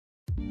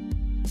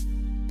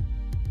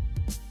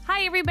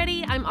Hi,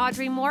 everybody. I'm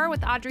Audrey Moore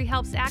with Audrey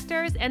Helps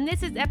Actors, and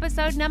this is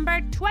episode number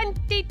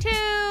 22.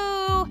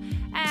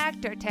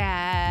 Actor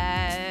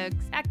taxes.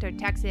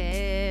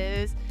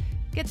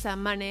 Get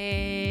some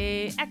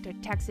money. Actor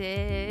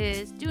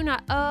taxes. Do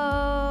not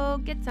owe.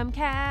 Get some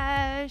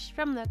cash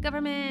from the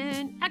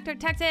government. Actor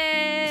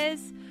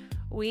taxes.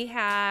 We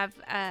have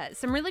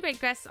some really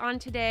great guests on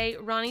today.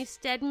 Ronnie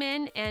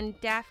Steadman and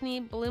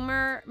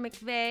DaphneBloomer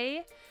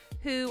McVay,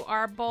 who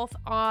are both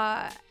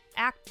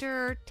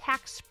actor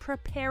tax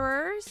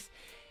preparers,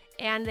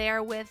 and they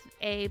are with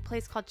a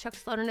place called Chuck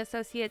Sloan and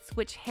Associates,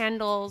 which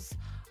handles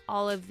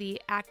all of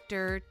the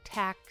actor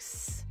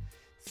tax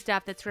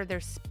stuff. That's sort of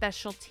their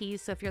specialty.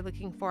 So if you're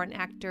looking for an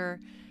actor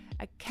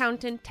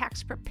accountant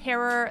tax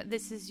preparer,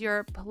 this is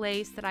your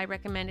place that I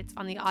recommend. It's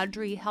on the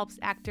Audrey Helps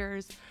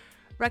Actors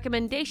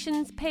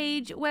recommendations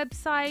page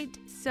website.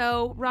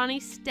 So Ronnie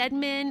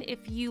Steadman,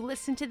 if you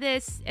listen to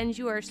this and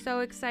you are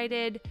so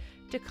excited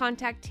to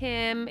contact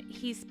him,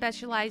 he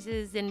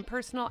specializes in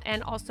personal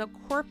and also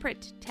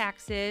corporate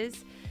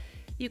taxes.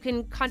 You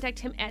can contact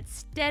him at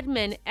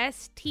Steadman,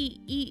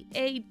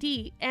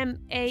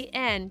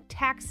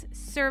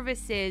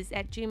 SteadmanTaxServices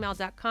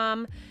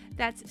 @gmail.com.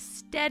 That's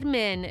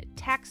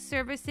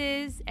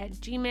SteadmanTaxServices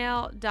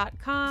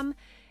 @gmail.com.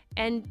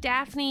 And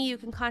Daphne, you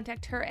can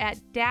contact her at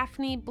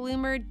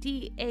DaphneBloomer,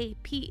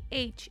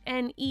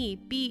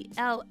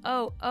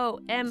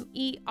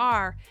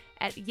 DaphneBloomer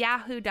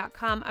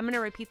 @yahoo.com. I'm going to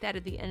repeat that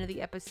at the end of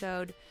the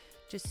episode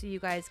just so you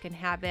guys can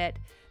have it.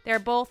 They're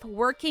both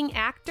working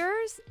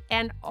actors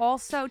and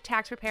also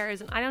tax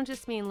preparers. And I don't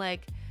just mean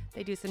like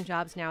they do some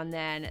jobs now and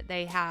then.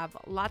 They have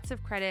lots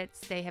of credits.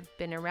 They have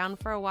been around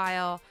for a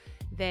while.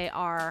 They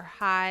are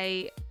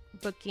high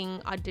booking,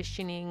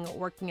 auditioning,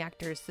 working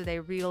actors, so they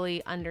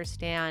really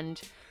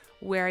understand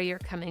where you're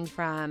coming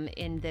from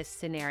in this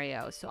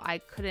scenario. So I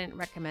couldn't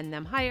recommend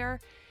them higher.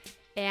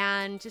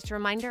 And just a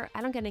reminder,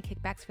 I don't get any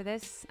kickbacks for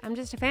this. I'm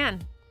just a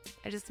fan.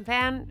 I'm just a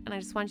fan, and I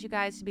just want you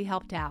guys to be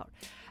helped out.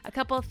 A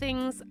couple of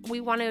things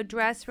we want to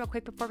address real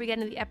quick before we get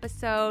into the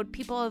episode.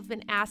 People have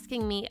been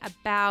asking me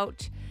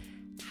about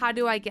how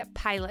do I get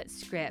pilot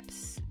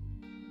scripts.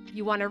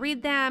 You want to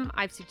read them?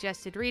 I've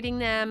suggested reading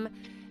them.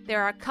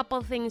 There are a couple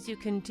of things you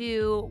can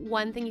do.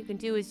 One thing you can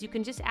do is you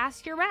can just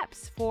ask your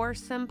reps for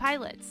some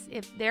pilots.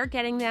 If they're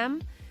getting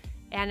them,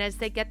 and as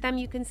they get them,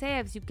 you can say,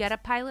 as you get a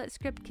pilot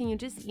script, can you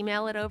just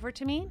email it over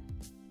to me?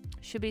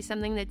 Should be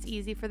something that's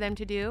easy for them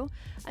to do.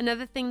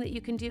 Another thing that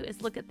you can do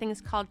is look at things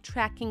called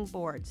tracking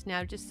boards.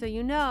 Now, just so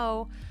you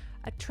know,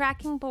 a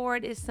tracking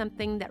board is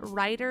something that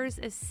writers'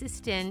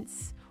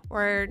 assistants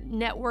or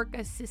network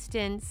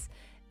assistants,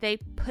 they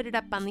put it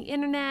up on the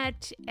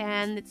internet,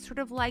 and it's sort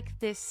of like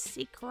this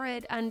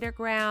secret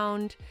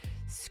underground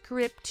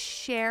script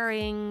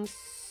sharing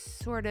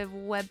sort of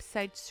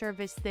website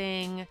service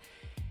thing.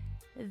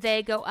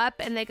 They go up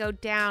and they go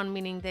down,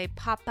 meaning they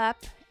pop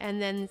up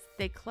and then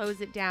they close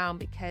it down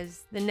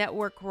because the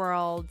network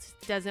world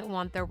doesn't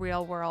want the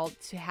real world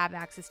to have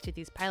access to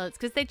these pilots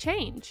because they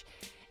change.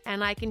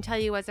 And I can tell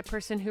you, as a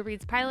person who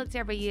reads pilots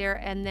every year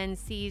and then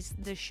sees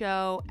the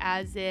show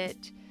as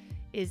it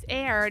is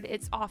aired,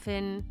 it's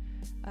often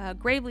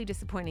gravely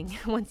disappointing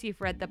once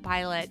you've read the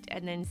pilot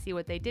and then see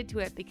what they did to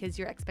it, because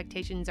your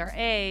expectations are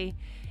A,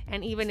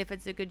 and even if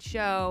it's a good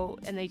show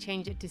and they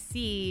change it to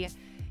C,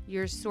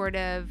 you're sort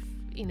of,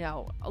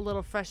 a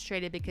little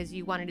frustrated because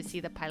you wanted to see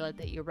the pilot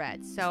that you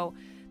read. So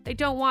they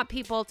don't want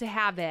people to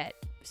have it.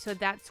 So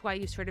that's why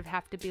you sort of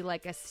have to be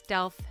like a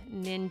stealth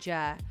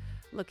ninja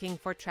looking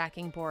for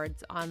tracking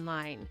boards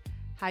online.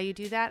 How you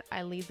do that,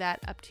 I leave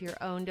that up to your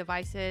own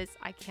devices.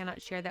 I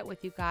cannot share that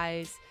with you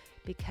guys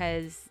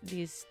because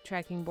these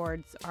tracking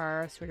boards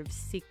are sort of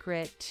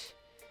secret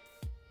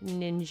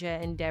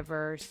ninja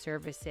endeavor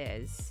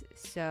services.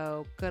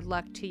 So good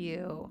luck to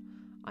you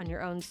on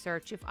your own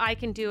search. If I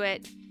can do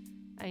it,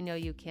 I know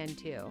you can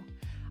too.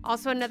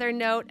 Also, another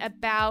note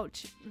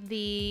about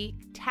the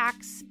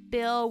tax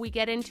bill. We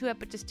get into it,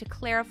 but just to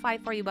clarify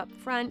for you up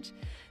front,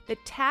 the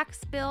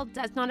tax bill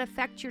does not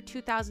affect your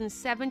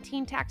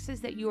 2017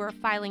 taxes that you are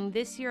filing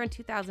this year in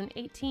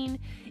 2018.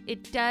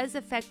 It does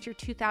affect your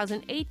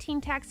 2018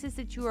 taxes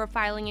that you are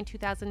filing in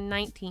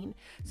 2019.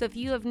 So if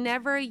you have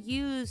never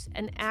used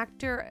an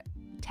actor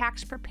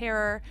tax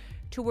preparer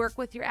to work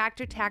with your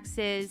actor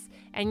taxes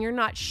and you're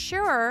not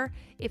sure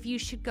if you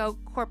should go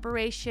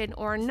corporation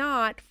or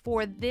not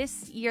for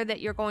this year that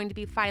you're going to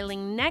be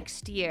filing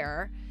next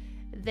year,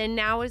 then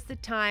now is the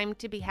time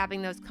to be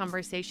having those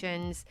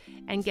conversations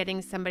and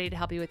getting somebody to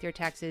help you with your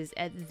taxes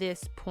at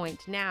this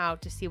point now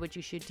to see what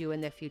you should do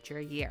in the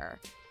future year.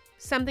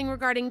 Something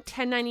regarding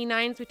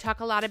 1099s, we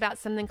talk a lot about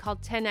something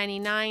called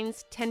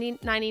 1099s.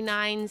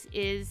 1099s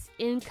is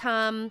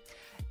income.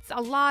 It's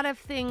a lot of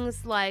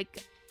things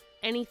like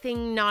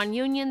anything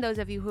non-union. Those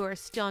of you who are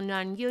still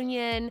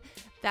non-union,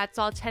 that's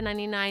all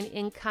 1099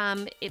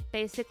 income. It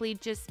basically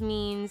just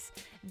means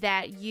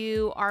that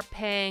you are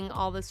paying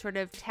all the sort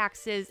of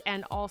taxes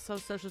and also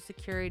Social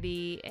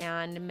Security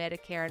and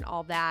Medicare and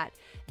all that.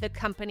 The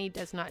company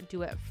does not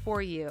do it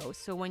for you.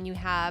 So when you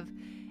have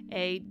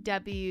a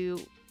W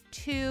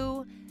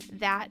W-2,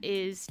 that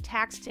is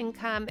taxed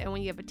income. And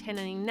when you have a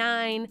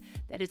 1099,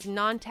 that is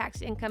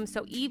non-taxed income.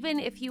 So even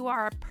if you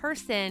are a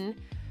person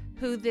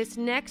who this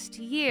next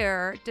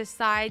year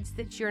decides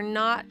that you're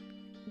not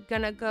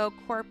going to go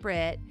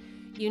corporate,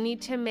 you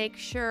need to make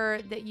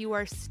sure that you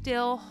are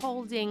still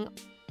holding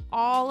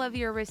all of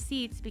your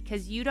receipts,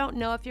 because you don't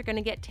know if you're going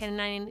to get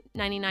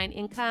 1099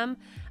 income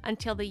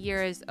until the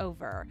year is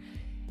over.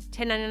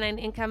 1099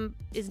 income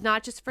is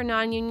not just for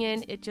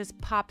non-union, it just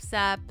pops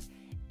up,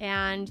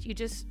 and you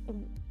just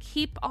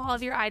keep all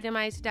of your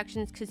itemized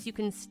deductions, because you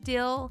can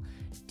still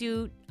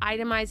do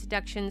itemized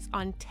deductions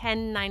on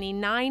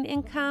 1099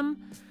 income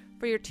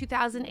for your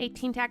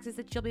 2018 taxes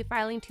that you'll be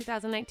filing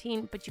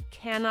 2019, but you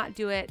cannot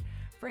do it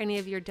for any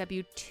of your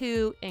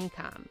W-2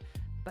 income.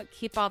 But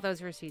keep all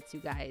those receipts,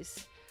 you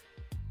guys.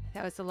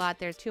 That was a lot.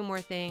 There's 2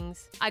 more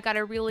things. I got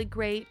a really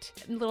great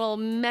little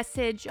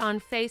message on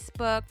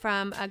Facebook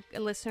from a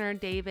listener,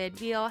 David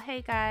Veal.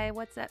 Hey, guy,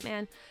 what's up,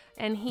 man?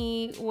 And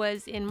he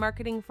was in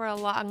marketing for a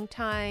long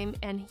time,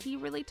 and he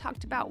really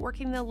talked about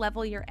working the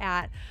level you're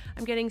at.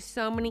 I'm getting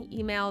so many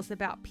emails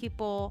about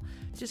people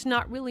just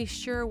not really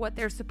sure what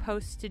they're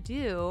supposed to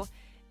do.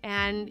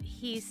 And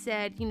he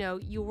said, you know,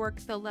 you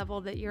work the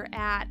level that you're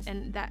at,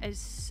 and that is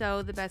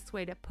so the best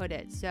way to put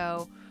it.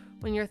 So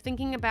when you're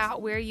thinking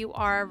about where you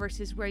are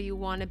versus where you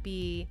want to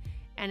be,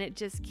 and it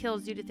just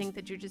kills you to think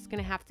that you're just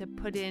going to have to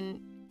put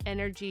in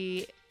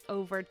energy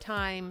over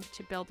time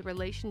to build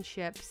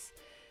relationships,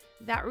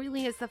 that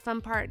really is the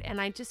fun part. And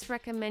I just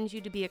recommend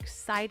you to be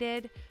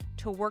excited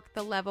to work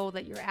the level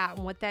that you're at.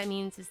 And what that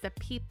means is the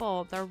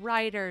people, the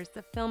writers,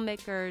 the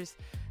filmmakers,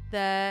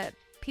 the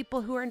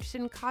people who are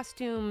interested in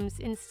costumes,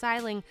 in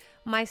styling.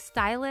 My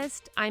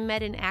stylist, I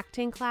met in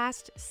acting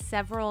class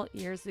several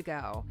years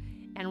ago,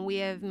 and we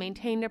have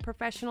maintained a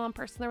professional and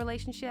personal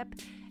relationship,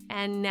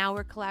 and now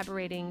we're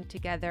collaborating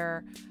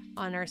together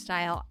on our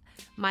style.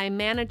 My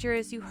manager,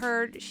 as you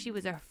heard, she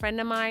was a friend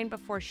of mine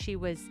before she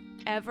was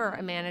ever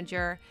a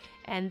manager,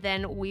 and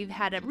then we've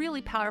had a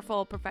really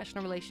powerful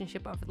professional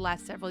relationship over the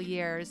last several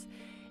years,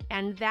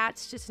 and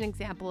that's just an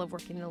example of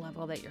working the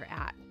level that you're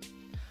at.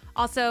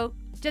 Also,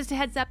 just a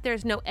heads up,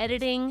 there's no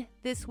editing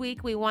this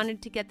week. We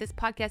wanted to get this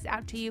podcast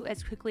out to you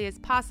as quickly as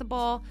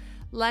possible.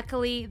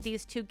 Luckily,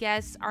 these 2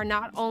 guests are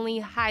not only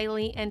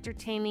highly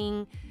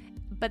entertaining,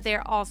 but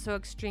they're also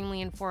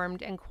extremely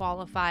informed and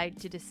qualified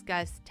to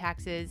discuss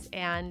taxes.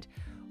 And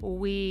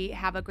we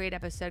have a great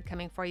episode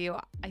coming for you.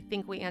 I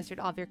think we answered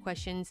all of your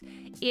questions.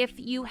 If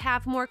you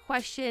have more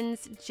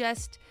questions,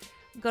 just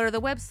go to the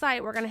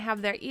website. We're going to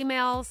have their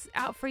emails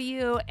out for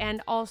you.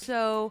 And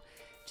also,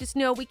 just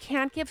know we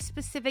can't give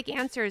specific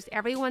answers.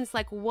 Everyone's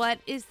like, what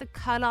is the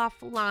cutoff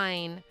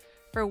line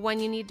for when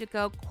you need to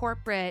go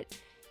corporate?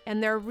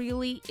 And there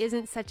really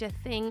isn't such a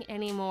thing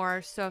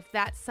anymore. So if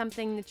that's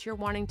something that you're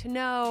wanting to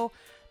know,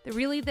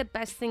 the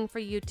best thing for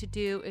you to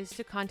do is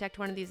to contact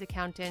one of these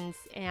accountants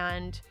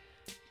and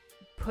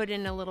put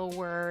in a little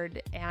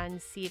word and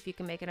see if you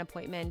can make an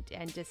appointment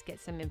and just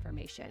get some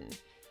information.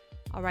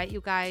 All right,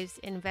 you guys,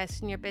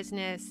 invest in your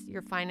business.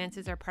 Your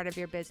finances are part of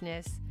your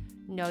business.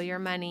 Know your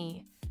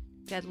money.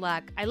 Good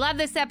luck. I love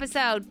this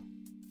episode.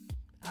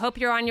 I hope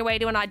you're on your way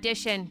to an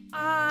audition.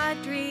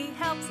 Audrey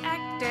helps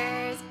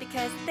actors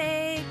because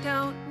they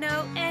don't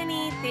know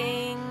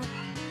anything.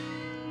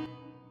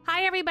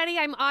 Hi, everybody.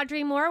 I'm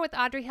Audrey Moore with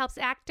Audrey Helps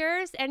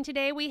Actors. And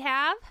today we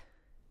have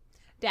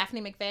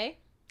Daphne McVay.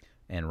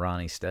 And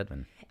Ronnie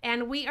Steadman.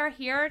 And we are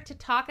here to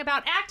talk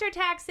about actor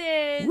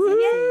taxes. Woo!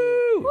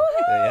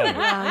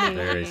 Yeah. Ronnie.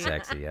 Very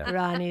sexy, yeah.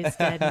 Ronnie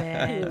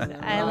Steadman.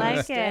 I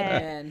like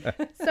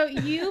it. So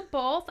you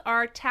both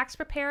are tax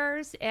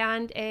preparers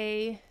and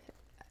an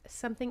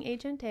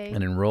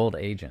enrolled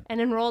agent. An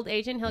enrolled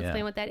agent. He'll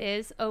explain what that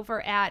is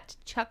over at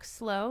Chuck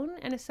Sloan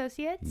and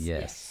Associates.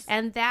 Yes.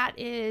 And that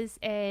is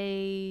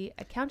a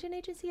accounting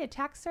agency, a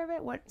tax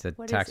service. It's a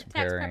what tax is it?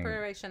 Tax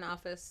preparation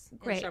office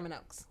in Sherman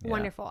Oaks. Yeah.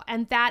 Wonderful.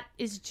 And that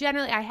is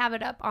generally, I have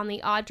it up on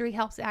the Audrey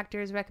Helps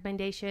Actors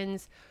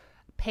recommendations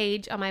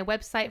page on my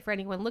website for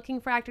anyone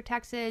looking for actor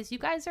taxes. You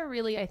guys are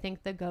really, I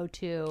think, the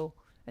go-to,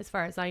 as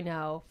far as I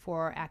know,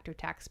 for actor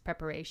tax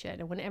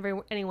preparation. And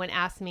whenever anyone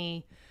asks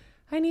me,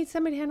 I need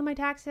somebody to handle my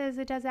taxes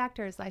that does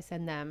actors, I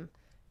send them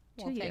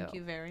to you. Thank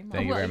you very much.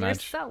 Thank you very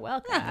much. You're so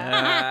welcome.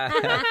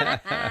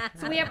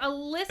 So we have a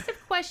list of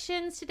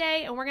questions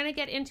today, and we're going to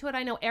get into it.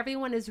 I know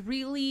everyone is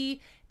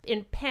really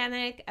in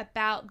panic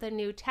about the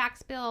new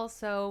tax bill,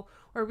 so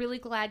we're really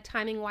glad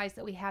timing-wise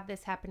that we have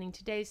this happening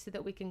today so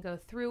that we can go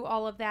through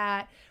all of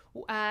that.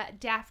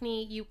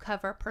 Daphne, you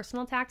cover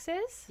personal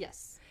taxes.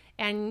 Yes.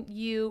 And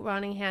you,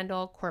 Ronnie,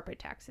 handle corporate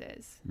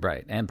taxes.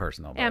 Right, and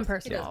personal. And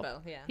personal. He does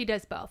both, yeah. He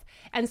does both.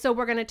 And so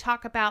we're going to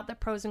talk about the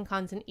pros and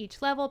cons in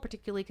each level,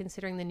 particularly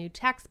considering the new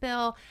tax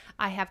bill.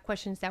 I have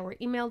questions that were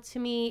emailed to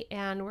me,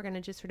 and we're going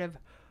to just sort of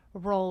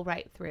roll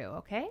right through,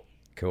 okay?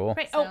 Cool.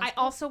 Right. Oh, I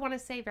also want to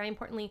say, very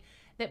importantly,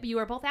 that you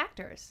are both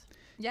actors.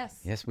 Yes.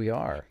 Yes, we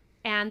are.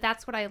 And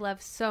that's what I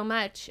love so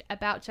much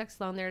about Chuck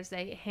Sloan. There's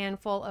a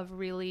handful of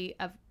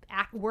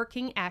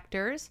working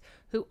actors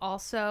who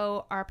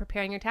also are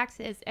preparing your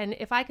taxes. And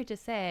if I could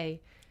just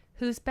say,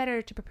 who's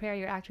better to prepare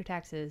your actor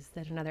taxes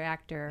than another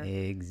actor?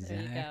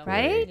 Exactly.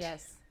 Right?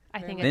 Yes. I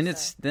think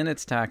Then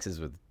it's taxes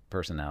with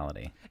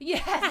personality.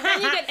 Yes,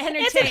 then you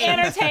get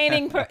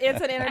entertained.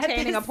 It's an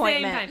entertaining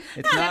appointment.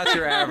 It's not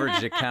your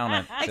average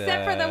accountant.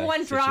 Except for the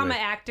one drama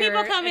actor.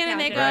 People come in and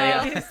they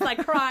go, just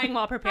like crying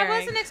while preparing. I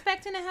wasn't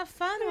expecting to have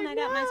fun when I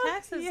got my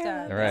taxes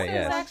done. Right,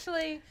 This is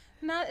actually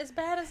not as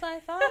bad as I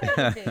thought it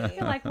would be.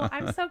 You're like, well,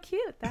 I'm so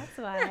cute. That's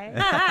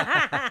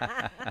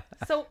why.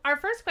 So our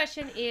first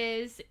question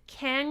is,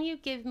 can you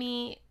give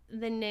me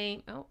the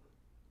name? Oh,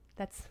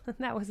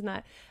 that was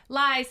not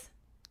lies.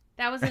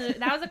 That was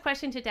a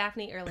question to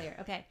Daphne earlier.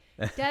 Okay.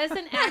 Does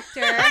an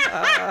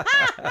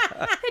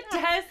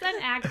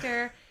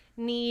actor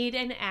need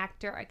an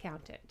actor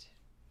accountant?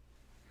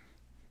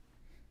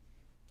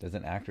 Does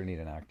an actor need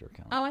an actor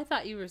account? Oh, I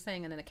thought you were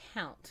saying an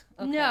account.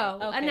 Okay. No,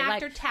 an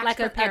actor tax like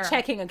preparer. a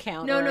checking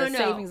account No, or no, a no.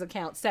 savings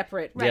account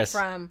separate Yes.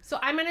 from. So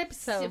I'm going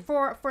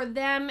to, for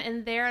them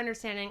and their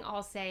understanding,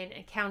 I'll say an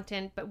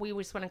accountant, but we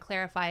just want to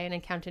clarify an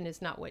accountant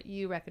is not what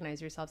you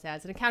recognize yourselves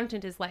as. An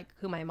accountant is like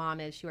who my mom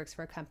is. She works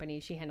for a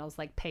company. She handles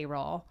like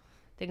payroll,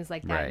 things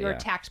like that. Right, You're yeah.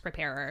 tax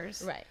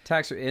preparers. Right.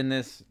 Tax in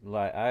this,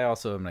 I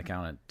also am an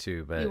accountant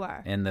too, but You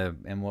are.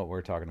 in what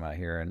we're talking about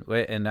here,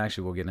 and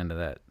actually we'll get into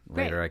that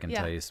later. Great, I can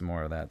yeah. tell you some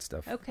more of that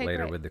stuff Okay,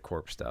 later great. with the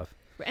corp stuff.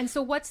 And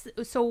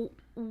so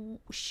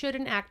should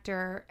an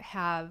actor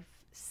have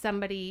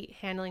somebody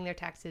handling their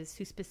taxes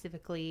who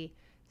specifically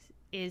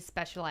is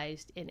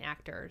specialized in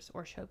actors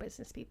or show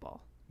business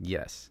people?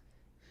 Yes,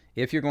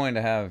 if you're going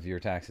to have your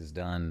taxes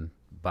done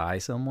by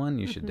someone,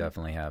 you should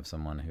definitely have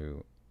someone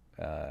who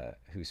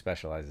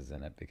specializes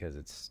in it,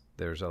 because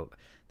there's a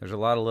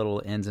lot of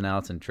little ins and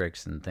outs and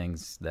tricks and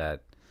things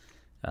that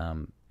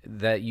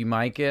that you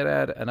might get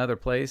at another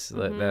place,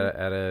 that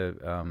at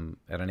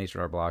an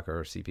H&R Block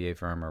or a CPA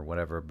firm or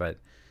whatever, but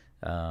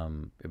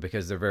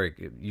because they're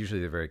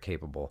usually very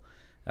capable,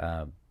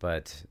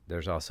 but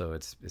there's also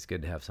it's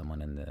good to have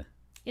someone in the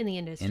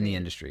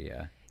industry.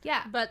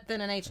 Yeah. But then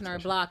an H&R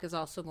Block is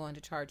also going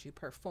to charge you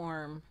per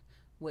form,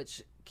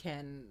 which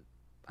can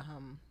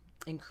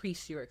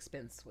increase your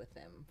expense with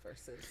them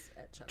versus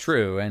at Chuck.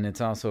 True, and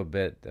it's also a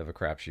bit of a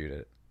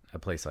crapshoot at a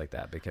place like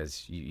that,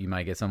 because you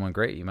might get someone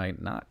great, you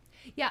might not.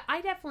 Yeah, I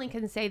definitely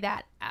can say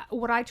that.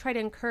 What I try to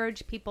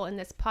encourage people in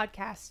this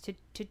podcast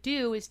to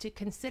do is to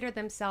consider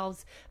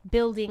themselves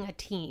building a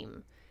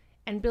team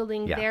and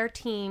building their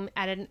team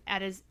at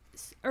as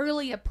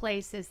early a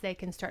place as they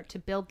can start to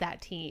build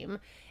that team.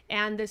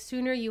 And the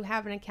sooner you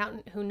have an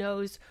accountant who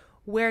knows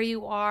where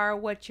you are,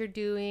 what you're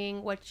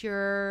doing, what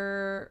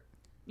your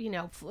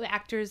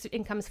actors'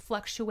 incomes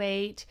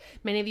fluctuate.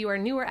 Many of you are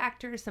newer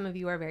actors. Some of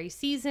you are very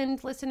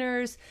seasoned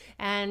listeners.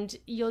 And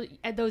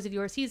those of you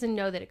who are seasoned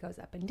know that it goes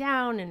up and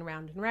down and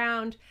round and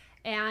round.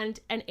 And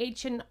an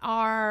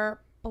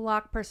H&R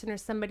Block person or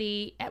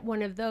somebody at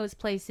one of those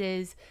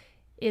places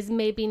is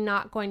maybe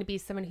not going to be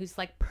someone who's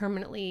like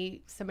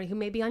permanently somebody who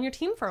may be on your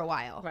team for a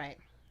while. Right.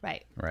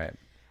 Right.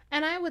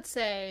 And I would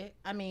say,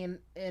 I mean,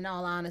 in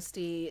all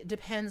honesty, it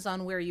depends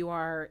on where you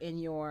are in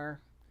your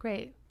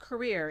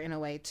career in a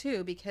way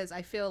too, because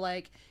I feel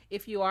like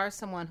if you are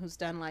someone who's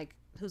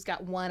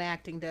got one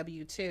acting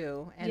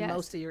W-2 and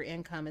most of your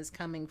income is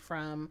coming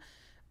from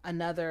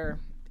another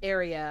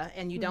area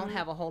and you don't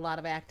have a whole lot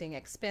of acting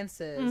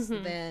expenses,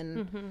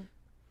 then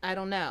I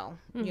don't know.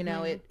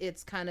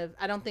 It's kind of,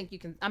 I don't think you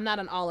can, I'm not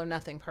an all or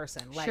nothing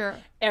person. Like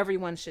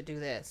everyone should do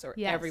this or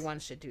everyone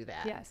should do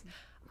that. Yes.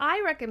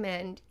 I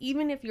recommend,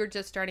 even if you're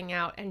just starting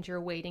out and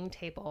you're waiting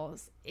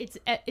tables,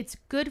 it's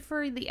good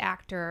for the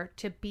actor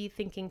to be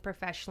thinking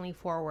professionally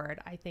forward,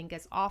 I think,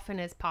 as often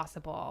as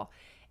possible.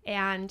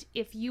 And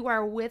if you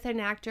are with an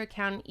actor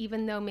accountant,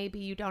 even though maybe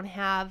you don't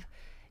have,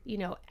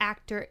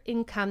 actor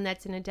income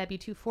that's in a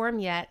W-2 form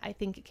yet, I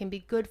think it can be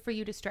good for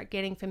you to start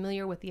getting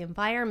familiar with the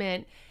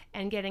environment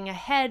and getting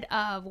ahead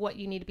of what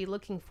you need to be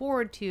looking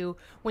forward to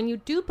when you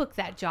do book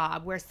that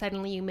job where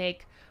suddenly you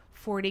make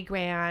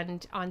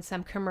 $40,000 on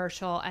some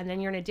commercial and then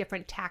you're in a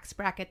different tax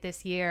bracket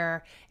this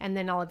year and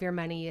then all of your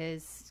money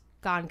is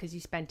gone because you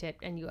spent it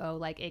and you owe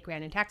like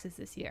 $8,000 in taxes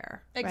this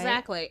year.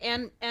 Exactly.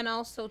 Right? And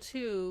also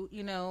too,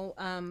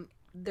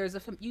 there's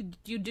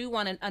you do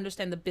want to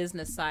understand the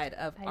business side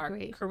of our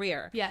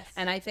career. Yes.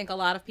 And I think a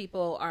lot of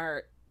people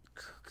are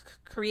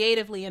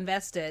creatively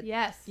invested.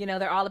 Yes.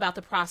 They're all about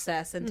the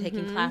process and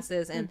taking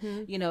classes and,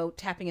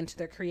 tapping into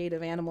their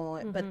creative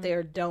animal, but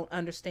they don't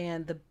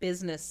understand the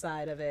business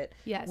side of it,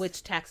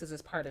 which taxes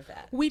is part of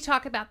that. We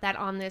talk about that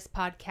on this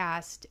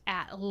podcast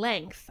at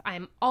length.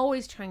 I'm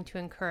always trying to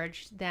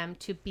encourage them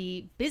to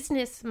be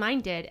business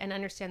minded and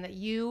understand that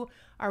you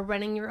are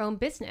running your own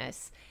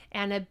business,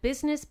 and a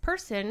business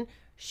person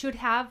should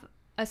have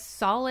a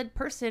solid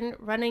person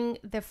running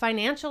the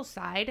financial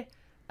side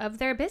of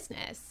their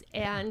business,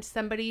 and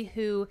somebody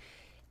who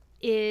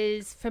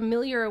is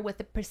familiar with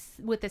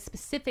the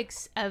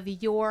specifics of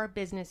your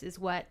business is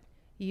what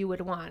you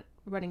would want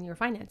running your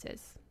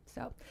finances.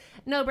 So,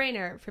 no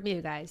brainer from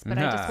you guys, but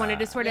I just wanted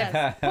to sort of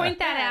point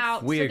that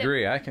out. We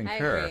agree. I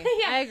concur.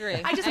 I agree.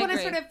 I just want to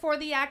sort of, for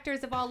the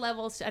actors of all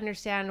levels, to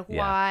understand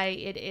why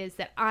it is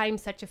that I'm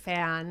such a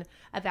fan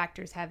of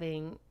actors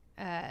having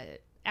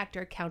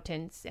actor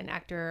accountants and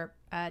actor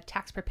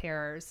tax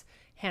preparers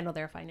handle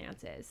their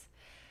finances.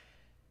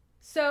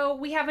 So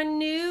we have a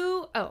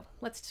new,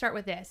 let's start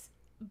with this.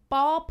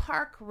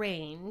 Ballpark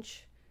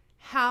range.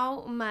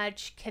 How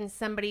much can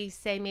somebody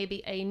say,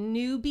 maybe a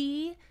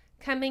newbie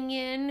coming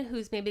in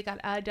who's maybe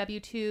got a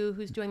W-2,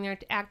 who's doing their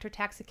actor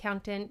tax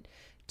accountant,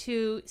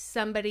 to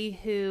somebody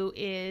who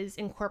is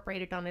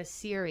incorporated on a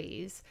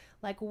series?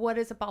 Like, what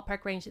is a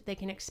ballpark range that they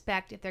can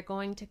expect if they're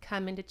going to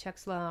come into Chuck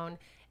Sloan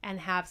and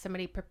have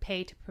somebody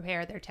pay to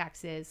prepare their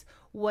taxes?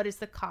 What is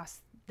the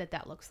cost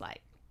that looks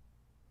like?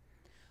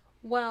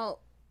 Well,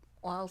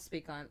 I'll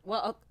speak on.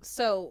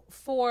 So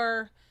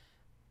for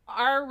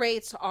our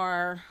rates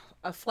are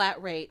a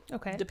flat rate,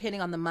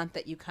 depending on the month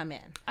that you come in.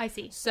 I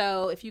see.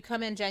 So if you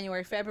come in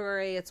January,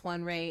 February, it's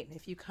one rate.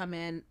 If you come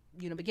in,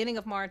 beginning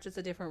of March, it's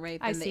a different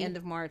rate than the end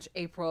of March,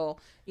 April,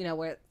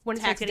 where when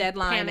tax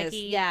deadline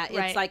panicky, is.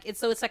 It's like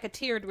it's like a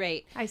tiered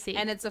rate. I see.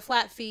 And it's a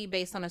flat fee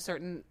based on a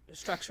certain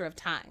structure of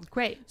time.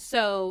 Great.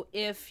 So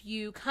if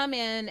you come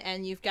in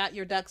and you've got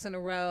your ducks in a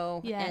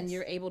row and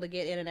you're able to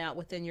get in and out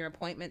within your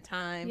appointment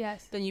time,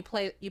 then you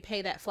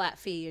pay that flat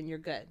fee and you're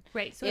good.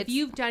 Great. So if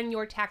you've done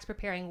your tax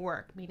preparing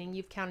work, meaning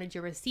you've counted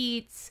your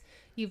receipts,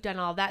 you've done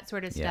all that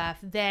sort of stuff,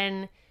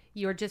 then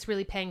you're just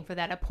really paying for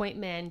that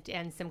appointment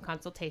and some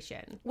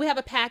consultation. We have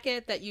a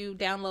packet that you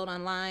download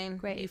online.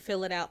 Great. You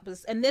fill it out.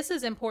 And this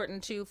is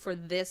important, too, for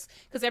this,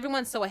 because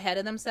everyone's so ahead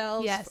of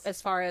themselves as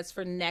far as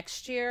for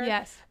next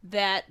year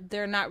that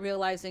they're not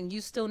realizing you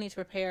still need to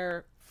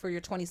prepare for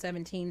your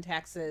 2017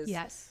 taxes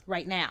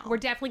right now. We're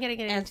definitely going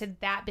to get into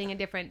that being a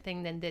different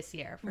thing than this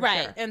year. For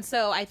sure. And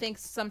so I think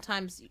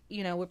sometimes,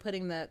 we're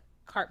putting the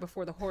cart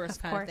before the horse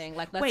kind of thing.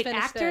 Like, let's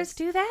finish actors this.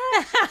 Do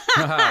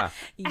that?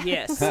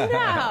 Yes.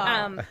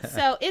 No.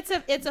 So it's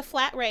a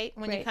flat rate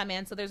when you come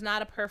in. So there's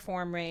not a per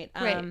form rate.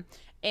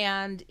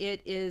 And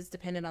it is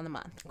dependent on the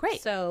month.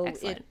 Great. So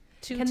Excellent.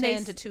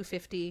 $210 to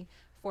 $250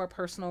 for a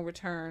personal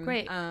return.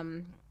 Great.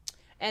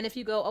 And if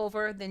you go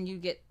over, then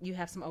you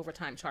have some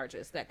overtime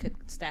charges that could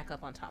stack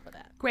up on top of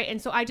that. Great.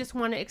 And so I just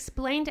want to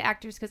explain to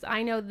actors, because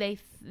I know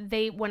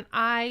they when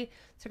I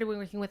started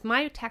working with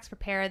my tax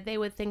preparer, they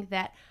would think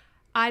that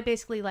I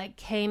basically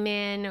came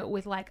in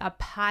with a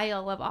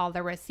pile of all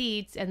the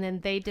receipts, and then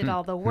they did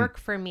all the work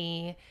for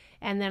me.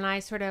 And then I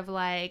sort of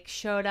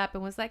showed up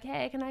and was like,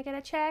 hey, can I get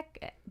a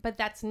check? But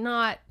that's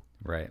not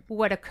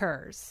what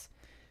occurs.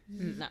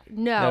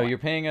 No, you're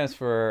paying us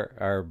for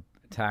our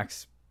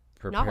tax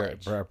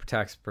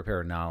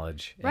preparer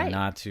knowledge, and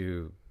not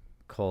to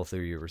cull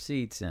through your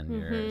receipts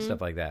and your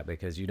stuff like that,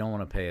 because you don't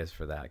want to pay us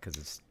for that,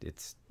 because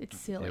it's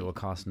silly. It will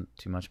cost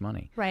too much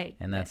money. Right.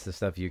 And that's the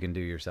stuff you can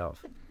do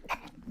yourself.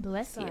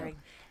 Bless you.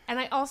 And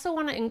I also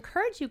want to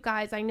encourage you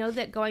guys. I know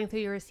that going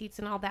through your receipts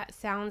and all that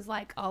sounds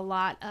like a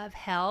lot of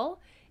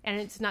hell, and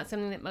it's not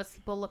something that most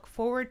people look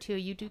forward to.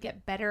 You do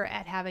get better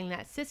at having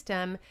that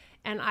system.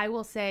 And I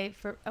will say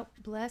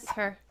bless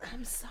her.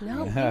 I'm sorry.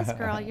 No, please,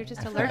 girl. You're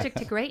just allergic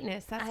to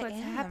greatness. That's what's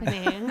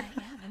happening. I am.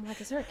 I'm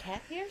like, is there a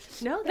cat here?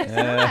 No, there's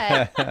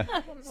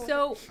not.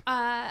 So,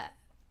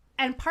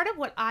 and part of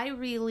what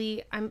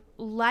I'm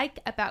like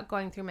about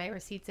going through my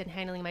receipts and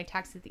handling my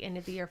taxes at the end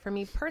of the year, for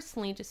me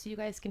personally, just so you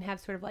guys can have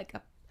sort of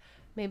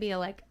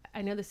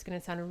I know this is going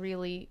to sound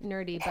really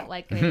nerdy, but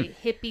a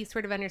hippie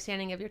sort of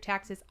understanding of your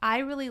taxes. I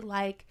really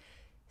like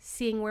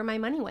seeing where my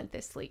money went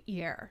this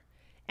year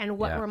and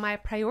what were my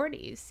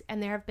priorities.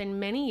 And there have been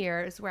many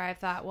years where I've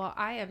thought, well,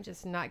 I am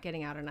just not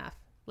getting out enough.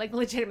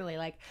 Legitimately,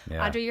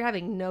 Audrey, you're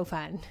having no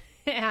fun.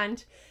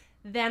 And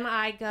then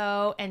I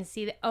go and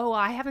see that,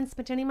 I haven't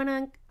spent any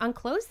money on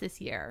clothes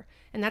this year.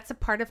 And that's a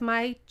part of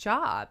my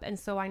job. And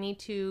so I need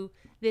to,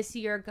 this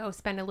year, go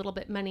spend a little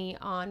bit money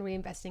on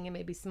reinvesting in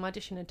maybe some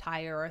audition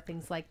attire or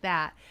things like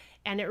that.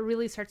 And it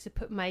really starts to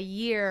put my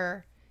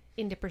year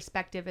into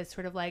perspective as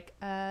sort of I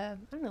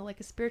don't know,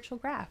 a spiritual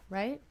graph,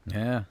 right?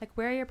 Yeah.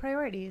 Where are your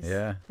priorities?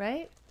 Yeah.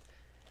 Right?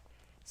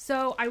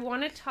 So I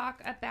want to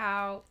talk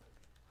about,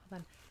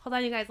 hold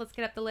on, you guys, let's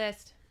get up the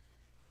list.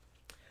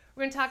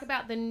 We're going to talk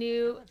about the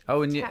new. For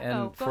we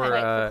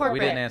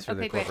didn't answer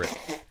the great.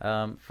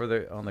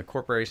 corporate. On the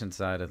corporation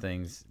side of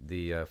things,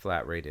 the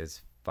flat rate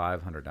is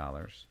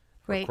 $500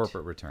 for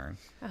corporate return.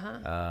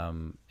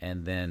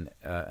 And then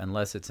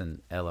unless it's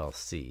an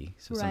LLC,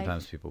 so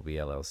sometimes people be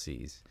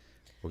LLCs.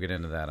 We'll get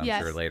into that, I'm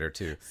sure, later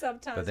too.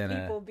 Sometimes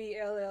people be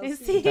LLCs.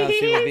 Sometimes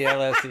people be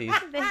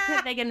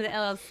LLCs. They get into the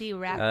LLC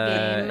rap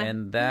game,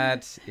 and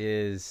that's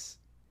just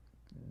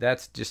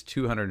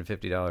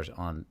 $250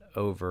 on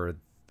over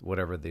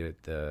whatever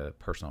the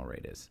personal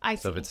rate is. I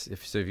see.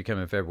 So if you come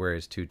in February,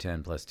 it's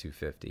 $210 plus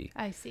 $250.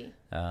 I see.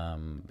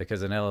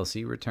 Because an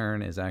LLC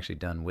return is actually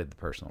done with the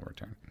personal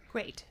return.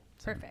 Great.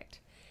 Perfect.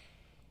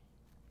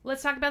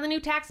 Let's talk about the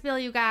new tax bill,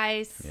 you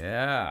guys.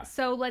 Yeah.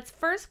 So let's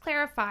first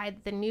clarify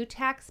that the new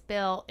tax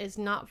bill is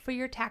not for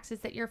your taxes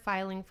that you're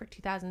filing for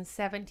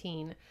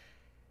 2017.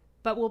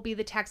 but will be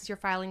the taxes you're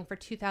filing for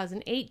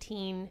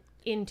 2018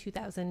 in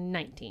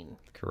 2019.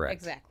 Correct.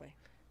 Exactly.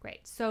 Great.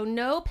 So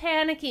no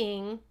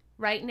panicking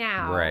right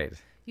now. Right.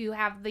 You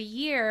have the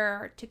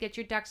year to get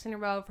your ducks in a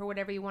row for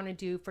whatever you want to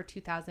do for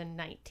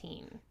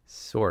 2019.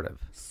 Sort of.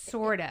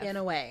 In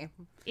a way.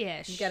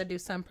 Ish. You got to do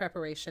some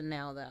preparation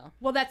now, though.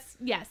 Well, that's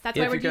why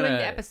we're doing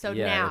the episode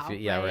now.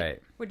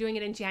 Right. We're doing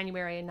it in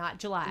January and not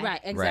July.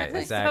 Right, exactly.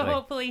 Right, exactly. So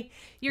hopefully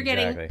you're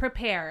getting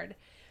prepared.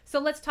 So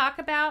let's talk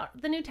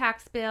about the new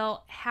tax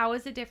bill. How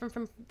is it different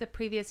from the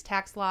previous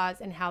tax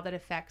laws and how that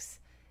affects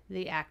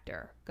the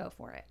actor? Go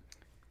for it.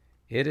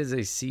 It is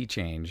a sea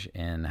change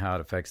in how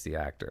it affects the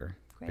actor.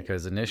 Great.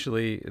 Because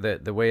initially,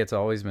 the way it's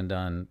always been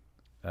done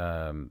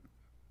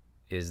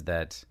is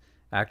that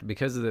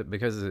because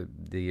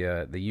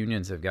the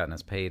unions have gotten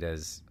us paid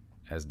as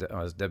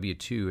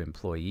W-2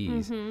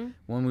 employees,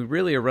 when we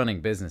really are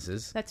running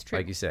businesses, that's true,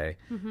 like you say,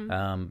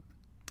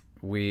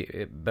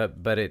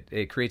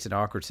 it creates an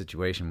awkward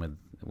situation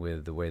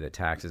with the way that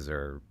taxes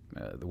are,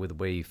 with the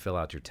way you fill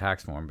out your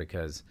tax form,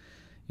 because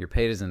you're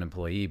paid as an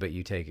employee, but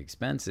you take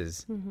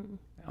expenses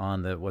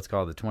on the what's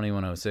called the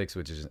 2106,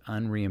 which is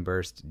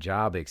unreimbursed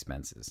job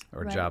expenses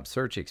or job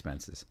search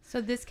expenses. So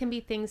this can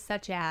be things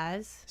such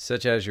as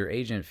your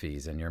agent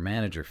fees and your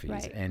manager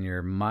fees and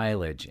your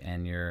mileage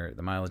and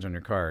the mileage on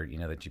your card,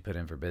 that you put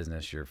in for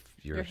business, your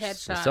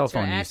headshots, cell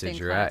phone your usage,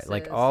 classes,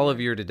 like all of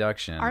your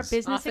deductions. Our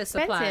business office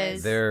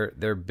expenses. supplies.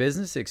 They're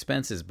business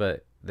expenses,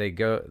 but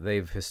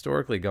they've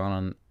historically gone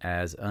on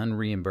as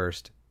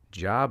unreimbursed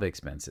job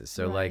expenses.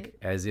 So like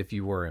as if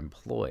you were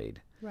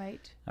employed.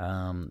 Right.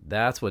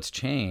 That's what's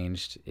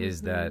changed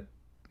is that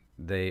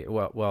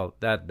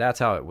that's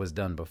how it was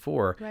done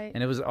before. Right.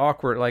 And it was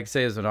awkward, like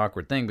say it's an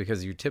awkward thing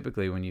because you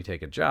typically, when you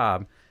take a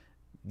job,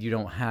 you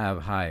don't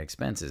have high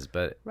expenses,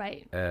 but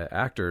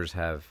actors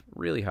have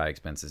really high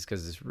expenses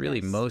because it's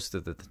really most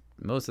of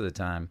the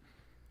time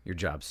you're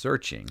job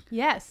searching.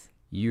 Yes.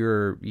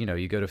 You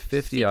go to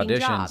 50 Seeking auditions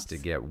jobs to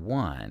get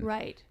one.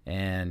 Right.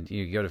 And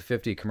you go to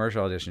 50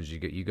 commercial auditions,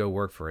 you go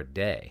work for a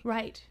day.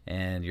 Right.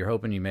 And you're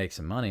hoping you make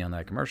some money on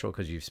that commercial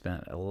because you've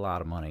spent a lot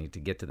of money to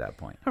get to that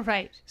point.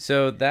 Right.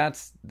 So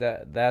that's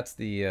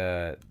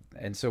the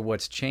and so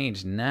what's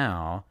changed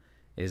now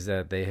is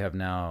that they have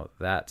now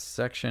that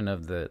section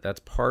of that's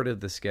part of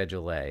the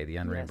Schedule A, the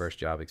unreimbursed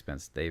job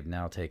expense. They've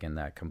now taken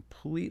that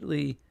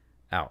completely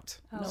out.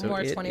 No So more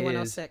it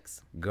 2106.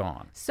 is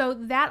gone. So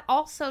that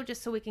also,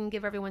 just so we can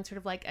give everyone sort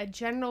of like a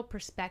general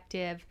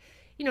perspective,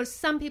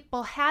 some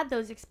people had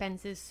those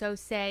expenses. So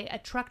say a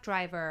truck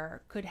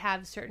driver could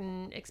have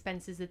certain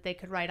expenses that they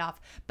could write off,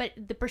 but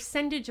the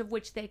percentage of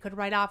which they could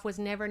write off was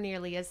never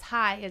nearly as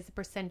high as the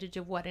percentage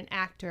of what an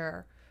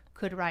actor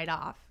could write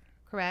off.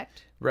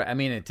 Correct? Right. I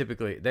mean,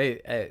 typically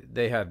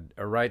they had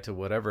a right to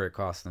whatever it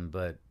cost them,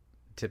 but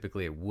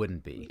typically it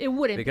wouldn't be. It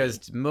wouldn't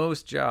because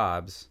most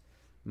jobs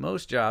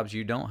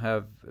you don't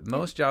have,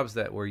 most jobs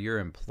that where you're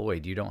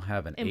employed, you don't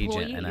have an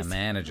agent and a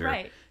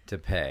manager to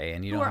pay,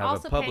 and you don't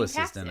have a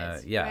publicist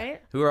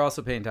who are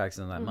also paying taxes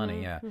on that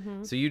money.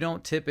 So you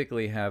don't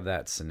typically have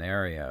that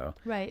scenario.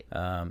 Right.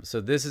 So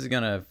this is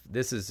gonna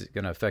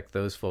affect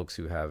those folks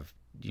who have,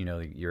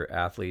 your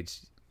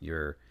athletes,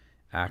 your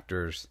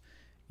actors,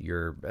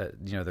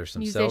 there's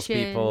some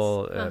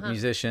salespeople,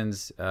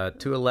 musicians,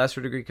 to a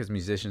lesser degree, because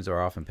musicians are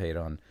often paid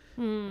on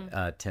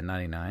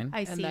 1099.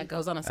 I see. And that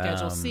goes on a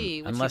Schedule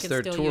C, which unless you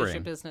they're can still touring. use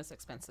your business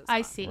expenses I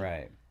on. see.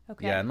 Right.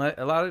 Okay. Yeah, and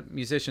a lot of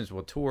musicians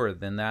will tour,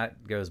 then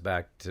that goes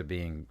back to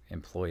being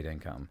employed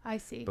income. I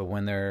see. But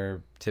when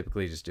they're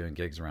typically just doing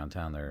gigs around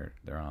town, they're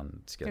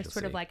on Schedule C. They're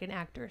sort of like an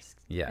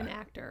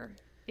actor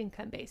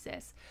income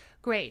basis.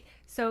 Great.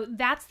 So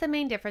that's the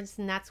main difference,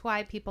 and that's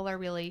why people are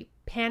really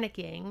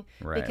panicking,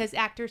 because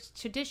actors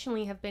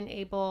traditionally have been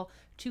able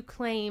to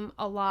claim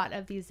a lot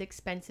of these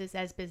expenses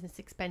as business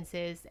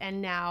expenses,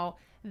 and now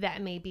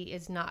that maybe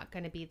is not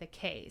going to be the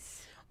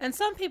case. And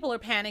some people are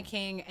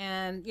panicking,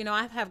 and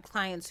I've had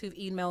clients who've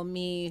emailed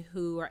me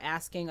who are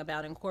asking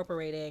about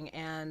incorporating,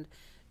 and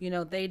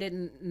they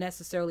didn't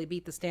necessarily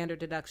beat the standard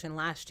deduction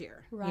last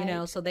year,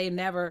 so they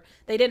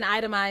didn't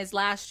itemize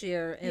last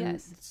year.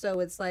 And so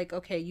it's like,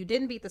 okay, you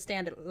didn't beat the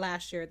standard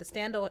last year.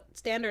 The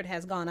standard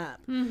has gone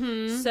up.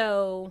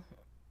 So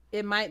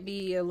it might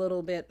be a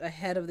little bit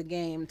ahead of the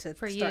game to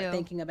start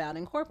thinking about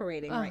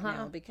incorporating right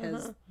now,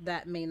 because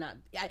that may not.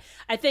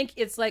 I think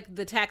it's like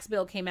the tax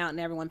bill came out and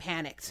everyone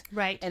panicked,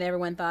 right? And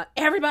everyone thought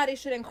everybody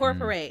should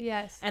incorporate.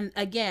 Yes. And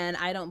again,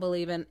 I don't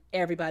believe in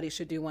everybody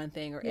should do one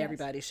thing or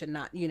everybody should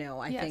not.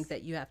 I think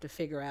that you have to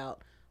figure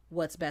out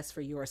what's best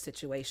for your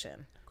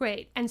situation.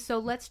 Great. And so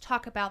let's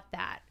talk about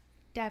that.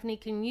 Daphne,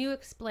 can you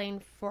explain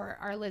for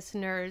our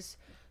listeners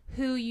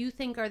who you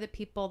think are the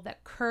people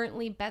that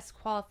currently best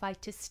qualify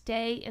to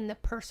stay in the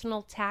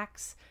personal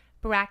tax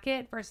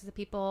bracket versus the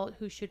people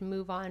who should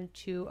move on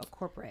to a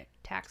corporate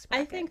tax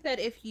bracket? I think that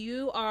if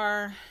you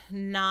are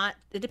not,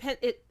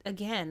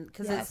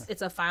 because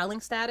it's a filing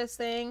status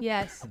thing.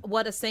 Yes.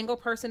 What a single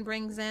person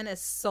brings in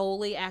is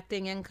solely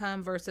acting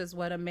income versus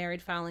what a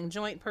married filing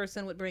joint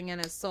person would bring in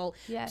as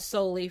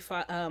solely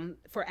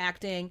for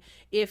acting.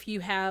 If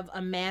you have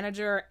a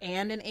manager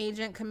and an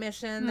agent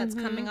commission that's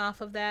coming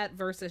off of that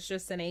versus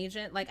just an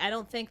agent, like I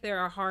don't think there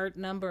are hard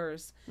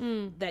numbers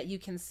that you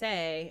can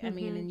say. I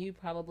mean, and you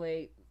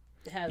probably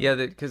have,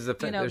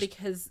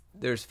 because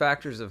there's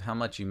factors of how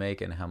much you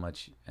make and how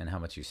much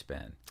you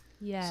spend.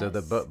 Yes. So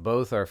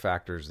both are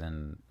factors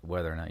in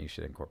whether or not you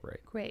should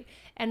incorporate. Great.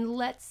 And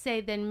let's say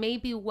then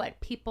maybe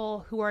what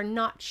people who are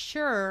not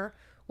sure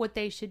what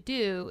they should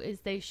do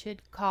is they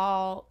should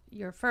call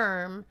your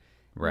firm,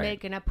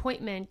 make an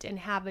appointment, and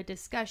have a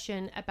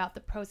discussion about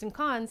the pros and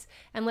cons.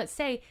 And let's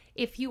say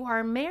if you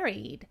are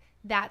married,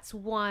 that's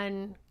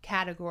one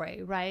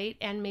category, right?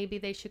 And maybe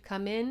they should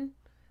come in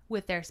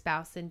with their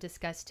spouse and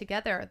discuss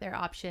together their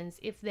options.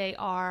 If they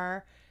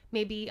are,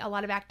 maybe a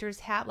lot of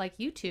actors have, like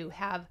you two,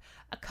 have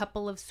a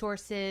couple of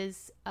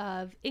sources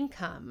of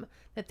income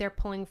that they're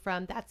pulling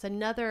from. That's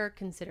another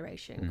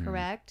consideration,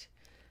 correct?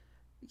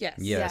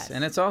 Yes.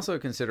 And it's also a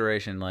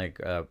consideration, like,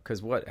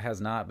 because what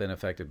has not been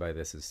affected by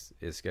this is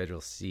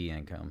Schedule C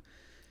income.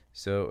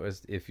 So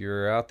if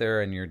you're out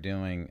there and you're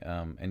doing,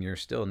 and you're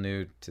still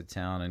new to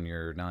town and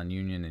you're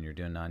non-union and you're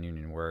doing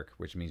non-union work,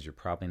 which means you're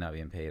probably not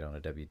being paid on a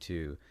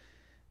W-2,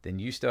 then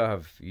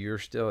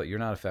you're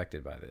not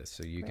affected by this.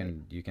 So you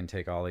can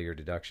take all of your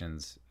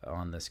deductions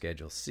on the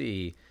Schedule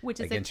C,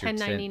 which is against a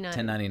 1099.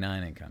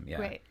 1099 income. Yeah.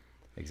 Great.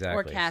 Exactly.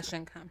 Or cash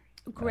income.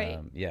 Great.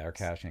 Or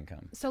cash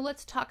income. So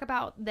let's talk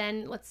about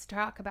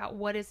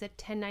what is a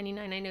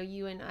 1099. I know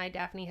you and I,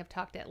 Daphne, have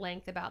talked at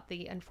length about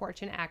the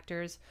unfortunate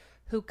actors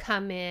who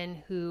come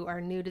in who are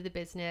new to the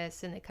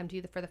business and they come to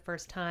you for the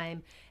first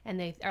time and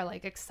they are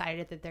like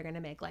excited that they're going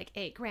to make like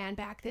 $8,000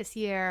 back this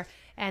year.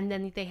 And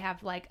then they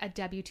have like a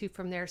W-2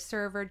 from their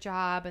server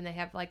job and they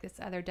have like this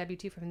other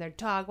W-2 from their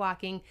dog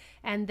walking.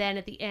 And then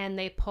at the end,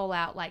 they pull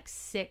out like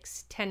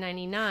 6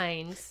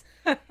 1099s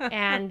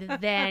and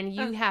then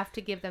you have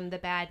to give them the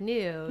bad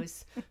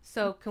news.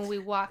 So can we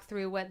walk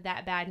through what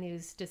that bad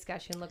news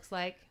discussion looks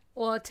like?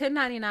 Well,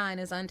 1099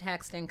 is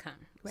untaxed income.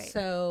 Right.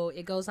 So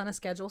it goes on a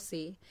Schedule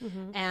C,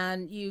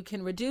 and you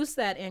can reduce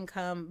that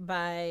income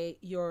by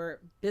your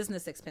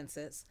business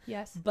expenses.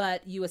 Yes.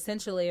 But you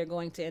essentially are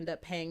going to end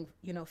up paying,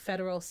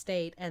 federal,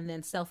 state, and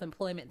then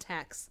self-employment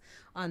tax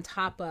on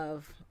top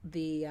of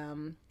the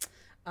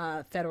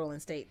federal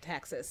and state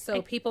taxes.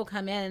 So people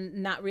come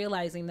in not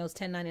realizing those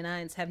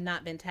 1099s have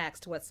not been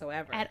taxed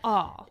whatsoever. At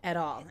all.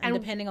 And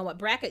depending on what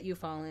bracket you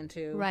fall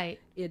into, right,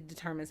 it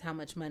determines how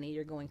much money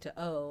you're going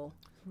to owe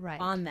right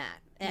on that.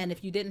 And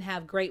if you didn't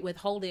have great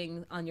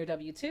withholding on your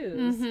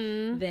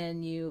W-2s,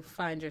 then you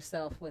find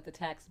yourself with a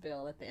tax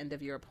bill at the end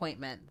of your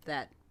appointment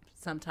that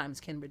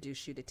sometimes can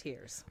reduce you to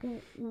tears.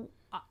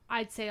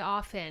 I'd say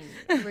often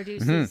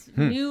reduces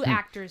new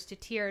actors to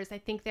tears. I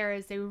think there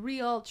is a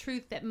real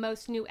truth that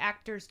most new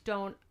actors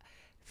don't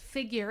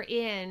figure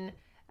in,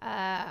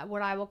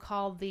 what I will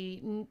call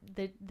the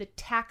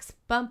tax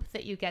bump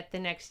that you get the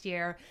next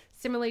year.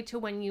 Similarly to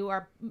when you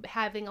are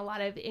having a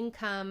lot of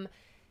income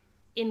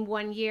in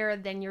one year,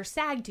 then your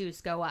SAG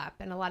dues go up,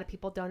 and a lot of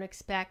people don't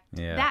expect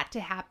that to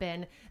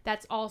happen.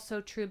 That's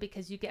also true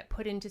because you get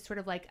put into sort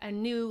of like a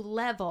new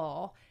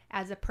level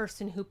as a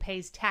person who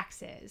pays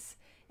taxes.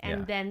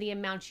 And then the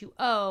amount you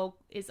owe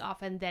is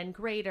often then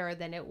greater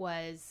than it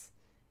was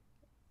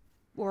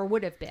or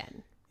would have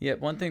been. Yeah,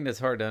 one thing that's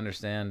hard to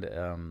understand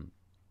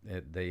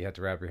that you have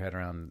to wrap your head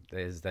around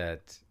is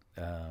that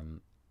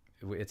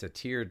it's a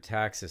tiered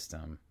tax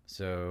system.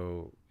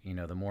 So,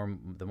 the more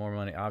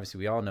money, obviously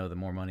we all know the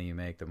more money you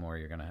make, the more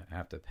you're going to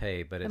have to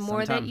pay. But the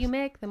more that you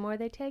make, the more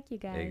they take you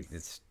guys.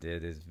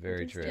 It is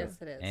very true. Yes,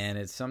 it is. And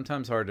it's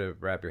sometimes hard to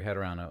wrap your head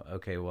around,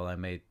 okay, well, I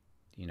made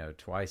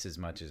twice as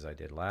much as I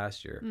did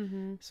last year,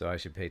 so I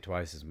should pay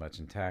twice as much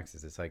in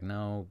taxes. It's like,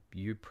 no,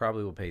 you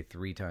probably will pay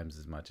 3 times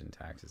as much in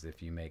taxes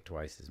if you make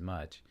twice as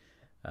much.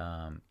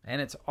 And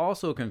it's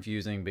also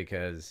confusing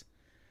because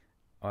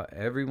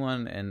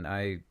everyone,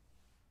 and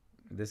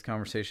this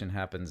conversation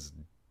happens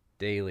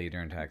daily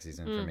during tax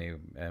season for me,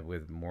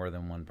 with more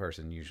than one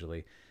person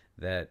usually,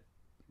 that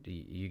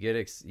you get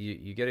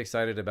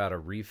excited about a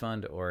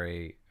refund or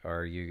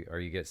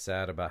you get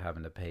sad about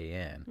having to pay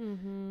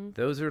in.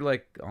 Those are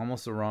like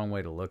almost the wrong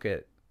way to look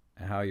at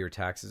how your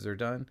taxes are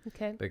done.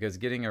 Okay. Because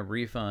getting a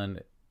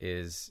refund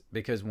is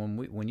because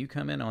when you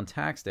come in on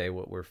tax day,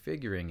 what we're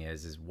figuring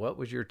is what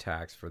was your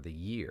tax for the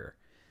year.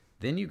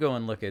 Then you go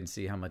and look and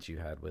see how much you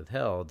had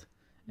withheld,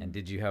 and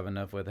did you have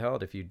enough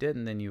withheld? If you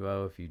didn't, then you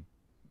owe. If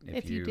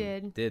you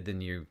did,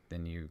 then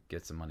you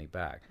get some money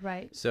back.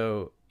 Right.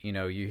 So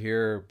you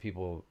hear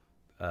people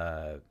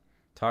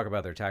talk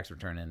about their tax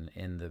return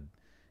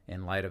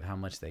in light of how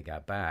much they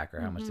got back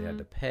or how much they had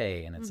to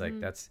pay, and it's like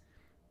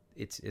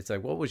it's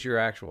like, what was your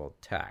actual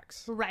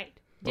tax? Right.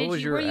 Were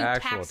you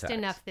taxed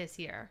enough this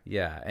year?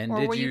 Yeah, and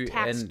or were you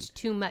taxed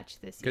too much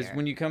this year? Because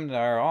when you come to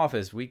our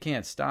office, we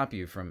can't stop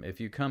you from, if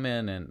you come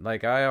in and,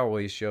 like, I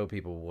always show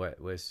people what,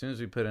 as soon as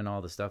we put in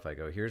all the stuff, I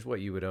go, here's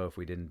what you would owe if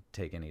we didn't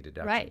take any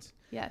deductions. Right,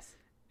 yes.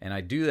 And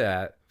I do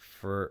that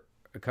for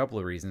a couple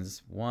of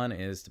reasons. One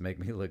is to make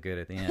me look good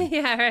at the end.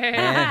 Yeah, right.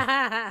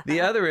 And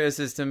the other is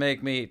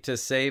to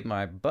save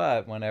my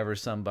butt whenever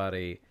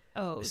somebody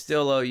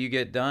still owe, you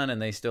get done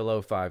and they still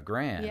owe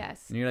 $5,000.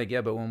 Yes. And you're like,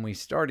 yeah, but when we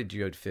started,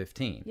 you owed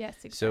 15.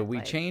 Yes, exactly. So we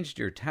changed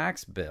your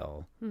tax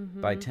bill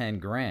by 10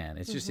 grand.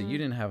 It's just that you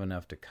didn't have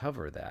enough to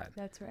cover that.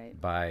 That's right.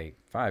 By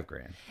 5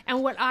 grand.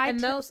 And what I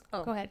go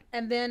ahead.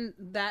 And then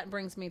that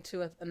brings me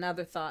to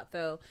another thought,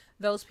 though.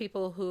 Those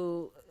people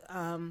who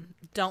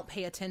don't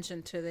pay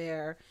attention to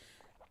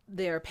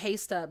their pay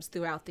stubs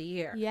throughout the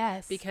year.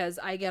 Yes. Because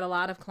I get a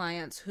lot of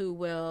clients who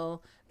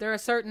will, there are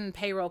certain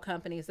payroll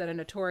companies that are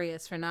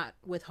notorious for not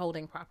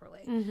withholding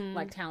properly,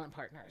 like Talent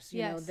Partners.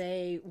 You know,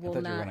 they will I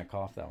thought not. you were going to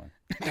cough that one.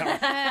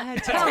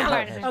 Talent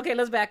Partners. Okay,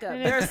 let's back up.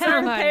 There are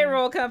certain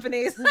payroll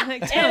companies. I'm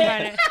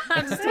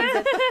just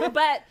teasing.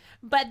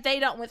 But they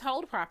don't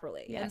withhold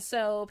properly. Yes. And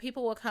so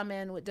people will come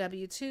in with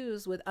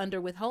W-2s with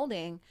under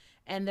withholding,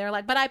 and they're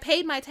like, but I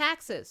paid my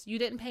taxes. You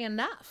didn't pay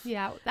enough.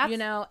 Yeah.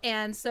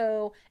 And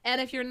so,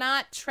 and if you're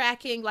not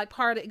tracking, like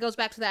it goes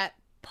back to that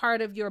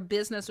part of your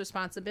business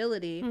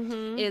responsibility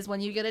is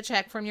when you get a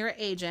check from your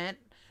agent,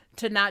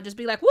 to not just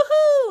be like,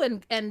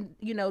 woohoo, and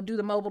do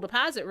the mobile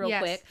deposit real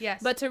quick.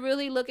 Yes. But to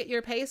really look at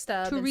your pay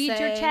stub to and read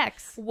say, your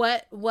checks.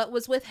 What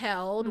was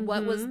withheld,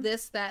 what was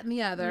this, that, and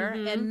the other,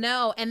 and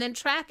then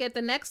track it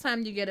the next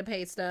time you get a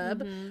pay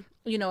stub,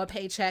 a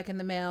paycheck in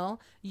the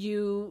mail.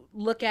 You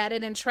look at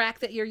it and track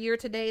that your year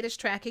to date is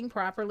tracking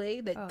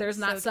properly, that there's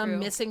not some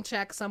missing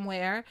check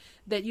somewhere,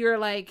 that you're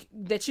like,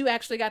 that you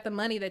actually got the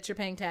money that you're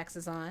paying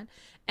taxes on.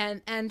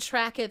 And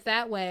track it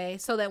that way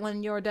so that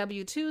when your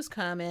W-2s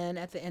come in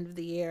at the end of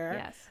the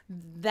year,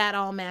 that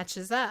all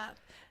matches up.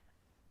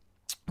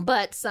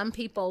 But some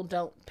people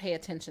don't pay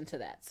attention to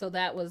that. So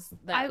that was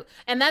that.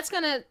 And that's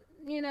going to,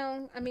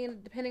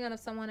 depending on if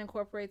someone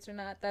incorporates or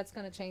not, that's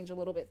going to change a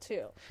little bit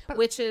too.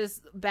 Which is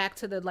back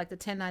to the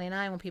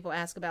 1099 when people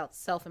ask about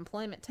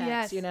self-employment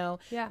tax.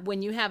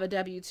 When you have a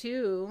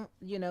W-2,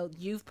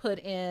 you've put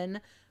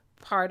in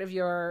part of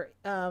your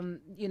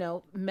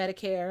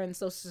Medicare and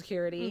Social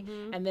Security,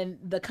 and then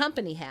the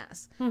company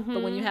has.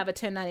 But when you have a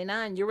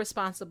 1099, you're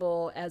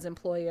responsible as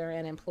employer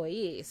and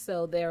employee.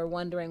 So they're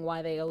wondering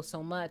why they owe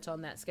so much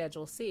on that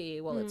Schedule C.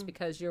 Well, it's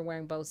because you're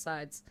wearing both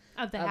sides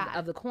of the hat.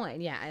 Of the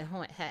coin. Yeah,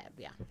 hat.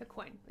 Yeah, the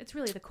coin. It's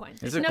really the coin.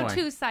 There's no coin.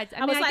 Two sides.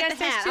 I guess the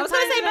hat. I was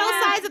going to say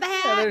both sides of the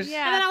hat, and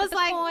then I was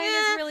like, coin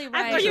is really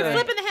right. Are you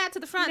flipping the hat to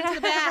the front and to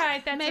the back?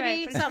 Right, that's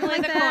maybe right. something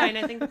like the that. coin.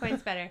 I think the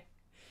coin's better.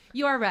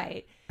 You are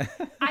right.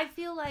 I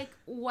feel like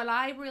what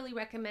I really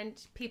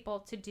recommend people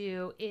to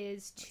do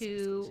is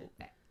to,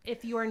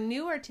 if you are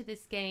newer to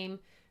this game,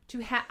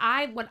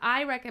 what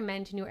I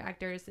recommend to new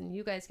actors, and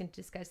you guys can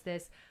discuss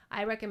this,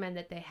 I recommend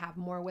that they have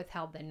more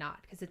withheld than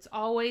not, because it's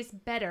always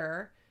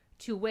better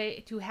to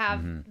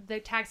have the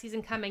tax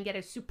season come and get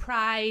a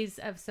surprise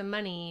of some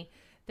money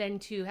than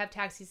to have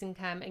tax season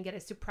come and get a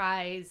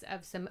surprise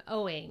of some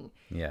owing.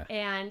 Yeah.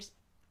 And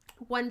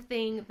one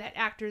thing that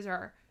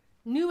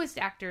newest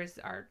actors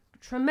are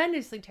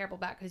tremendously terrible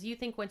about, because you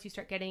think once you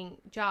start getting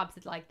jobs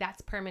that that's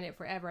permanent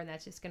forever and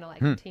that's just gonna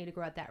continue to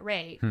grow at that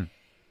rate.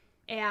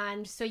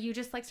 And so you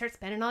just start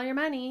spending all your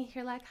money.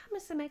 You're like, I'm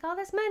just gonna make all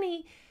this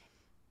money.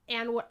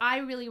 And what I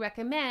really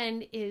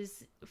recommend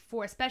is,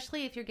 for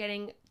especially if you're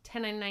getting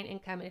 1099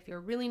 income and if you're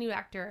a really new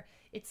actor,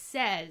 it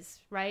says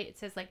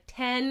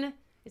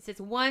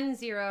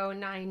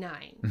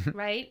 1099,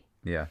 right?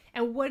 Yeah.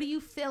 And what do you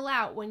fill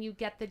out when you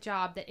get the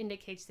job that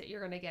indicates that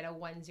you're going to get a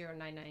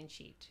 1099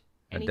 sheet?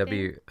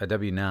 Anything? A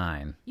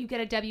W-9. You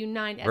get a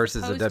W-9 as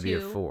versus opposed a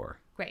W-4.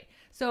 Great.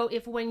 So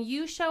if when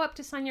you show up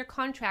to sign your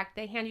contract,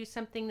 they hand you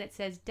something that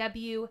says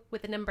W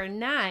with the number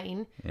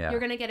 9, you're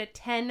going to get a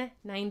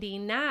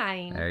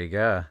 1099. There you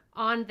go.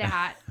 On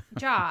that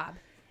job.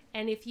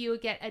 And if you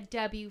get a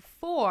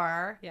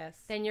W-4,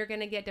 then you're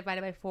going to get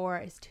divided by 4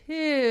 is 2.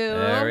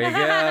 There we go.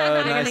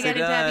 You're going to get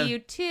a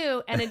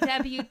W-2. And a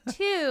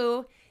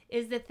W-2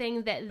 is the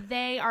thing that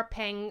they are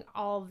paying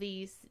all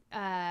these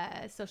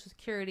Social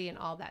Security and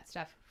all that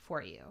stuff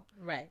for you.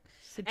 Right.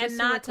 So and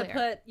not to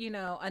put,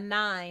 a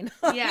 9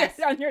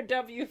 on your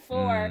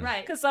W-4.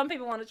 Right. Because some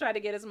people want to try to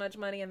get as much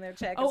money in their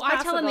check as possible.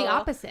 I tell them the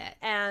opposite.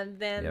 And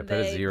then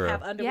they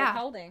have under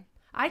withholding.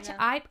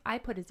 I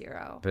put a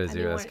 0. Put a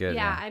 0, that's good.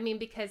 Yeah, I mean,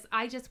 because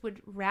I just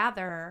would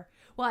rather,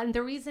 and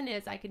the reason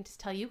is, I can just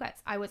tell you guys,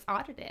 I was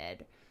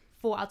audited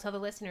I'll tell the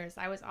listeners,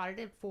 I was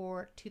audited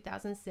for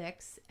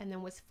 2006 and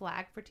then was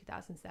flagged for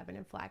 2007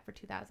 and flagged for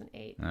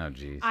 2008. Oh,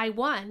 geez. I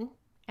won,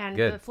 and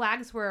the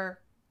flags were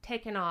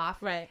taken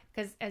off. Right.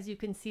 Because as you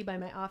can see by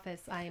my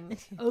office, I'm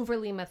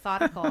overly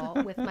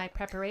methodical with my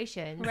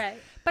preparations. Right.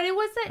 But it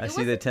wasn't. I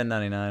see the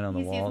 1099 on the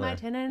wall. You see my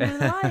 1099 on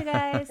the wall, you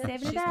guys.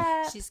 Saving it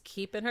up. She's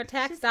keeping her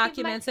tax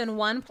documents in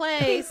one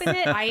place. Keeping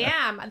it. I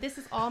am. This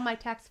is all my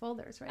tax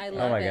folders right I now.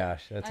 love Oh my it.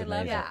 gosh, that's I amazing.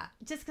 love it. Yeah.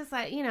 Just because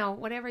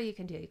whatever you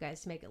can do, you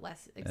guys, to make it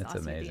less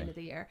exhausting at the end of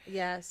the year.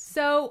 Yes.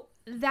 So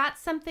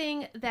that's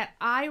something that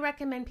I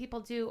recommend people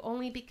do,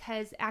 only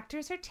because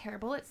actors are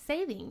terrible at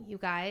saving, you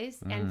guys,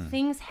 and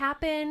things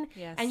happen,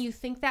 and you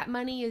think that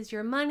money is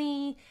your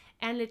money,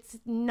 and it's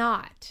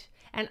not.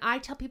 And I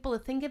tell people to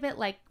think of it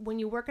like when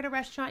you work at a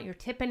restaurant, you're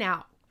tipping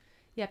out.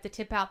 You have to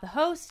tip out the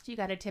host, you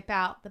got to tip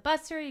out the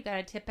busser, you got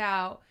to tip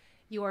out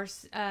your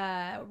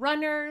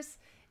runners,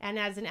 and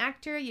as an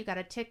actor, you got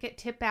to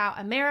tip out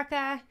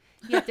America.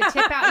 You have to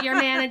tip out your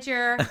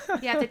manager.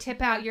 You have to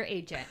tip out your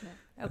agent.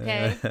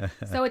 Okay.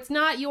 So it's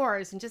not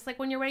yours. And just like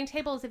when you're waiting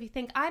tables, if you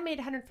think I made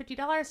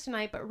 $150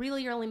 tonight, but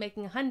really you're only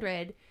making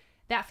 $100,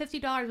 that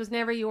 $50 was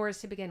never yours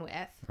to begin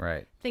with.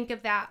 Right. Think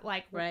of that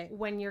like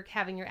when you're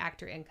having your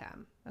actor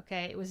income.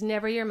 Okay. It was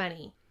never your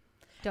money.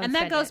 And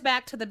that goes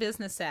back to the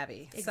business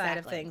savvy side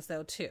of things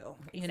though, too,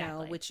 you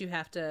know, which you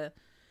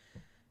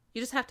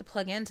just have to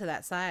plug into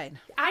that side.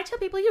 I tell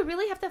people you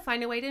really have to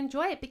find a way to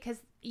enjoy it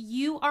because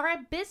you are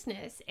a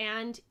business.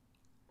 And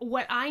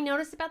what I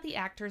notice about the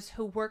actors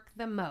who work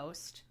the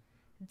most,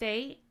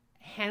 they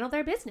handle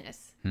their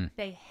business.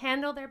 They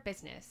handle their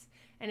business.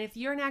 And if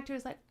you're an actor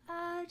who's like,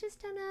 I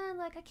just don't know,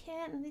 like I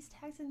can't, and these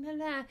taxes, blah,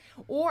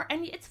 blah.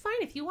 And it's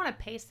fine if you want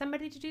to pay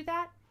somebody to do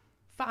that,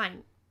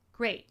 fine,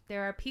 great.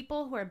 There are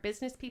people who are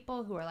business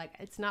people who are like,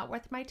 it's not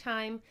worth my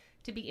time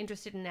to be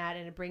interested in that,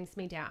 and it brings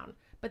me down.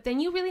 But then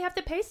you really have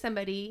to pay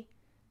somebody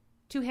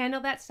to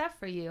handle that stuff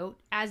for you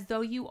as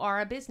though you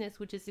are a business,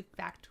 which is in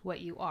fact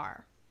what you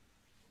are.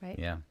 Right?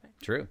 Yeah.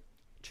 True.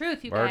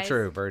 Truth, you Very guys.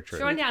 true. Very true.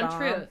 Throwing down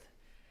truth.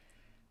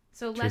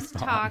 So let's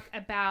bomb. talk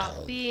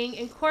about being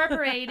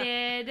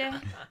incorporated.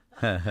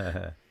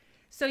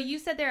 So you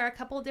said there are a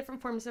couple of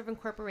different forms of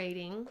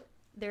incorporating.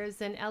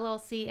 There's an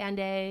LLC and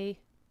a...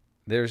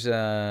 There's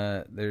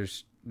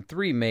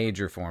three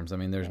major forms. I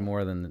mean, there's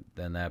more than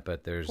that,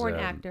 but there's... For an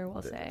actor,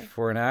 we'll say.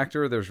 For an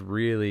actor, there's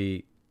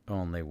really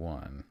only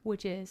one.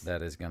 Which is?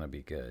 That is going to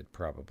be good,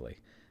 probably,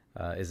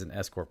 is an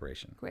S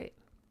corporation. Great.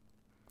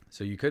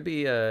 So you could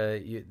be,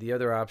 the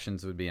other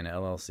options would be an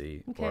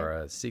LLC or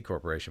a C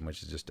corporation,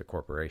 which is just a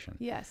corporation.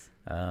 Yes.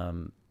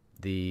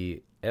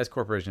 The S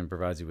corporation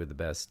provides you with the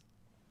best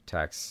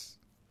tax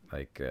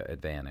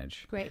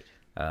advantage. Great.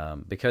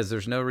 Because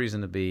there's no reason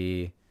to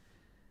be,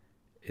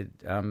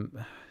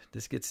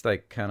 this gets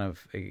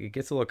it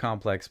gets a little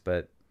complex,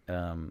 but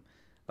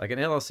like an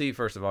LLC,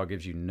 first of all,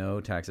 gives you no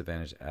tax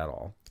advantage at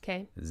all.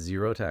 Okay.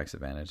 Zero tax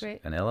advantage.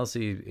 Great. An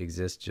LLC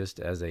exists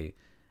just as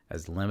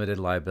limited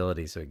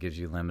liability, so it gives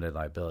you limited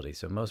liability.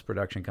 So most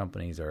production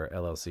companies are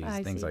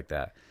LLCs, things like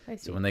that.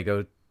 So when they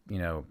go,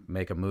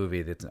 make a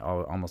movie, that's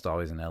almost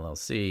always an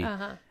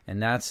LLC,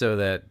 and that's so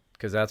that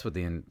because that's what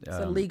it's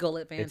a legal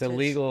advantage.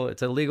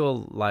 It's a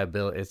legal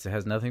liability. It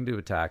has nothing to do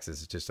with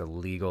taxes. It's just a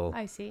legal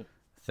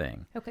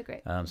thing. Okay,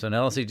 great. So an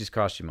LLC just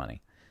costs you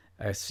money.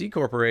 A C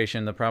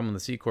corporation, the problem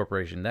with the C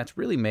corporation, that's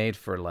really made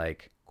for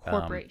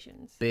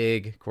corporations,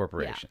 big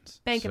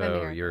corporations. Yeah. Bank of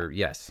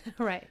America.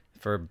 Right.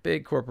 For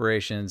big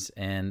corporations,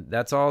 and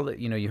that's all that,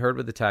 you heard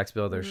with the tax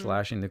bill, they're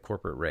slashing the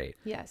corporate rate.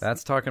 Yes.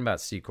 That's talking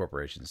about C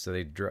corporations. So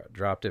they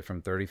dropped it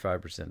from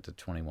 35% to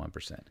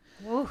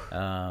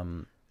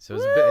 21%. So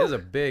it was a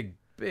big,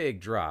 big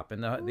drop.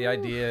 And the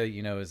idea,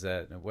 is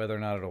that whether or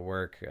not it'll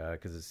work,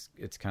 because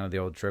it's kind of the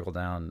old trickle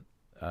down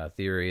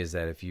theory, is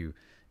that if you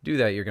do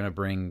that, you're going to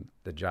bring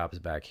the jobs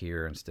back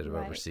here instead of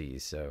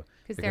overseas. So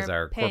because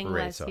our corporate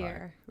rates are high.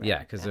 Right. Yeah,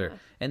 because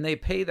and they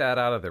pay that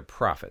out of their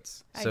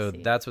profits. So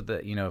that's what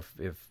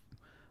if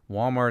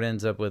Walmart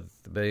ends up with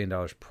 $1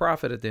 billion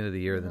profit at the end of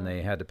the year, then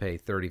they had to pay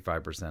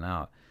 35%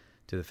 out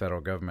to the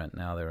federal government.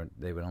 Now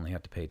they would only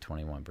have to pay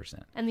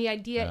 21%. And the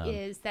idea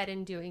is that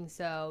in doing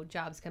so,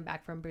 jobs come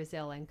back from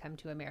Brazil and come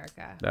to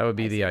America. That would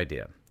be the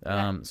idea.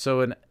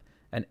 So an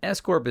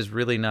S corp is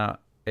really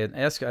not.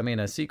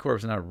 A C corp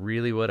is not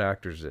really what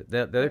actors do.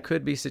 There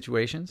could be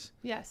situations,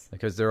 yes,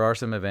 because there are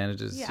some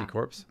advantages to C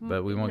corps,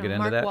 but we won't get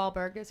into that. Mark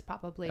Wahlberg is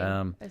probably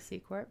a C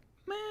corp.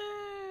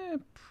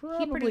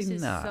 Probably he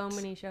produces not. so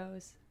many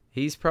shows.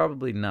 He's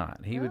probably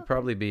not. He would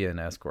probably be an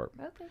S corp.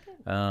 Okay,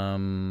 good.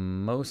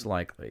 Most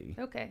likely.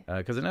 Okay.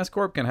 Because an S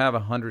corp can have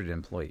 100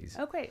 employees.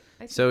 Oh, great.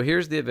 So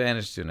here's the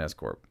advantage to an S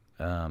corp.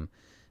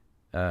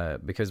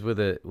 Because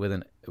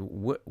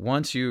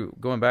once you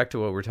going back to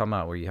what we're talking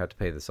about, where you have to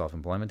pay the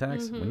self-employment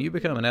tax, when you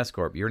become an S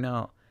corp, you're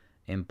now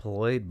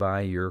employed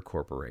by your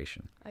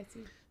corporation. I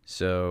see.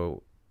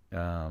 So,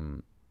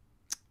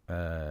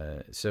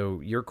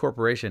 so your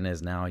corporation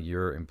is now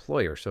your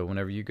employer. So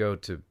whenever you go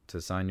to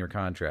sign your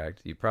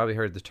contract, you probably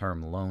heard the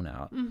term loan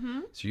out.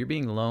 So you're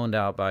being loaned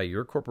out by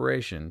your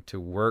corporation to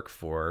work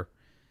for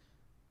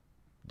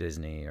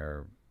Disney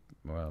or.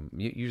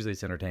 Usually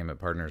it's entertainment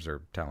partners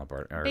or talent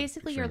partners.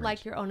 Basically, you're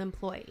like your own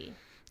employee.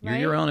 You're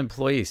your own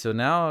employee. So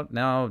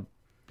now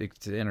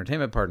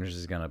entertainment partners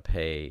is going to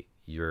pay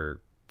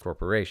your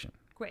corporation.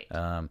 Great.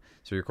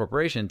 So your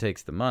corporation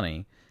takes the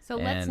money. So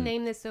let's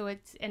name this so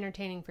it's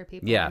entertaining for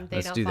people. Yeah, and they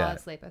let's don't do fall that.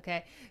 asleep.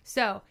 Okay.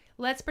 So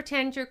let's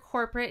pretend your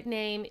corporate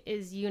name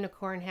is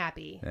Unicorn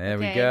Happy. There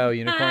okay? we go,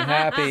 Unicorn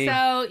Happy. So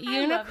I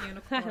love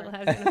unicorn.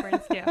 I love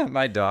unicorns too.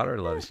 My daughter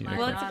loves unicorn.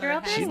 Well, it's a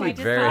girl thing. She'd We be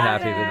just very thought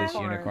happy of with it. this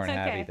Unicorn Okay.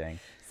 Happy thing.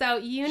 So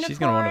Unicorn She's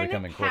gonna want to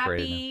become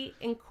incorporated Happy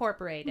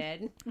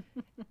Incorporated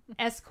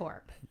S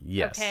Corp.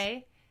 Yes.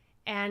 Okay.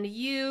 And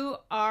you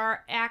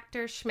are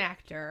Actor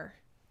Schmachter.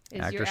 Is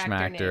Actor your Schmachter.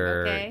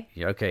 actor name, okay?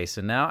 Yeah, okay,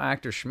 so now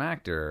Actor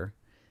Schmachter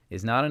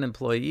is not an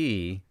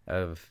employee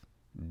of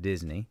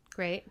Disney.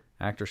 Great.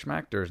 Actor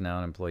Schmachter is now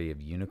an employee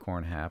of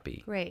Unicorn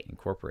Happy Great.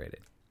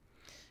 Incorporated.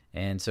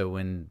 And so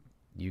when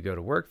you go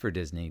to work for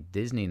Disney,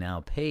 Disney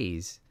now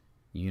pays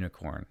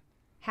Unicorn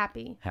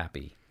Happy.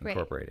 Great.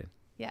 Incorporated.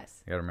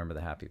 Yes. You got to remember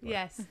the happy part.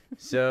 Yes.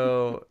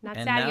 So Not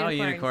and sad now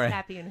unicorns,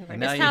 happy unicorns.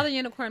 and now It's how the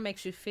unicorn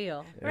makes you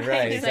feel. Right,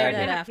 Say exactly.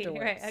 that afterwards.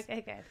 Right.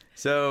 Okay, good.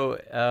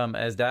 So,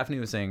 as Daphne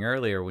was saying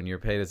earlier, when you're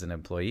paid as an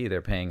employee,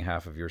 they're paying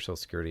half of your Social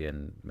Security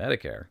and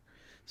Medicare.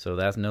 So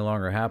that's no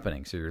longer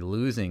happening. So you're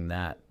losing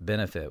that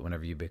benefit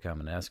whenever you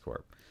become an S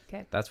Corp.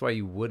 Okay. That's why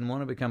you wouldn't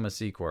want to become a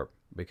C Corp,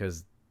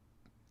 because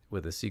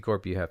with a C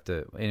Corp you have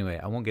to. Anyway,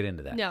 I won't get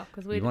into that. No,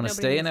 because you want to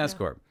stay in S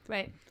Corp.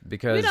 Right.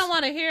 Because We don't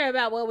want to hear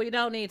about what we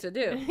don't need to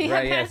do.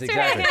 Right. Yes. That's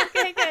Exactly. right.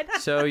 Okay,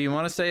 good. So you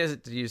want to stay as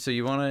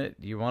you want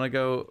to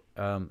go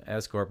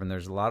S Corp, and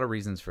there's a lot of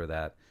reasons for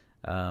that.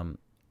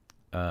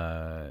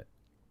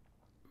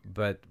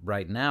 But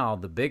right now,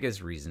 the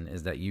biggest reason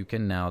is that you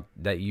can now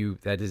that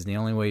is the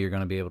only way you're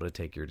going to be able to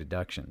take your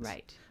deductions.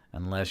 Right.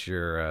 Unless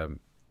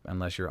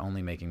you're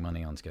only making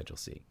money on Schedule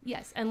C.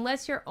 Yes,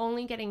 unless you're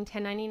only getting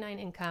 1099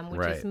 income, which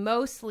Right. is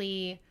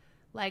mostly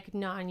like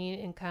non-union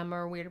income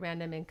or weird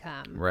random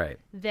income. Right.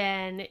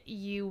 Then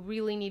you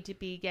really need to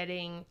be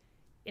getting,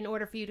 in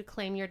order for you to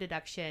claim your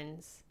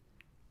deductions,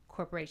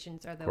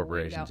 corporations are the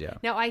way to go. Yeah.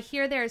 Now, I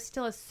hear there is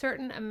still a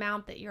certain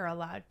amount that you're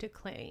allowed to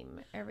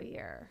claim every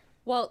year.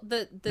 Well,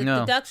 the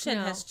No. deduction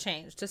No. has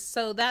changed. Just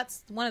so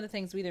that's one of the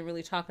things we didn't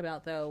really talk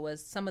about, though,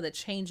 was some of the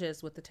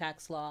changes with the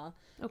tax law.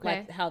 Okay.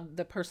 Like how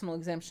the personal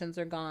exemptions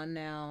are gone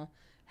now,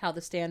 how the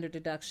standard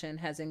deduction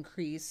has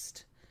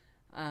increased,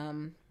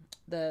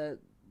 the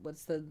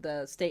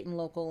state and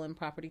local and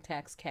property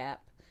tax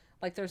cap.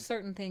 Like there's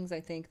certain things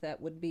I think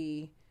that would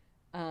be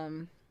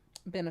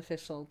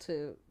beneficial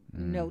to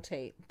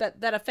notate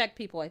that affect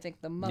people, I think,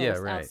 the most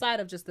outside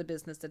of just the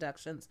business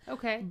deductions.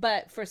 Okay.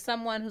 But for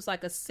someone who's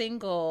like a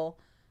single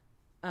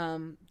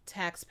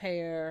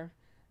taxpayer,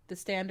 the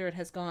standard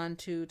has gone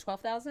to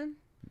 $12,000.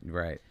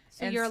 Right.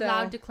 So And you're so-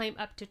 allowed to claim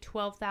up to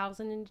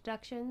 $12,000 in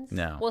deductions?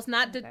 No. Well, it's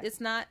not. Okay.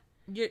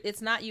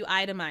 It's not you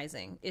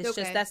itemizing. It's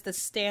Okay. just that's the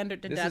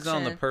standard deduction. This is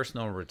on the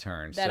personal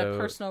return. that so a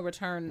personal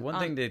return. one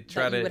thing to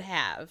try that you to- would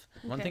have.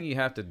 One Okay. thing you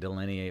have to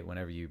delineate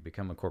whenever you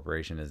become a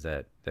corporation is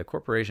that the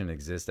corporation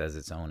exists as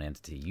its own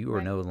entity. You are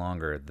Right. no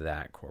longer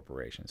that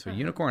corporation. So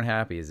Unicorn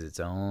Happy is its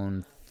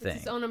own thing.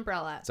 It's its own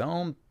umbrella. its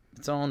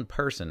own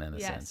person in a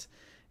Yes. sense.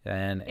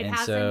 And It and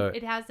has so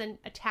it has a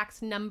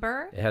tax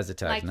number. it has a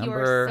tax like number.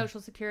 your social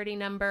security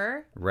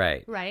number,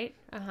 Right. right?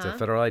 It's a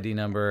federal ID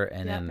number,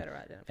 and Yeah, then federal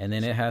identification and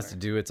then it has to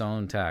number. do its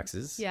own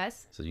taxes.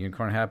 Yes. So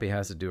Unicorn Happy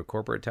has to do a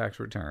corporate tax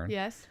return.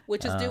 Yes.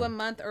 Which is due a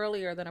month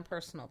earlier than a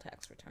personal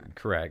tax return.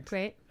 Correct.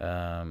 Great.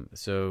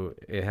 So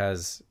it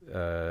has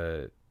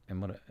and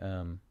what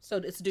So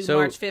it's due so-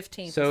 March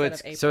 15th So instead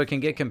it's of April. so it can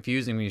get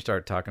confusing when you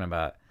start talking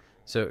about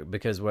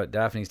because what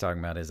Daphne's talking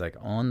about is like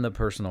on the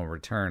personal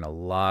return, a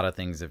lot of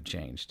things have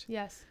changed.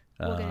 Yes.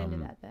 We'll get into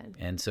that then.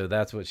 And so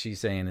that's what she's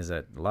saying is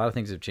that a lot of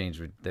things have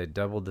changed. They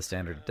doubled the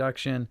standard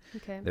deduction.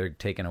 Okay. They're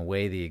taking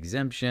away the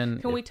exemption.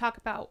 Can we talk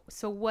about,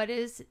 so what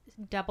does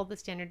double the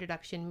standard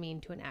deduction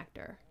mean to an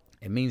actor?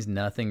 It means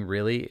nothing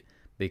really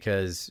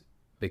because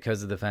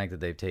of the fact that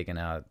they've taken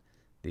out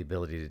the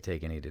ability to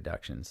take any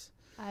deductions.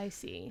 I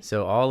see.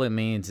 So all it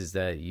means is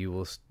that you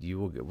will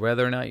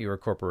whether or not you're a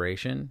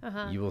corporation,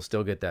 you will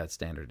still get that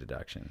standard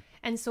deduction.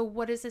 And so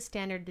what is a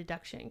standard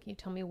deduction? Can you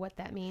tell me what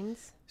that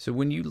means? So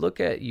when you look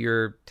at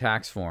your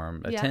tax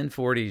form, a Yeah.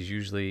 1040 is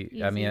usually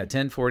Easy. a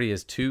 1040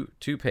 is two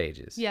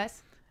pages.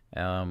 Yes.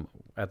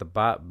 At the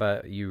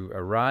but you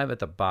arrive at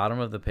the bottom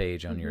of the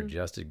page on your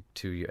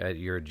at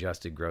your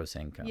adjusted gross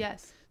income.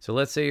 Yes. So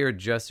let's say your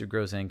adjusted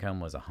gross income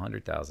was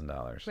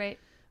 $100,000. Right.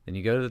 Then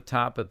you go to the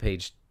top of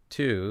page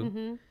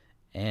 2,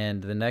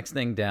 and the next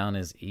thing down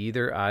is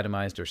either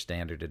itemized or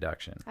standard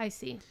deduction. I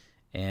see.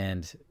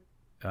 And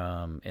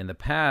in the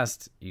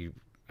past,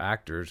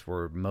 actors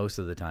were most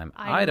of the time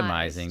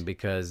Itemized. itemizing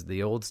because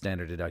the old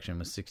standard deduction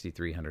was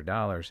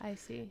 $6,300. I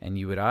see. And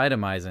you would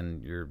itemize,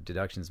 and your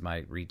deductions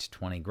might reach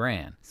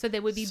 $20,000. So they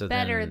would be So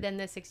better then- than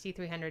the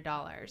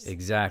 $6,300.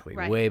 Exactly,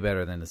 Right. way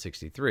better than the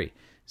 63.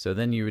 So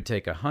then you would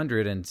take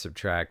 100 and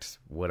subtract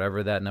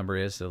whatever that number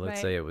is. So let's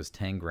Right. say it was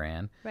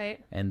 $10,000,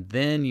 Right. and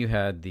then you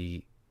had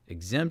the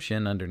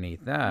exemption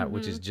underneath that,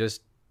 which is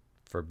just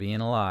for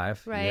being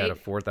alive. You had a Right.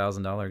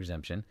 $4,000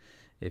 exemption,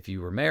 If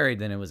you were married,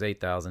 then it was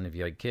 $8,000. If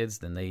you had kids,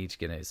 then they each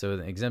get it. So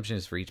the exemption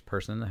is for each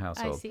person in the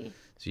household. I see.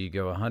 So you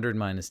go 100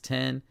 minus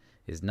 10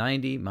 is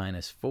 90,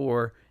 minus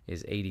 4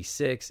 is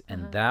 86,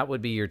 and that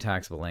would be your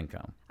taxable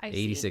income.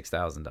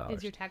 $86,000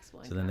 is your taxable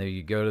income. So then there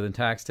you go to the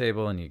tax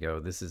table and you go,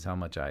 this is how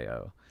much I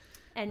owe.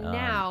 And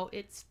now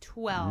it's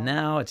 12.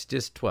 Now it's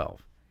just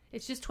 12.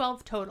 It's just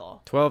 12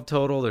 total. 12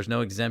 total. There's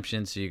no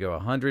exemption. So you go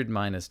 100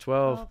 minus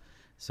 12.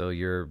 So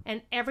your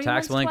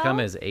taxable income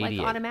is 88.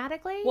 Like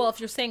automatically? Well, if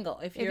you're single.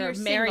 If you're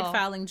married single,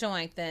 filing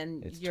joint,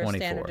 then it's your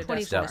 24. standard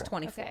deduction is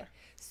 24. Okay.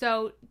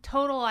 So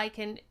total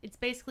it's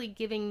basically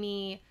giving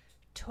me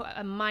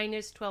a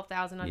minus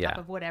 12,000 on top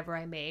of whatever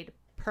I made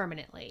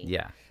permanently.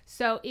 Yeah.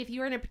 So if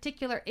you're in a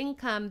particular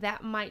income,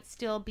 that might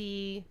still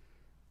be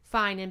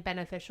fine and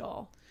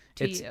beneficial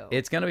to you.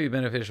 It's going to be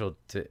beneficial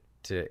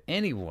to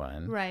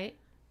anyone. Right.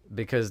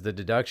 Because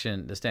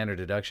the standard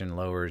deduction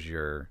lowers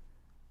your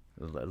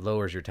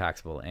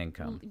taxable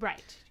income.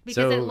 Right.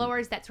 Because it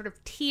lowers that sort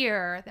of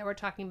tier that we're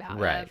talking about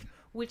of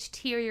which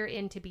tier you're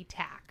in to be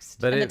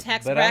taxed. And the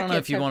tax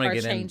brackets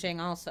are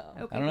changing also.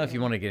 Okay. I don't know if you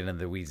want to get into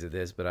the weeds of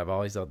this, but I've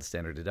always thought the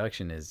standard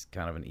deduction is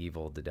kind of an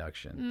evil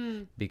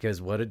deduction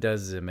because what it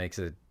does is it makes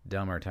a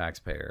dumber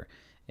taxpayer.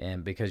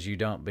 And because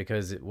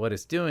what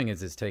it's doing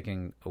is it's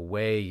taking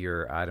away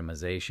your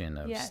itemization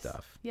of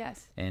stuff.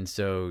 Yes. And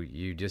so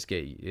you just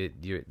get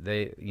it.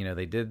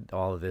 They did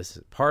all of this.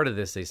 Part of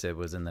this they said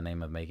was in the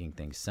name of making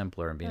things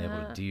simpler and being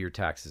able to do your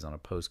taxes on a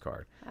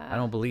postcard. I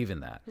don't believe in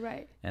that.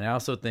 Right. And I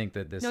also think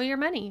that this know your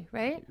money,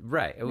 right?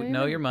 Right.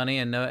 Know your money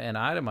and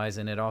itemize,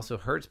 and it also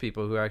hurts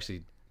people who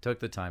actually took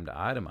the time to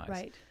itemize.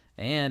 Right.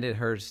 And it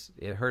hurts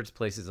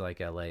places like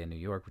LA and New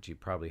York, which you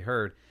probably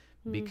heard.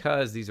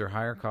 Because these are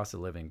higher cost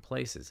of living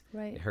places.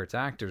 Right. It hurts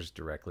actors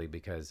directly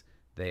because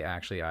they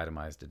actually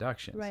itemize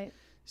deductions. Right.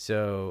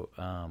 So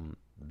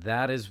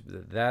that is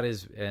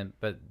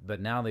but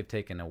now they've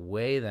taken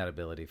away that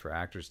ability for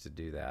actors to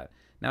do that.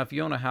 Now, if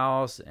you own a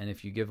house and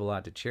if you give a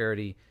lot to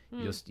charity,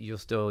 you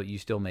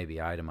still may be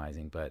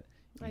itemizing, but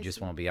you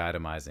just won't be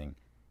itemizing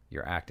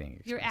your acting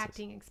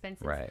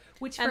expenses. Right.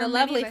 And the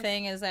lovely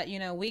thing is that,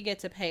 we get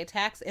to pay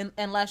tax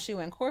unless you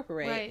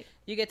incorporate. Right.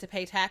 You get to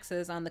pay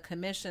taxes on the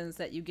commissions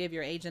that you give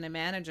your agent and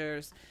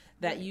managers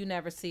that you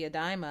never see a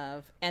dime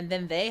of. And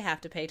then they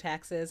have to pay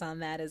taxes on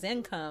that as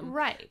income.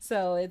 Right.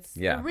 So it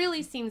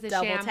really seems a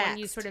sham when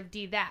you sort of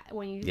do that,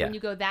 when you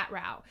go that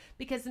route.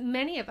 Because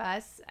many of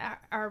us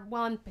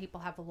and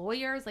people have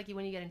lawyers, like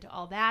when you get into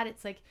all that,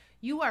 it's like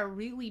you are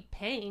really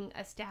paying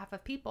a staff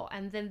of people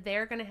and then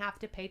they're going to have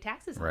to pay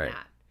taxes on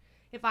that.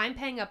 If I'm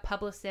paying a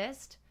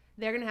publicist,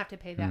 they're going to have to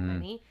pay that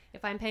money.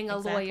 If I'm paying a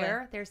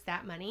lawyer, there's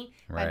that money.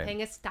 If I'm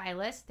paying a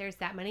stylist, there's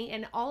that money.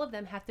 And all of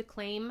them have to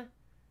claim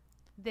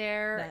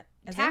their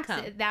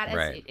taxes,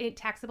 as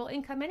taxable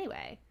income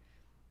anyway.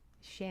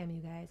 Sham,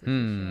 you guys.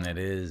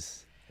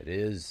 It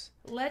is.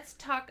 Let's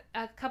talk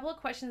a couple of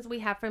questions we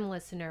have from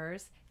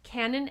listeners.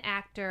 Can an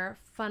actor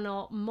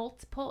funnel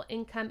multiple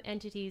income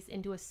entities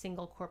into a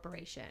single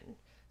corporation?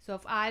 So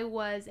if I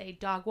was a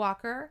dog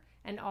walker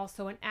and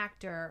also an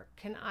actor,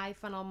 can I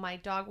funnel my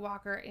dog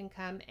walker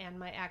income and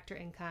my actor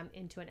income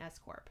into an S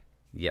corp?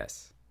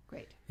 Yes.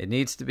 Great. It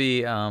needs to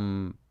be.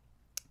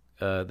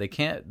 They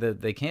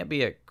can't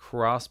be at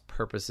cross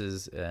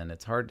purposes, and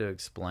it's hard to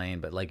explain.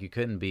 But like, you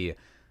couldn't be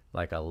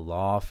like a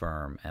law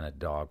firm and a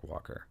dog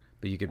walker,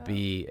 but you could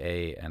be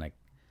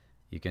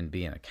you can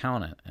be an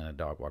accountant and a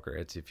dog walker.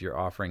 It's if you're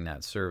offering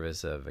that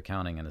service of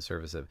accounting and a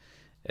service of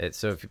it.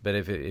 So,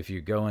 if you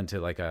go into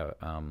like a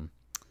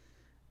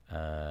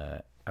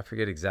I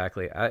forget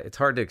exactly. It's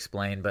hard to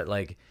explain, but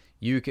like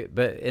you could.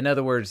 But in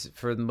other words,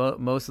 for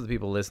most of the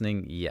people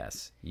listening,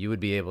 yes, you would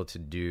be able to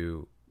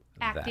do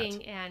acting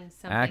that. And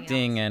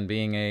something else. And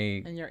being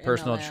a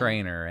personal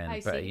trainer,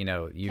 and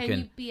you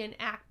can be an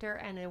actor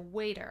and a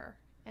waiter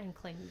and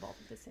claim both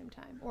at the same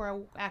time, or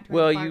an actor.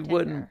 Well, and a you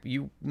wouldn't.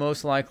 You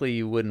most likely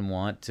you wouldn't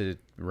want to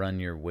run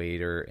your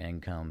waiter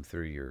income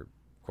through your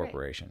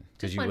corporation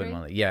because you wouldn't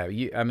want to. Yeah,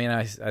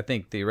 I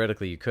think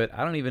theoretically you could.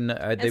 I don't even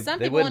know. Some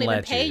people won't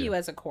even pay you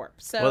as a corp.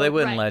 So they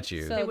wouldn't let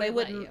you. So they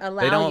wouldn't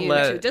allow you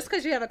to. Just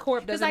because you have a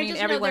corp doesn't mean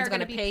everyone's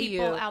going to pay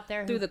you out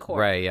there through the corp.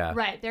 Right. Yeah.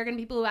 Right. There are going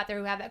to be people out there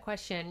who have that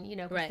question.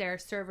 Because they're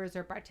servers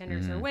or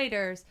bartenders or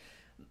waiters.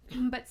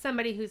 But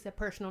somebody who's a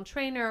personal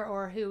trainer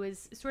or who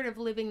is sort of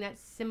living that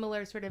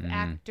similar sort of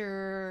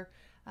actor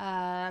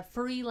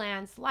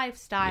freelance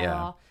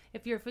lifestyle,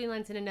 if you're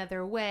freelance in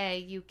another way,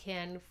 you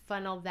can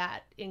funnel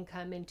that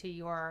income into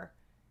your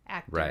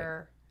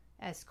actor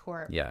S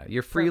corp. Yeah,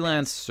 your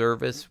freelance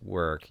service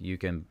work you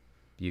can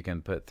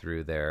put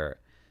through there,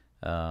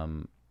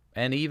 and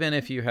even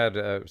if you had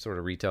a sort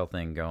of retail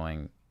thing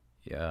going,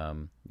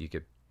 you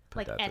could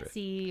put like that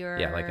Etsy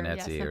through. or like an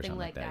Etsy or something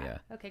like that.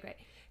 Yeah. Okay, great.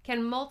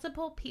 Can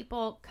multiple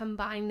people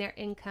combine their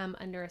income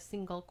under a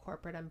single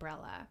corporate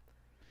umbrella?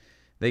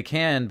 They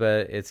can,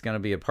 but it's going to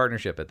be a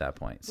partnership at that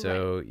point.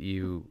 So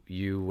you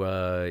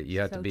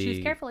have to be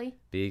choose carefully.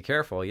 Be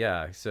careful,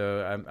 yeah.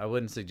 So I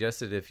wouldn't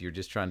suggest it if you're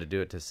just trying to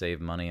do it to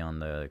save money on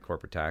the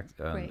corporate tax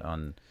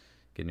on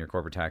getting your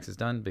corporate taxes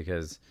done,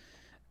 because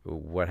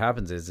what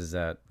happens is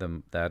that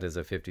that is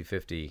a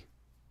 50-50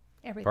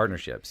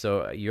 partnership.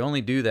 So you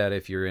only do that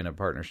if you're in a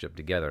partnership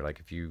together. Like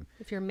if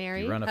you're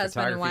married, you run a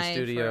photography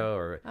studio,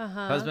 or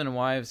husband and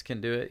wives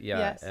can do it. Yeah.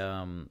 Yes.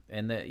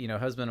 And that,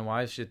 husband and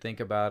wives should think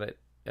about it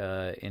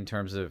in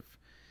terms of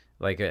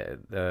like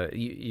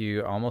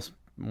you almost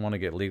want to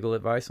get legal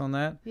advice on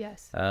that.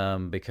 Yes.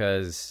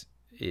 Because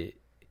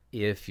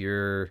if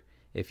you're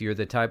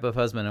the type of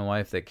husband and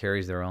wife that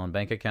carries their own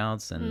bank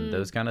accounts and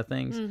those kind of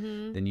things,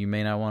 then you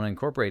may not want to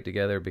incorporate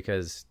together,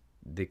 because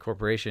the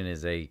corporation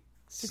is a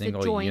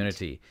single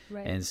unity,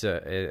 right. And so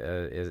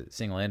a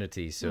single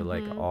entity. So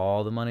like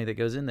all the money that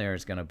goes in there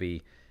is going to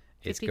be,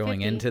 it's 50-50.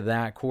 Going into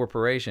that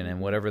corporation, and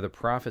whatever the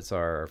profits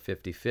are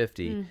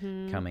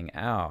 50-50 coming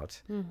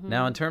out.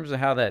 Now, in terms of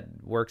how that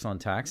works on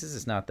taxes,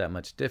 it's not that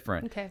much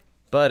different. Okay.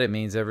 But it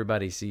means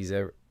everybody sees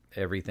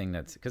everything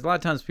because a lot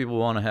of times people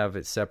want to have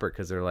it separate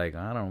because they're like,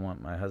 I don't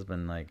want my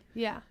husband I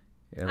have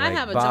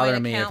a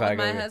joint account with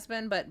my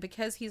husband, but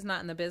because he's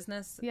not in the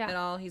business at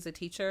all, he's a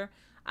teacher.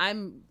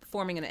 I'm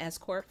forming an S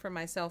corp for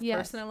myself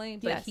personally,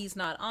 but he's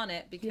not on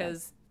it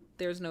because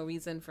there's no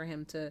reason for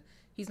him to.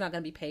 He's not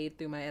going to be paid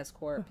through my S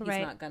corp. He's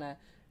not going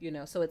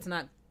to, so it's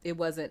not. It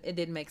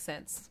didn't make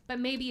sense. But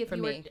maybe if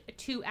you were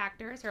two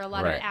actors, or a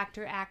lot of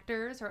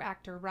actors or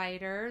actor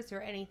writers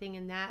or anything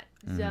in that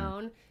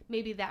zone,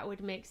 maybe that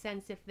would make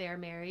sense if they're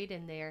married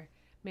and their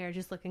marriage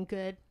is looking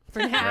good for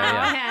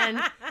now,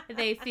 and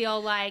they feel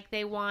like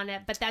they want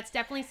it. But that's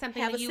definitely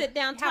something have that a sit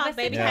down talk,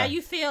 baby. How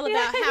you feel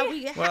about where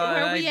we at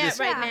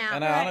right now?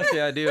 And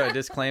honestly, I do a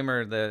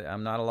disclaimer that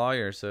I'm not a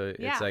lawyer, so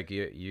it's like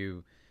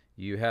you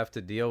have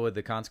to deal with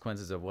the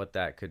consequences of what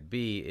that could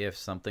be if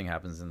something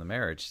happens in the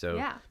marriage.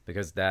 So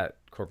because that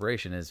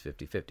corporation is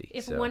 50-50.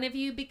 If one of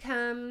you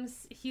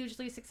becomes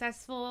hugely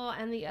successful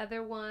and the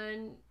other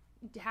one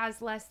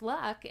has less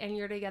luck, and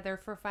you're together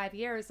for 5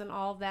 years and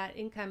all that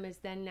income is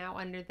then now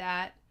under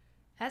that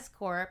S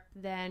corp,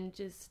 then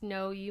just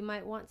know you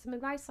might want some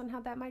advice on how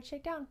that might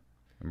shake down.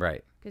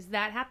 Right. Because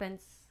that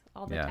happens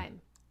all the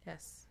time.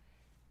 Yes.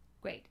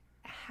 Great.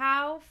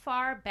 How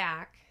far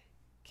back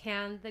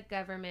can the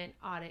government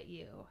audit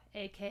you?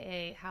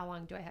 AKA, how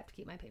long do I have to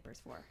keep my papers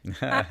for?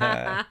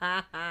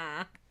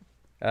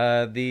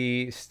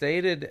 The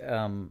stated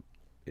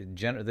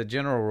the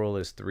general rule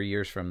is 3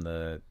 years from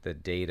the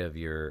date of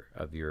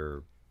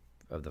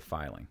the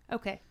filing.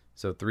 Okay.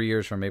 So 3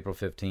 years from April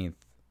 15th,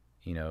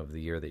 of the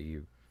year that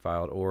you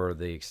filed, or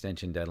the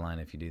extension deadline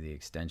if you do the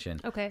extension.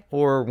 Okay.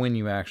 Or when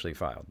you actually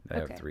filed, they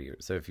have 3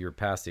 years. So if you're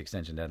past the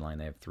extension deadline,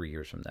 they have 3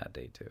 years from that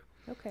date too.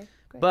 Okay.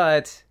 Great.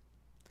 But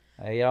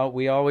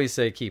we always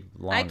say keep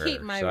longer. I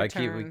keep my returns. I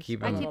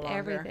keep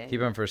everything.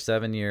 Keep them for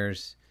 7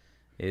 years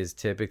is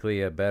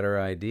typically a better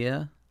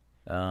idea.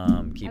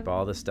 Keep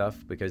all the stuff,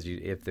 because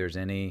if there's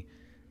any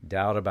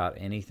doubt about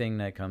anything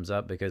that comes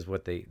up, because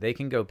what they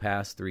can go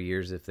past 3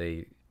 years if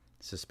they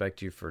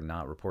suspect you for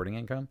not reporting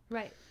income.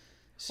 Right.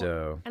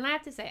 So, and I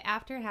have to say,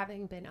 after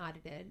having been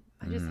audited,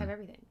 I just have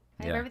everything.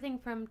 I have everything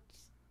from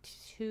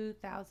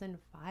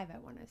 2005, I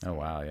want to say. Oh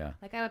wow, yeah.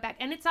 Like I went back,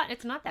 and it's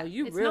not that.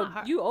 You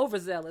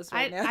overzealous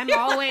right now. I'm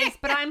always,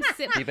 but I'm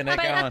keeping it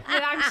going.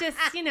 But I'm just,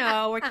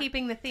 we're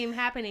keeping the theme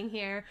happening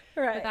here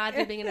with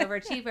Audrey being an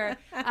overachiever.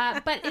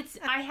 But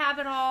I have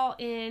it all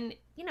in,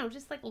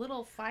 just like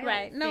little file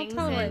things. No,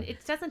 totally. And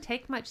it doesn't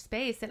take much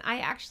space, and I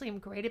actually am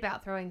great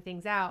about throwing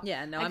things out.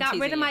 Yeah, no, I got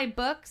rid of my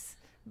books,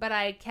 but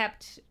I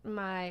kept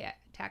my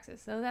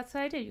taxes. So that's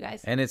what I did, you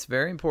guys. And it's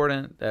very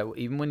important that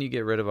even when you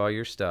get rid of all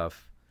your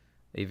stuff,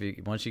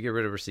 once you get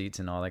rid of receipts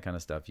and all that kind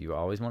of stuff, you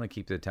always want to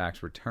keep the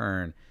tax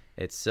return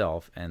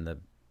itself and the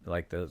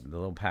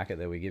little packet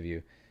that we give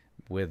you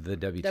with the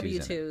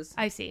W-2s.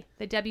 I see.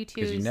 The W-2s.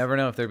 Because you never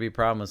know if there'd be a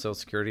problem with Social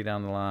Security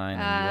down the line,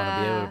 and you want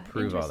to be able to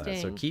prove all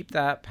that. So keep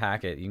that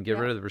packet. You can get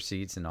rid of the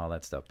receipts and all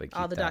that stuff, but keep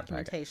all the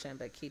documentation,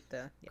 but keep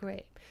the... Yeah.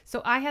 Great.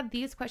 So I have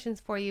these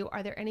questions for you.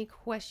 Are there any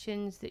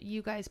questions that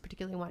you guys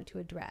particularly want to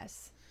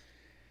address?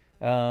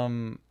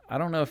 I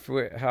don't know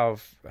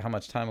how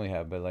much time we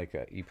have,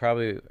 but you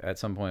probably at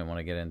some point want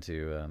to get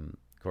into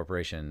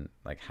corporation,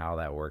 like how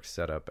that works,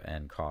 setup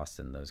and cost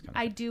and those kind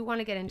of things. I do want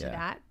to get into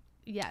that.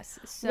 Yes.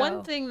 So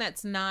one thing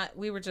that's not,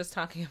 we were just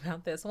talking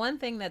about this, one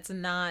thing that's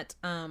not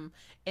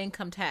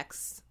income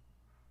tax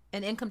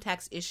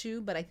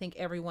issue, but I think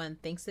everyone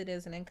thinks it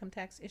is an income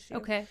tax issue.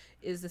 Okay.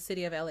 Is the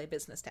City of LA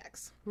business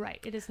tax. Right.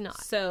 It is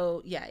not.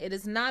 So, yeah, it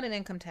is not an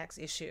income tax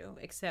issue,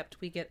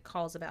 except we get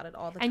calls about it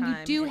all the time. And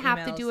you do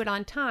have to do it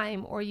on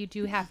time, or you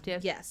do have to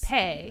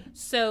pay.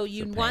 So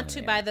you want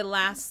to, by the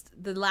last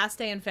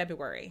day in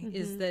February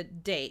is the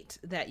date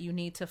that you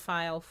need to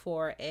file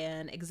for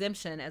an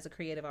exemption as a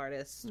creative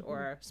artist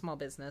or small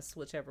business,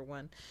 whichever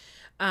one.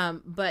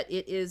 But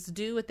it is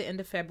due at the end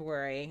of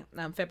February,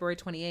 February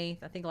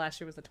 28th. I think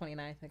last year was the 29th.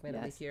 I think we had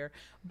a leap year.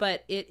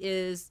 But it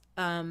is,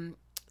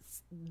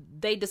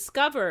 they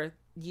discover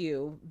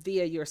you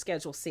via your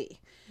Schedule C.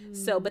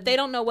 So, but they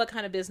don't know what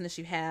kind of business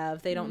you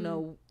have. They don't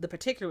know the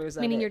particulars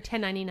of it. Meaning your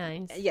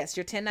 1099s. Yes,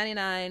 your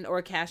 1099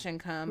 or cash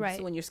income. Right.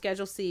 So when your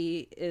Schedule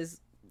C is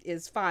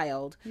is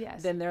filed,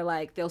 yes. then they're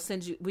like, they'll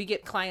send you, we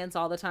get clients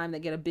all the time that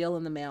get a bill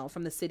in the mail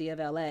from the city of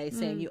LA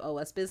saying you owe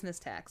us business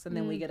tax. And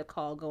then we get a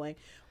call going,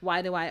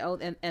 why do I owe,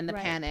 and the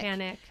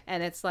panic.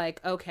 And it's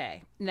like,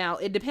 okay, now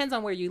it depends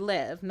on where you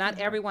live. Not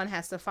everyone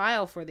has to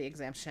file for the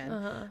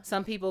exemption.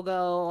 Some people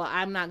go,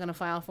 I'm not going to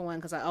file for one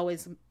because I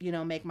always,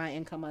 make my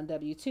income on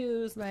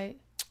W-2s. Right.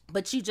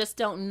 But you just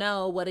don't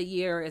know what a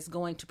year is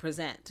going to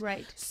present.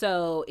 Right.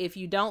 So if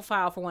you don't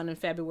file for one in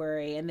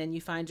February and then you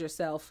find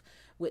yourself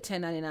with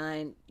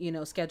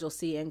 1099, Schedule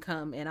C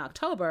income in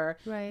October,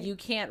 you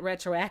can't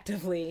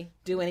retroactively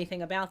do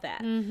anything about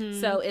that.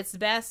 So it's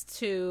best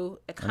to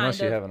unless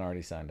you haven't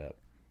already signed up.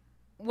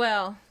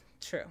 Well,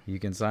 true. You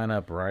can sign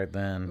up right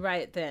then.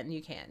 Right then,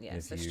 you can.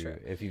 Yes, that's true.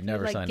 If you've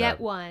never signed get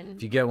up. one.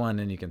 If you get one,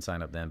 then you can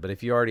sign up then. But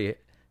if you already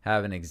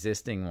have an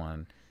existing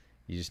one,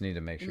 you just need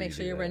to make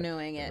sure you're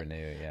renewing it. Renew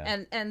it, yeah.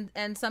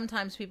 And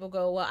sometimes people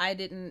go, well, I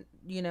didn't,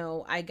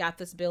 I got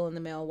this bill in the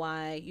mail.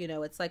 Why?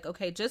 It's like,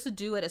 okay, just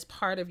do it as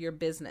part of your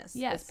business.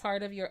 Yes. As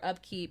part of your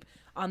upkeep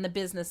on the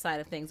business side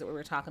of things that we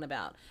were talking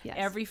about. Yes.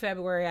 Every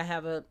February,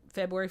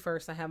 February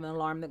 1st, I have an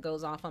alarm that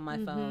goes off on my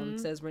phone.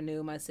 It says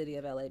renew my City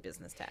of LA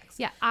business tax.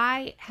 Yeah,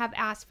 I have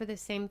asked for the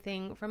same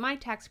thing for my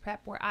tax prep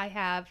where I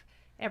have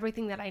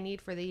everything that I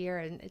need for the year,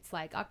 and it's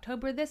like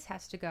October this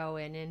has to go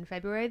in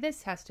February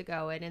this has to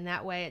go in, and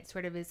that way it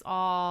sort of is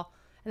all,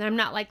 and I'm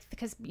not like,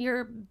 because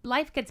your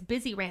life gets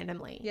busy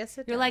randomly. Yes,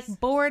 it You're does. like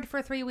bored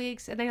for 3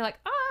 weeks, and then you're like,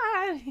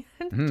 I'm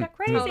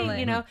crazy,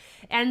 Totally.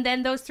 and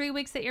then those 3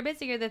 weeks that you're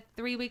busy are the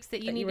 3 weeks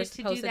that you needed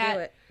to do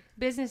that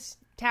business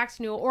tax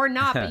renewal or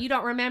not, but you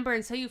don't remember,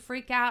 and so you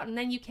freak out, and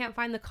then you can't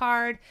find the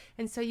card,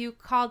 and so you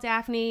call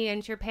Daphne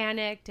and you're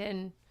panicked,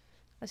 and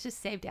let's just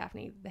save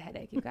Daphne the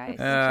headache, you guys.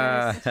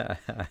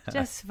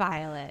 Just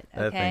file it,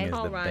 okay?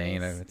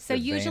 So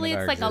usually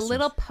it's like a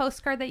little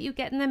postcard that you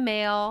get in the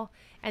mail,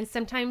 and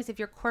sometimes if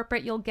you're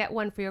corporate, you'll get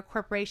one for your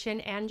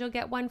corporation, and you'll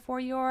get one for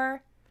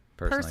your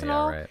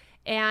personal. Yeah, right.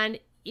 And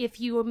if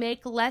you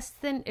make less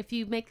than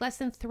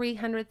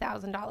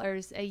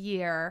 $300,000 a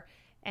year,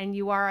 and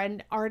you are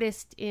an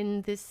artist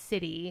in this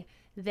city,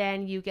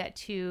 then you get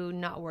to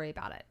not worry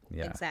about it.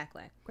 Yeah.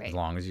 Exactly. Great. As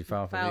long as you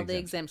file the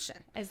exemption.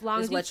 As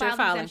long as you what file you're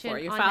filing the for.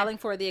 You're filing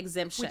for the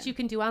exemption. Which you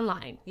can do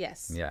online.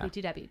 Yes. Yeah.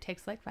 BTW.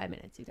 Takes like 5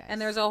 minutes, you guys. And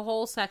there's a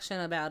whole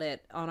section about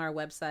it on our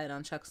website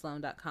on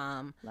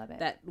chucksloan.com. Love it.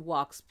 That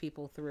walks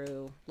people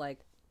through, like,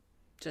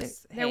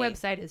 just, their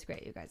website is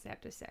great, you guys, I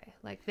have to say.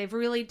 Like, they've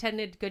really done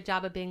a good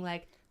job of being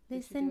like,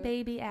 listen,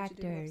 baby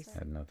actors. I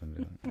had nothing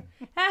to do with it.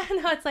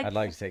 No, it's like, I'd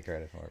like to take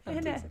credit for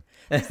it.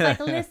 It's like,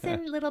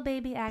 listen, little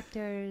baby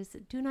actors,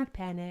 do not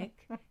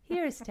panic.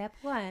 Here's step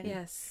 1.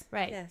 Yes.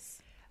 Right.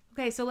 Yes.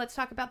 Okay, so let's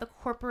talk about the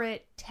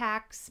corporate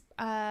tax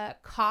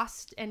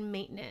cost and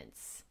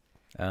maintenance.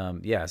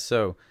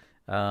 So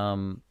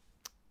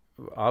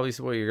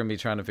obviously what you're going to be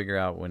trying to figure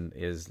out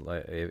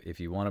if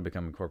you want to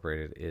become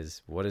incorporated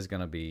is what is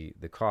going to be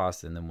the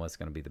cost and then what's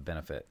going to be the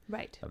benefit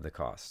of the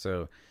cost.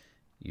 So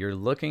you're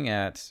looking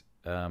at,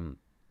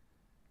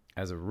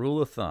 as a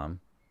rule of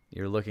thumb,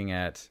 you're looking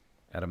at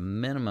a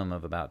minimum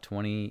of about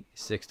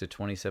 $2,600 to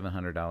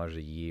 $2,700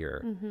 a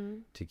year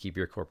to keep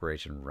your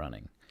corporation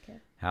running. Okay.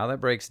 How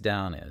that breaks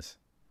down is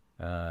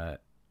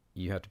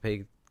you have to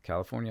pay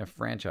California a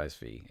franchise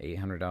fee,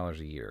 $800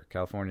 a year.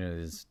 California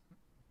is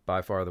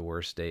by far the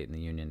worst state in the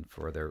union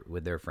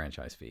with their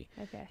franchise fee.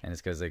 Okay. And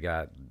it's because they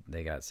got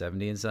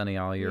 70 and sunny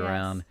all year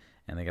round.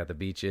 And they got the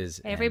beaches.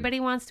 Everybody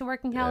wants to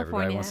work in California.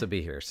 Everybody wants to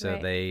be here. So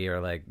they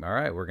are like, all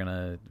right, we're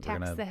gonna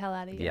tax the hell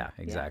out of you. Yeah,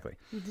 exactly.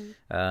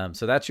 Yeah.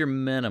 So that's your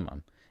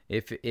minimum.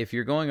 If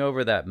you're going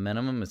over that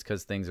minimum, it's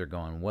because things are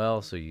going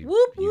well, so you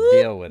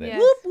deal with it.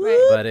 Yes,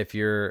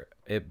 right.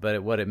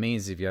 But what it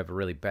means, if you have a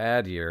really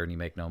bad year and you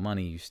make no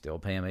money, you still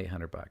pay them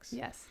 $800.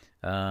 Yes.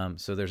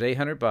 So there's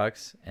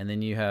 $800, and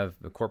then you have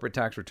the corporate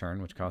tax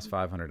return, which costs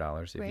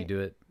 $500 if you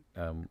do it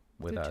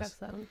with us.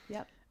 Chuck Sloan.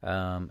 Yep.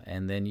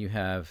 And then you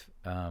have,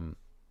 on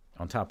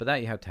top of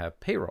that, you have to have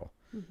payroll.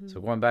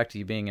 So going back to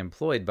you being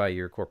employed by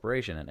your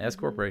corporation, an S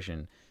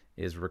corporation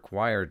is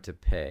required to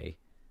pay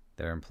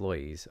their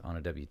employees on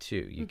a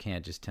W-2. You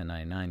can't just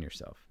 1099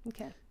 yourself.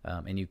 Okay.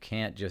 And you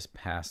can't just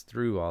pass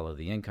through all of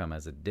the income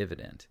as a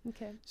dividend.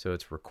 Okay. So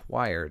it's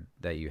required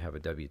that you have a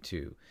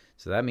W-2.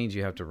 So that means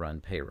you have to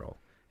run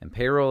payroll. And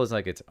payroll is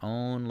like its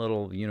own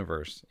little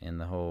universe in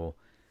the whole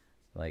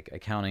like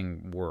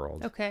accounting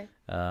world. Okay.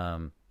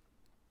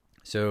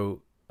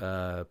 So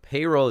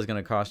payroll is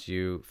going to cost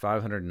you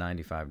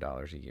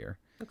 $595 a year.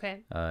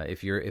 Okay.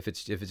 If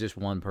it's just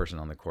one person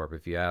on the corp,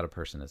 if you add a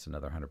person, it's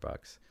another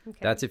 $100. Okay.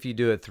 That's if you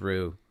do it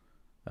through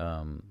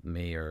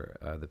me or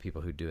the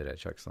people who do it at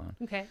Chuck Sloan.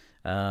 Okay.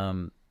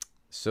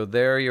 So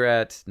there you're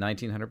at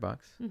 $1,900.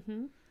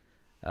 And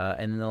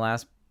then the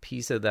last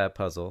piece of that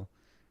puzzle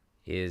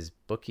is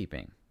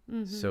bookkeeping.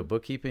 So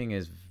bookkeeping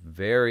is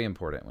very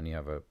important when you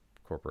have a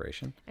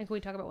corporation. And can we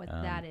talk about what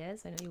that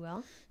is? I know you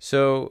will.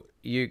 So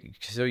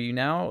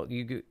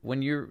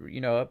when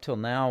you're up till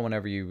now,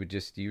 whenever you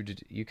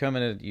come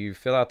in, you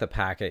fill out the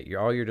packet.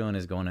 All you're doing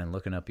is going and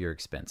looking up your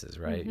expenses,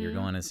 right? You're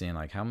going and seeing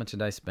like, how much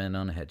did I spend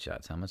on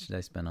headshots? How much did I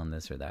spend on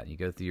this or that? You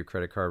go through your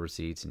credit card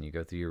receipts and you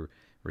go through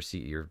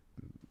your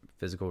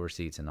physical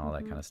receipts and all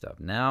that kind of stuff.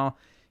 Now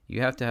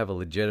you have to have a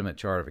legitimate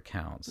chart of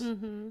accounts,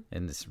 and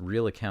this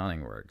real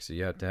accounting work. So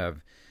you have to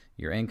have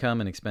your income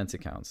and expense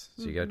accounts.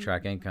 So you got to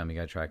track income, you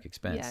got to track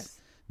expense.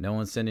 Yes. No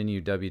one's sending you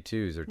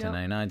W-2s or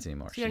 1099s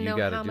anymore. So you got to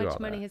do all that. How much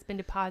money has been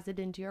deposited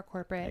into your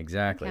corporate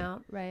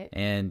account, right?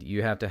 And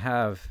you have to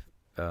have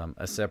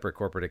a separate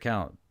corporate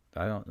account.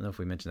 I don't know if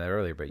we mentioned that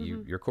earlier, but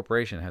your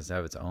corporation has to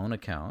have its own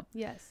account.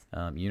 Yes.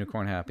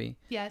 Unicorn Happy.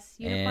 Yes.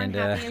 Unicorn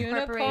Happy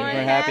Incorporated.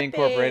 Unicorn Happy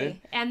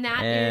Incorporated. And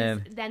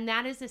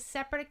that is a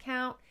separate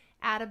account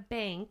at a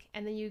bank,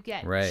 and then you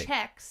get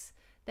checks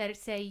that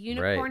say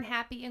Unicorn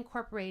Happy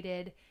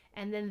Incorporated.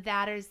 And then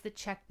that is the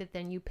check that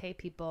then you pay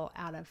people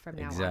out of from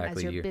now on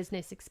as your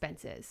business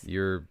expenses.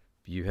 You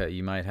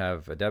might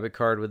have a debit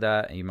card with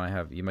that, and you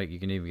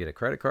can even get a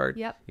credit card.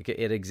 Yep.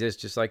 It exists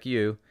just like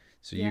you,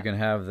 so you can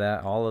have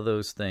that, all of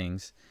those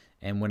things.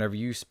 And whenever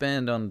you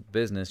spend on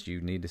business, you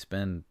need to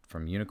spend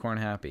from Unicorn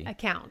Happy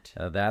account.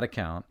 That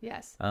account.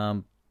 Yes.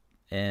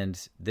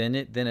 And then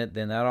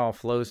that all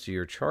flows to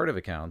your chart of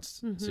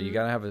accounts. So you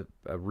got to have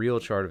a real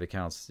chart of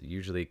accounts.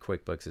 Usually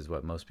QuickBooks is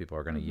what most people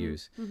are going to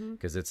use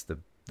because it's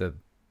the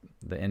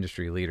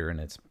industry leader, and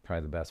it's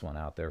probably the best one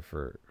out there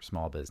for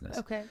small business.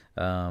 Okay.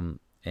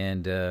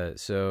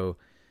 So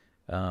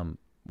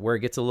where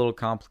it gets a little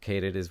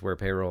complicated is where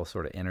payroll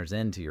sort of enters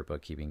into your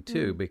bookkeeping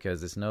too,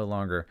 because it's no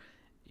longer,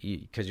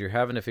 because you're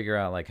having to figure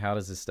out like, how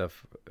does this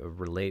stuff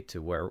relate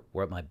to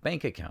what my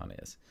bank account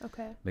is?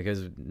 Okay.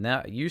 Because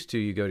now used to,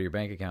 you go to your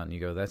bank account and you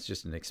go, that's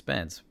just an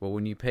expense. Well,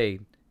 when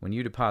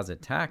you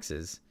deposit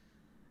taxes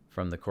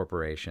from the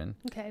corporation,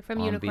 from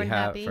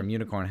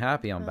Unicorn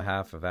Happy on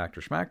behalf of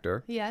Actor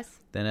Schmachter, yes,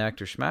 then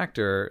Actor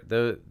Schmachter,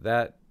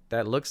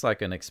 that looks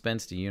like an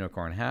expense to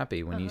Unicorn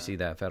Happy when you see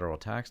that federal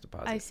tax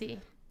deposit. I see.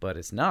 But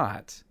it's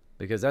not,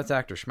 because that's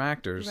Actor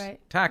Schmachter's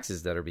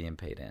taxes that are being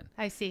paid in.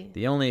 I see.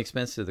 The only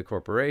expense to the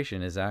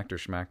corporation is Actor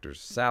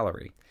Schmachter's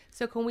salary.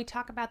 So can we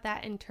talk about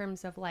that in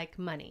terms of like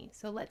money?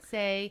 So let's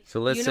say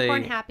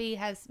Unicorn Happy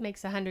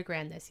makes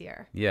 $100,000 this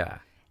year. Yeah.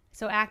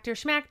 So Actor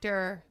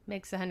Schmachter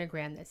makes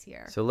 $100,000 this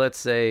year. So let's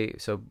say,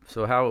 so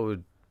how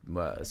it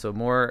would, so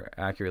more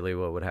accurately,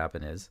 what would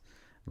happen is,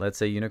 let's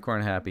say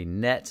Unicorn Happy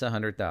nets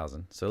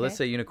 $100,000. So let's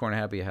say Unicorn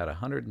Happy had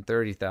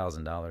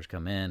 $130,000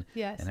 come in,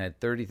 and had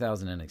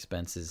 $30,000 in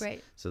expenses.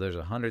 Great. So there's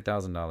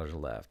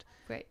 $100,000 left.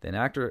 Great. Then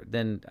Actor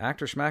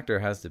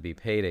Schmachter has to be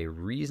paid a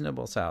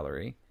reasonable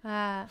salary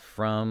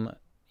from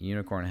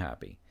Unicorn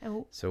Happy.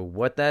 So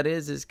what that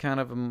is kind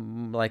of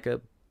like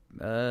a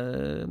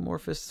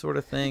amorphous sort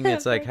of thing.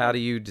 It's like, how do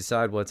you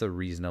decide what's a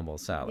reasonable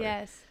salary?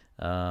 Yes.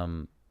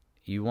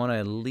 You want to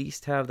at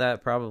least have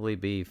that probably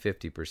be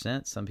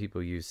 50%. Some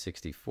people use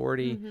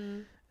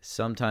 60-40.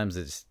 Sometimes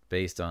it's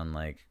based on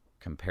like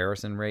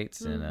comparison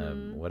rates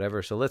and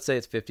whatever. So let's say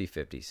it's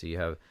 50-50. So you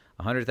have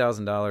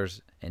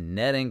 $100,000 in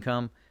net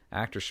income.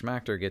 Actor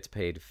Schmachter gets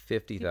paid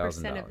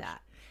 $50,000 of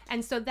that.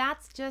 And so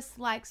that's just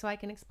like, so I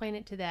can explain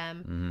it to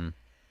them.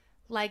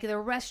 Like the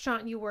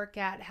restaurant you work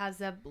at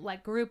has a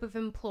like group of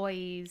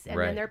employees, and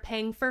then they're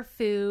paying for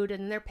food,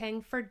 and they're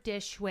paying for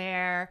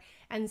dishware,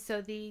 and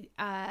so the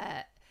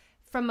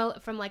from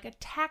like a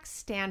tax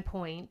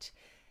standpoint,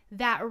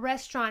 that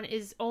restaurant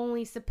is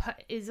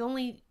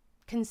only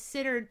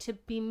considered to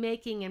be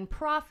making in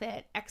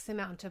profit X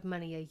amount of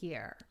money a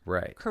year.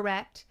 Right.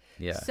 Correct.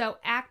 Yeah. So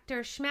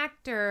Actor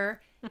Schmachter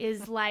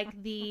is like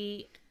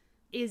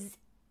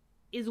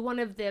is one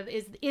of the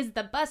is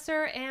the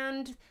busser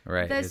and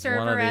the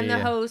server and the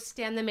host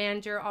and the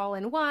manager all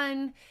in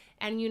one,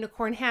 and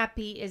Unicorn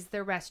Happy is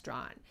the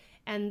restaurant.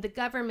 And the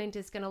government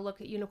is going to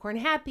look at Unicorn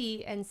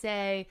Happy and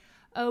say,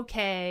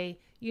 okay,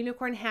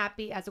 Unicorn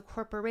Happy as a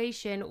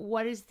corporation,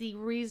 what is the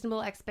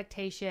reasonable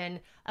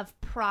expectation of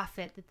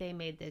profit that they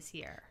made this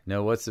year?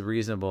 No, what's the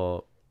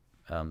reasonable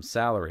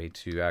salary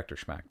to Actor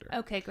Schmachter?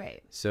 Okay,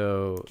 great.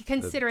 So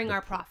considering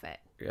our profit.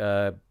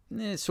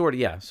 Sort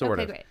of.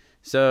 Okay, great.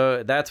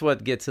 So that's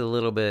what gets a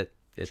little bit,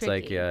 it's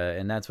tricky. like,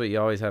 and that's what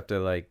you always have to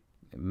like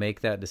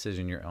make that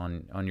decision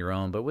on your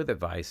own, but with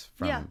advice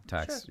from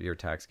your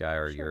tax guy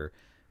or your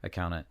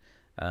accountant.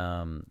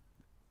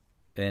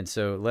 And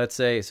so let's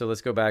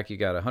go back. You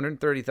got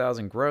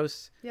 130,000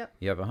 gross. Yep.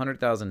 You have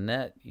 100,000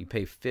 net. You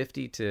pay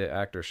 50 to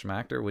Actor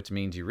Schmachter, which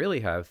means you really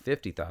have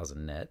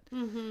 50,000 net,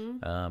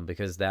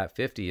 because that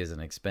 50 is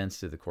an expense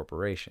to the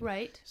corporation.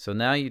 Right. So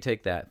now you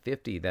take that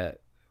 50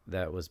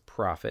 that was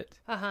profit.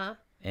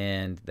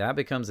 And that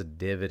becomes a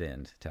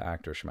dividend to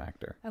Actor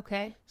Schmachter.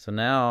 Okay. So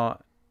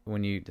now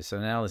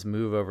let's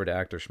move over to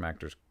Actor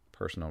Schmachter's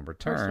personal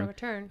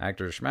return.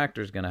 Actor Schmachter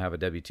is going to have a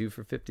W-2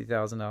 for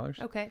 $50,000.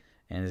 Okay.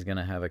 And is going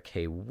to have a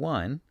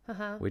K-1,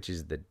 which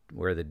is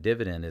where the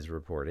dividend is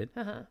reported,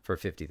 for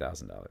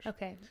 $50,000.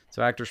 Okay.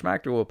 So Actor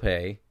Schmachter will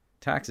pay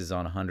taxes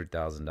on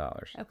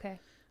 $100,000. Okay.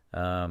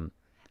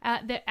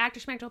 The actor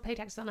schmactor will pay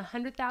taxes on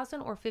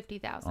 $100,000 or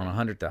 $50,000?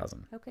 On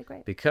 $100,000. Okay,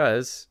 great.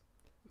 Because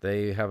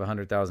they have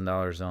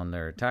 $100,000 on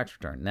their tax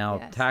return.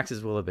 Now,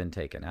 taxes will have been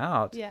taken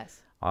out.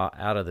 Yes.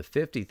 Out of the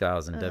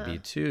 $50,000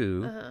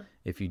 W-2,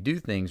 if you do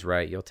things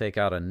right, you'll take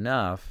out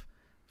enough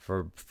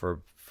for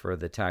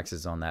the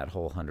taxes on that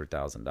whole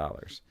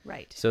 $100,000.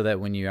 Right. So that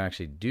when you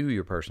actually do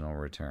your personal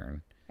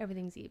return,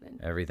 everything's even.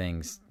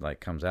 Everything's like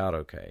comes out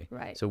okay.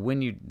 Right. So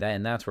when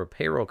and that's where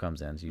payroll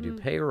comes in. So you do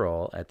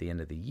payroll at the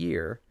end of the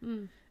year,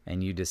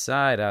 and you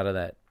decide out of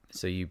that.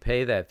 So you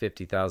pay that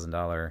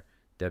 $50,000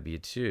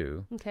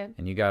 W-2,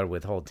 and you got to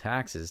withhold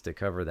taxes to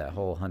cover that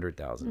whole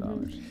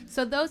 $100,000.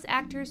 So those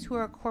actors who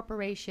are a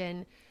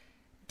corporation,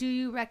 do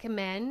you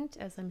recommend,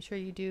 as I'm sure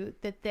you do,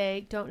 that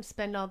they don't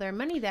spend all their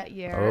money that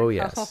year? Oh,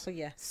 yes. Oh,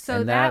 yes. So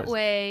and that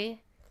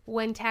way,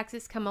 when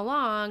taxes come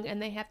along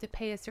and they have to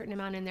pay a certain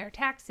amount in their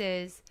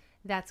taxes,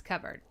 that's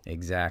covered.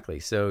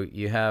 Exactly. So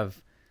you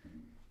have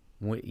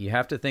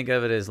to think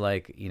of it as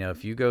like,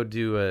 if you go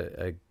do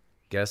a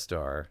guest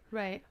star,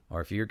 right, or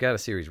if you've got a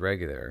series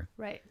regular,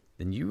 right,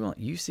 then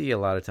you see a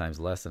lot of times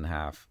less than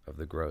half of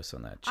the gross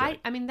on that check.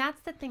 I mean,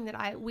 that's the thing that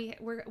I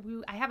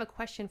have a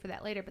question for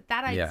that later, but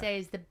that I'd say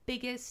is the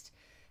biggest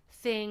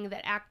thing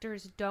that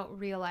actors don't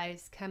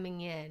realize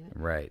coming in.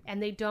 Right.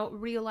 And they don't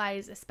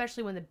realize,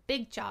 especially when the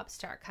big jobs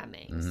start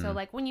coming. So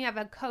like when you have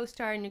a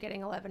co-star and you're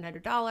getting $1,100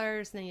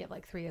 and then you have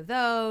like 3 of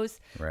those,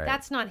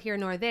 that's not here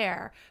nor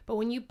there. But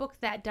when you book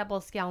that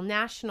double scale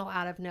national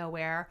out of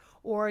nowhere,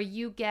 or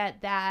you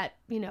get that,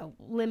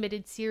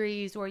 limited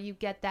series, or you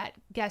get that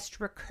guest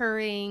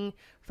recurring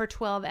for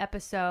 12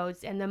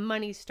 episodes, and the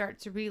money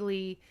starts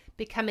really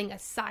becoming a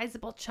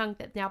sizable chunk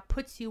that now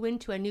puts you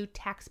into a new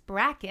tax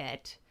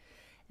bracket,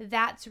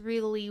 that's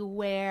really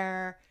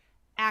where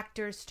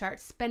actors start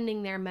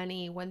spending their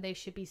money when they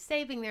should be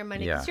saving their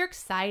money, because you're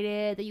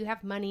excited that you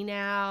have money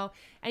now,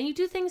 and you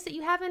do things that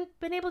you haven't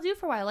been able to do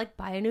for a while, like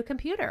buy a new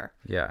computer,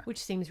 which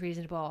seems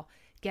reasonable.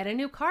 Get a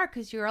new car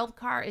because your old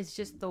car is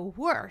just the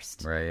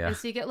worst. Right, yeah. And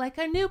so you get like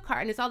a new car,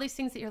 and it's all these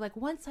things that you're like,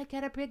 once I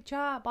get a big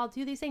job, I'll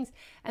do these things.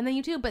 And then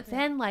you do. But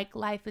then like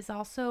life is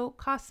also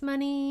costs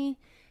money.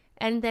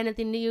 And then at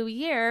the new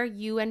year,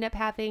 you end up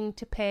having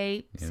to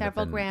pay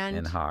several grand.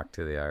 In hock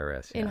to the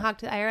IRS. In hock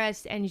to the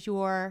IRS. And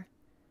you're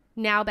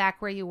now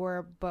back where you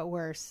were, but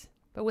worse.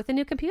 But with a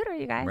new computer,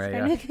 you guys. Right,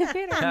 a new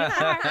computer. A new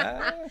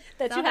car.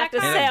 That you have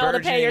to sell to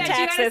pay your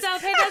taxes. You got to sell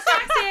to pay those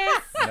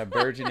taxes. And a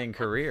burgeoning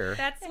career.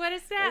 That's what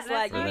it says. It's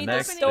like you need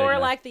to store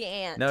like the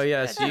ant. No,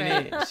 yes.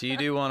 So you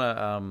do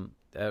want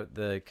to,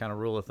 the kind of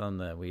rule of thumb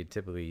that we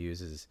typically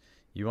use is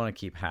you want to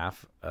keep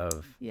half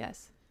of.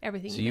 Yes.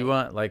 Everything. So you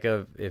want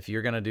if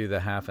you're going to do the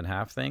half and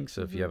half thing.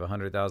 So if you have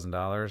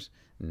 $100,000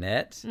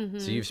 net, so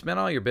you've spent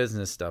all your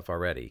business stuff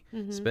already.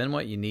 Spend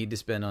what you need to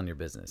spend on your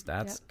business.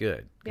 That's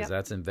good, because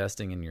that's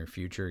investing in your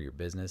future, your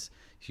business.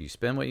 So you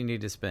spend what you need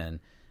to spend.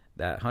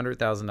 That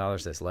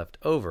 $100,000 that's left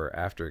over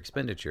after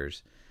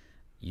expenditures,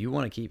 you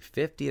want to keep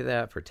 50 of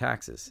that for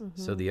taxes.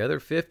 So the other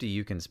 50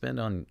 you can spend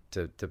on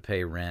to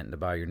pay rent and to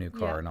buy your new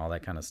car and all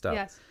that kind of stuff.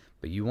 Yes.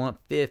 But you want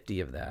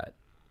 50 of that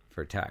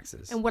for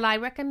taxes. And what I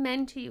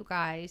recommend to you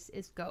guys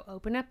is go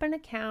open up an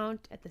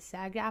account at the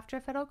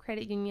SAG-AFTRA Federal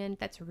Credit Union.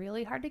 That's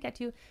really hard to get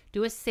to.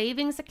 Do a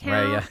savings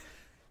account. Right, yeah.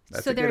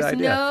 That's so a good there's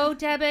idea. no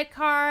debit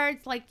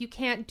cards, like you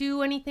can't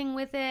do anything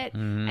with it.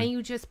 And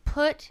you just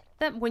put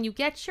them, when you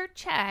get your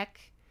check,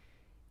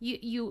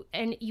 you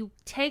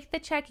take the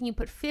check and you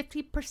put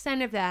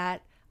 50% of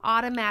that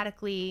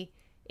automatically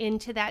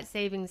into that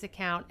savings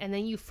account, and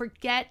then you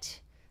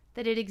forget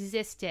that it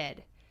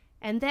existed.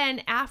 And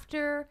then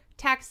after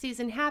tax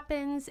season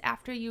happens,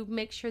 after you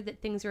make sure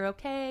that things are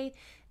okay,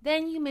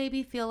 then you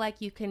maybe feel like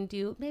you can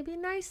do maybe a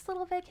nice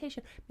little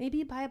vacation. Maybe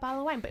you buy a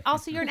bottle of wine. But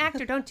also, you're an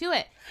actor. Don't do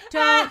it.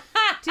 Don't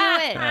do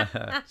it.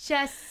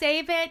 Just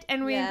save it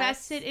and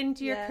reinvest it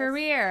into your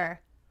career.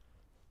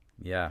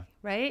 Yeah.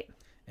 Right?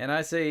 And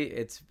I say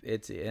it's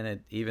in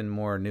it even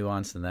more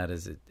nuanced than that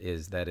is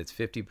that it's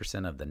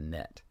 50% of the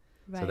net.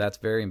 Right. So that's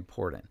very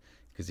important.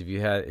 Because if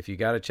you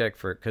got a check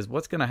for, because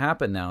what's going to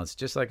happen now, it's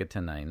just like a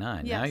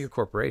 1099. Yes. Now your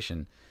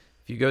corporation,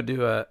 if you go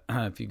do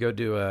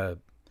a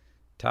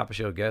top of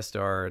show guest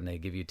star and they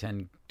give you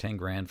 10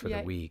 grand for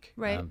the week,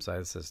 right? So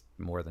this is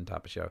more than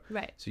top of show,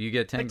 right? So you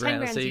get 10 grand.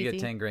 Let's say you easy.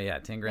 get 10 grand. Yeah,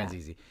 10 grand's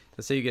easy.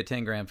 Let's say you get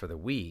 10 grand for the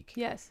week.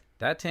 Yes.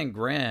 That 10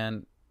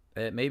 grand,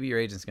 maybe your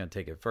agent's going to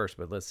take it first,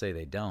 but let's say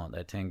they don't.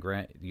 That 10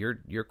 grand,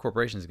 your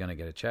corporation is going to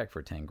get a check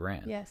for 10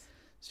 grand. Yes.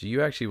 So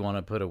you actually want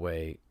to put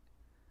away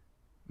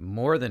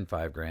more than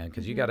 5 grand,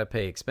 because you got to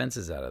pay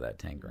expenses out of that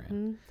 10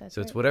 grand. So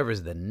it's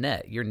whatever's the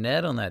net. Your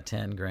net on that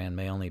 10 grand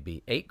may only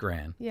be 8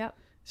 grand. Yep.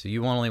 So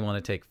you only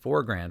want to take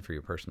 4 grand for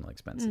your personal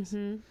expenses.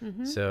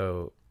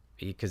 So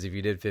because if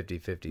you did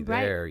 50-50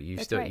 there,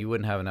 you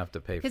wouldn't have enough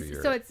to pay for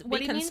your. So it's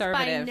what he means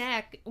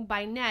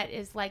by net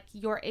is like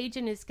your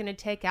agent is going to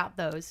take out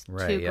those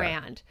 2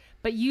 grand,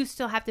 but you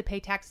still have to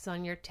pay taxes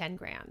on your 10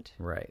 grand.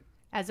 Right.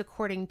 As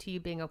according to you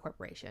being a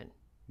corporation.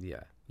 Yeah.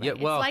 Right. Yeah.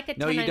 Well, it's like a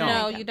no, you don't.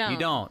 No, you don't. You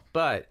don't.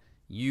 But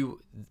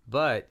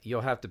But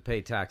you'll have to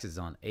pay taxes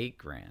on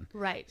 $8,000.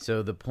 Right.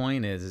 So the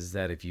point is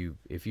that if you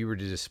were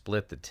to just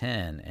split the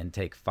 10 and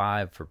take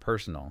 5 for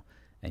personal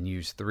and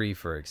use 3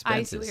 for expenses,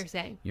 I see what you're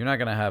saying. You're not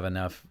going to have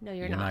enough. No,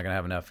 you're not not going to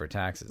have enough for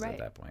taxes at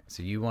that point.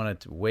 So you want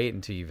to wait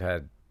until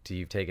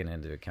you've taken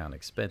into account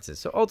expenses.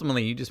 So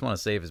ultimately, you just want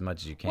to save as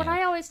much as you can. What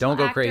I always don't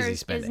tell go crazy actors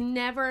spending. is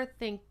never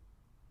think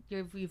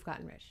you've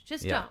gotten rich.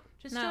 Just don't.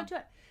 Don't do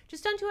it.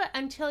 Just don't do it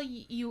until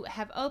you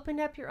have opened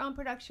up your own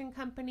production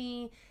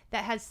company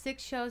that has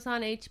 6 shows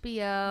on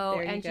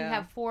HBO and you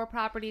have 4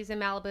 properties in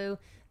Malibu.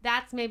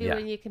 That's maybe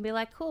when you can be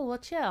like, cool, we'll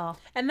chill.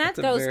 And that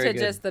goes to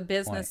just the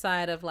business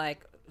side of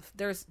like,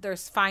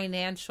 there's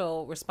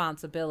financial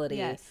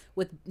responsibility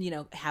with,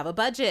 have a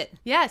budget.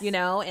 Yes.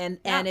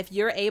 And if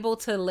you're able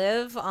to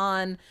live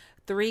on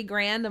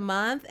 $3,000 a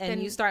month and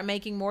then you start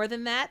making more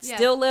than that,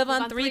 still live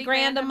on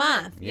 $3,000 a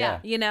month. Yeah.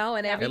 And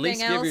everything else. At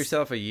least give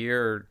yourself a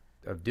year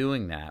of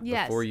doing that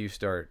before you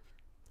start,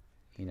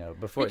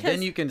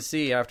 then you can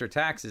see after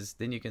taxes,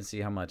 then you can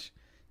see how much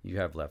you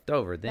have left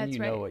over. Then you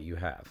know what you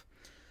have.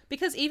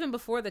 Because even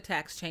before the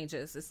tax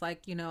changes, it's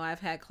like, I've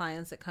had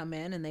clients that come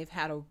in and they've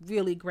had a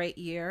really great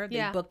year.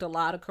 They booked a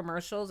lot of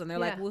commercials and they're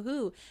like,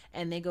 woohoo.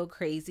 And they go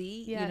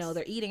crazy. Yes.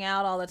 They're eating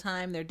out all the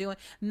time. They're doing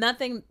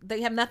nothing. They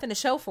have nothing to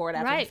show for it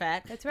after the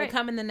fact. That's right. They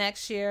come in the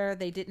next year.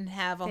 They didn't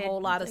have a whole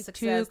lot of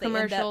success. 2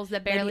 commercials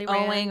that barely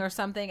owing ran. or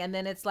something. And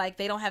then it's like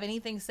they don't have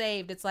anything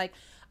saved. It's like,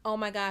 oh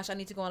my gosh, I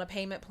need to go on a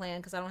payment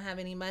plan because I don't have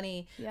any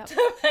money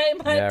to pay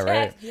my tax.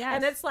 Right. Yes.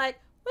 And it's like,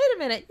 wait a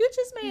minute, you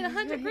just made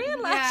 $100,000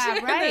 last year.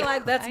 Right. And they're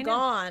like, that's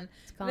gone.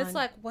 It's gone. And it's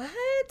like, what?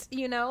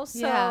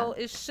 So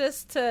it's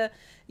just to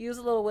use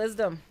a little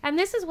wisdom. And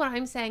this is what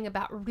I'm saying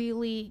about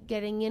really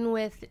getting in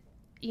with,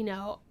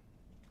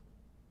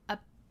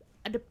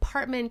 a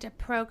department, a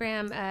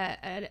program,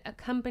 a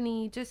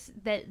company, just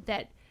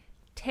that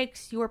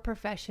takes your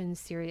profession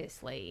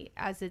seriously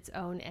as its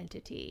own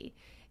entity.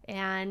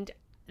 And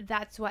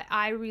that's why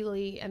I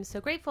really am so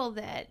grateful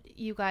that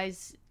you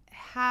guys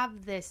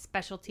have this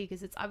specialty,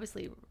 because it's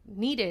obviously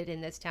needed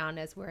in this town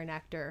as we're an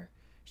actor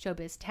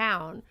showbiz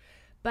town.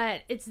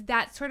 But it's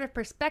that sort of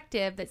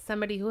perspective that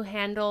somebody who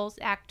handles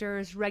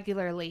actors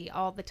regularly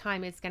all the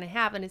time is going to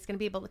have, and it's going to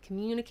be able to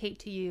communicate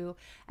to you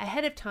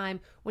ahead of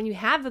time when you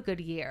have a good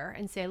year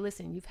and say,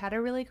 listen, you've had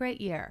a really great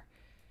year.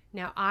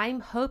 Now, I'm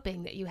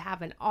hoping that you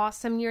have an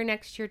awesome year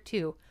next year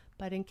too.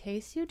 But in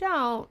case you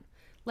don't,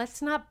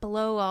 let's not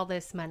blow all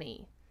this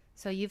money.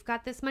 So you've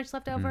got this much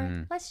left over.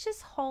 Mm-hmm. Let's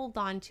just hold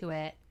on to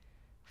it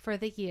for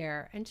the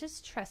year and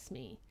just trust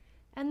me.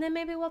 And then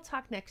maybe we'll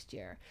talk next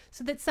year,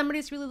 so that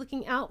somebody's really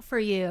looking out for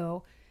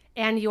you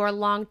and your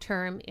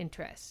long-term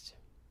interest.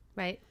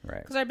 Right?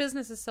 Right. Because our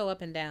business is so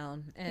up and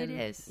down. And, it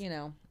is.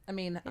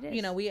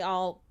 We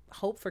all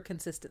hope for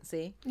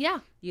consistency. Yeah.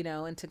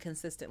 And to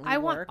consistently I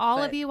want work,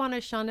 all of you on a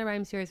Shonda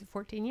Rhimes series for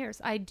 14 years.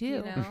 I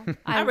do.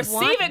 I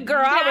receive it,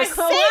 girl. I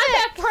receive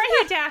it for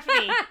you,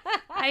 Daphne.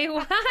 I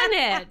want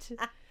it.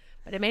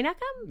 But it may not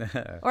come.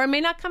 Or it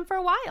may not come for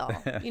a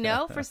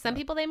while. For some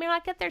people, they may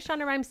not get their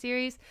Shonda Rhimes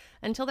series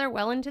until they're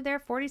well into their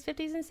 40s,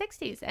 50s, and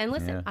 60s. And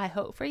listen, I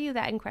hope for you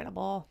that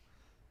incredible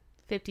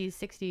 50s,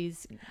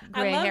 60s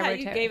gray hair. I love how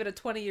you gave it a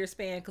 20-year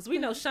span, because we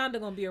know Shonda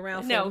going to be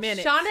around for a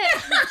minute.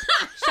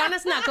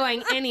 Shonda's not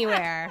going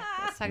anywhere.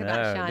 Let's talk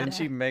about Shonda. Didn't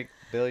she make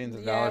billions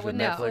of dollars with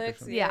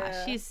Netflix?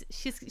 Yeah,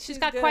 she's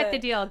got quite the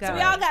deal going. So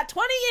we all got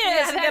 20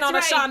 years to get on a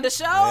Shonda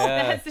show.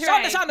 Yeah. That's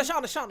right.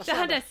 Shonda.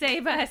 Shonda,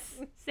 save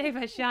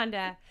us,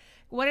 Shonda.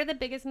 What are the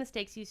biggest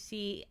mistakes you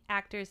see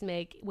actors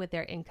make with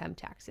their income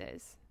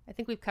taxes? I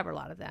think we've covered a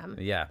lot of them.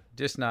 Yeah,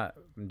 just not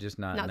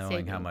knowing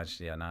saving. How much.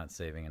 Yeah, not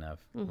saving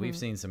enough. Mm-hmm. We've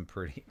seen some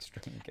pretty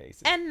extreme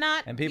cases,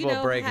 and people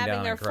breaking having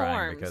down their and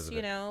crying forms, because of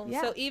it.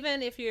 Yeah. So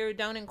even if you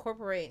don't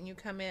incorporate and you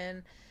come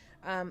in,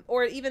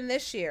 or even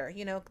this year,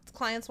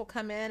 clients will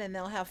come in and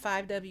they'll have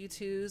 5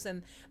 W-2s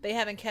and they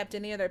haven't kept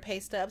any of their pay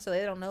stubs, so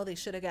they don't know they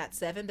should have got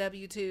 7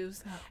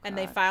 W-2s, and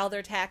they file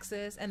their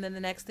taxes, and then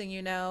the next thing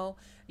you know,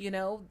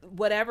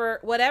 whatever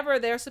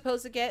they're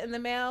supposed to get in the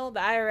mail, the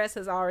IRS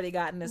has already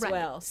gotten as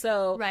well.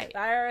 So the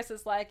IRS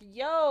is like,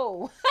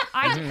 yo,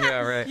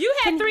 you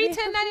had 3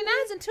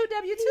 1099s and 2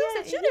 W-2s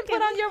that you didn't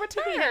put on your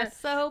return.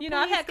 So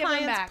I've had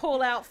clients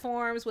pull out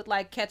forms with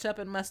like ketchup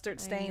and mustard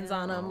stains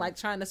on them, like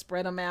trying to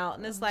spread them out,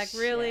 and it's like,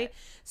 really?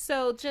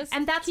 So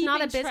and that's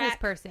not a business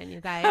person,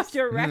 you guys. Of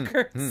your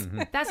records.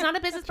 That's not a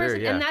business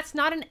person, and that's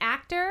not an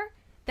actor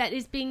that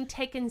is being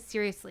taken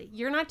seriously.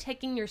 You're not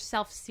taking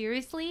yourself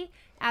seriously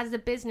as a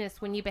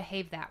business when you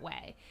behave that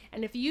way.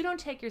 And if you don't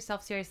take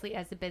yourself seriously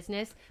as a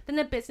business, then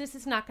the business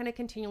is not going to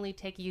continually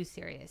take you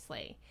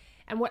seriously.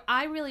 And what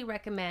I really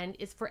recommend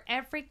is, for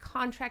every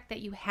contract that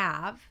you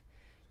have,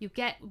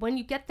 when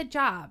you get the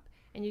job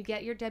and you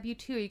get your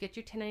W-2 or you get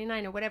your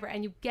 1099 or whatever,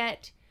 and you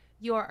get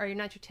you're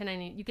not your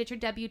 1099, you get your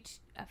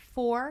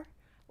W-4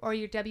 or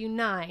your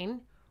W-9,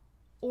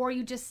 or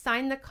you just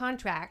sign the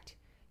contract,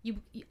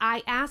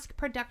 I ask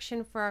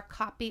production for a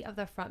copy of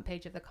the front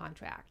page of the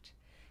contract.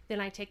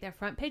 Then I take the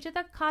front page of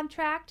the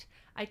contract,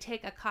 I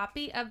take a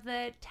copy of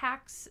the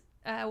tax,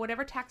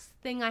 whatever tax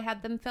thing I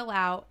had them fill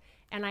out,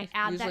 and I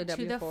add that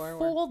to the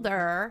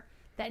folder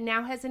that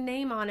now has a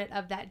name on it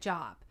of that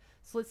job.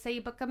 So let's say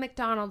you book a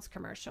McDonald's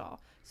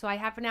commercial. So I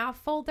have now a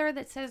folder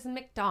that says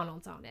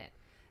McDonald's on it.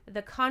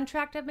 The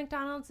contract of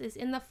McDonald's is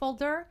in the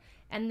folder,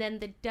 and then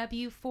the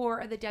W-4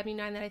 or the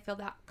W-9 that I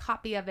filled out,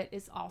 copy of it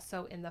is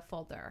also in the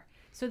folder.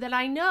 So that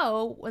I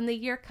know when the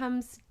year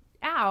comes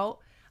out,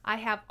 I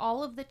have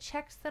all of the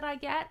checks that I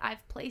get,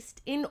 I've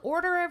placed in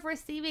order of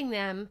receiving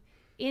them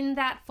in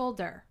that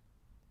folder.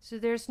 So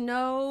there's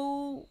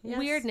no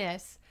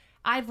weirdness.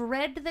 I've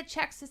read the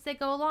checks as they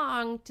go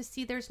along to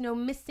see there's no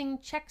missing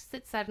checks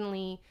that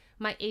suddenly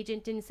my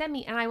agent didn't send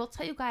me. And I will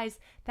tell you guys,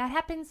 that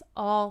happens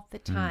all the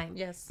time.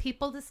 Yes.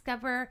 People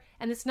discover,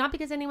 and it's not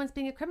because anyone's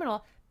being a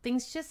criminal,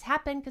 things just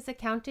happen because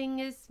accounting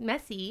is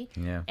messy.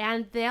 Yeah.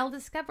 And they'll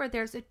discover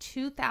there's a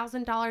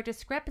 $2,000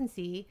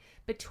 discrepancy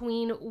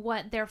between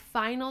what their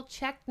final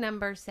check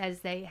number says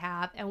they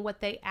have and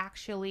what they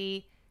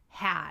actually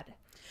had.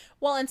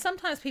 Well, and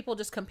sometimes people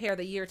just compare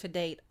the year to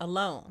date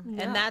alone,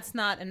 and that's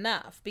not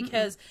enough,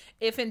 because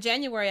if in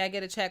January I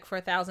get a check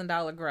for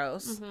 $1,000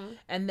 gross,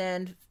 and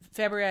then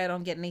February I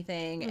don't get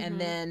anything, and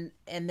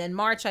then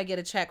March I get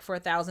a check for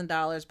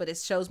 $1,000, but it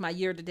shows my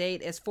year to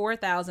date is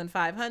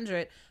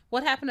 $4,500.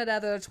 What happened to the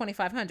other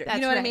 $2,500?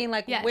 You know what I mean?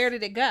 Like, where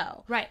did it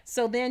go? Right.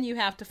 So then you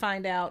have to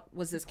find out,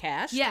 was this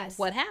cash? Yes.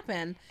 What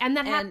happened? And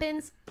that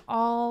happens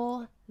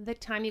all the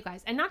time, you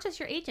guys, and not just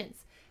your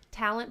agents.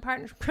 Talent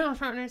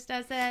partners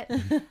does it.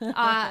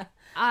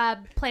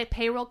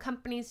 Payroll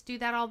companies do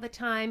that all the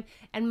time,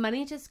 and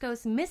money just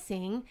goes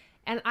missing.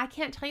 And I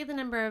can't tell you the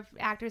number of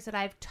actors that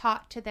I've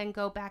taught to then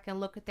go back and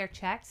look at their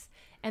checks,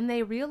 and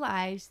they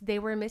realize they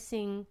were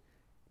missing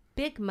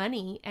big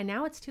money, and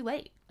now it's too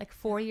late. Like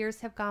 4 years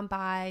have gone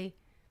by.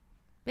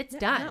 It's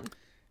done.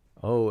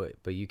 Oh,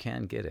 but you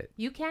can get it.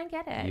 You can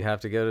get it. You have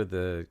to go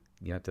to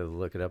you have to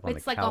look it up on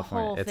It's the like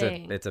California. a whole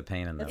thing. It's a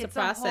pain in the. It's a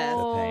process.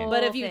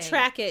 But if you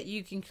track it,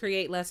 you can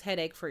create less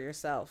headache for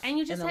yourself. And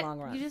you just in the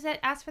long run. You just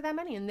ask for that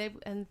money,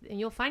 and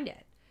you'll find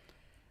it.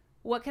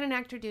 What can an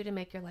actor do to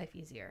make your life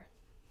easier?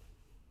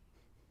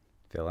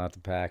 Fill out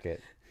the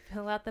packet.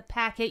 Fill out the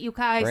packet, you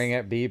guys. Bring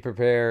it. Be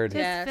prepared.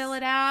 Just fill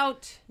it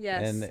out.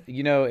 Yes. And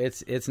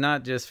it's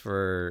not just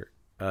for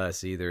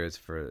us either. It's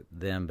for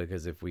them,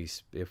 because if we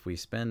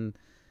spend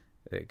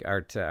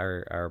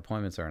our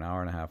appointments are an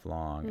hour and a half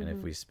long, and if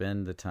we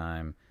spend the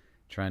time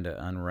trying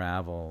to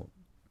unravel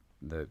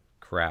the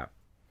crap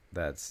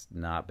that's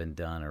not been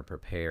done or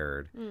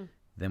prepared,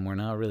 then we're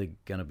not really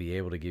going to be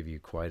able to give you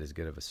quite as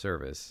good of a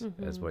service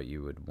as what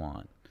you would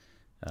want.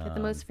 Get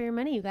the most for your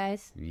money, you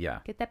guys. Yeah.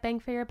 Get that bang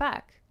for your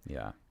buck.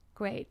 Yeah.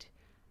 Great.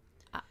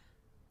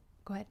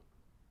 Go ahead.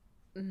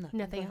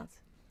 Nothing else.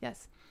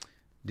 Yes.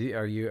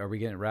 Are we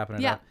getting wrapping it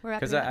up? Yeah, we're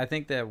wrapping it up. Because I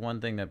think that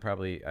one thing that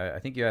probably I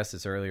think you asked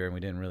this earlier and we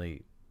didn't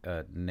really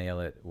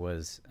nail it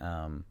was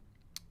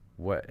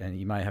what, and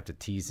you might have to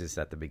tease this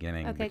at the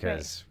beginning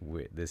because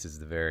this is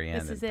the very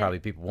end, and probably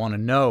people want to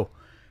know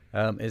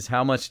is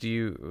how much do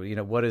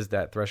you what is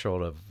that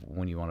threshold of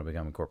when you want to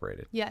become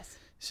incorporated? Yes.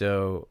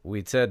 So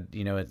we'd said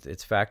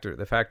it's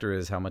the factor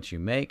is how much you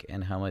make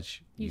and how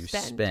much you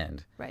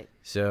spend. Right.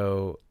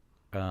 So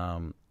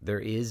there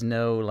is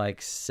no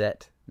like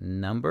set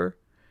number.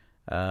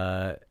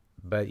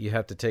 But you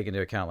have to take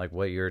into account like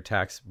what your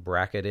tax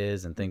bracket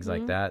is and things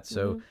like that.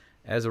 So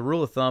as a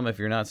rule of thumb,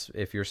 you'd have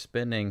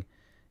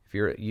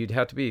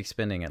to be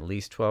spending at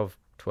least 12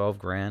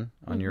 grand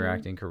on your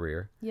acting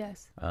career.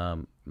 Yes.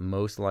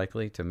 Most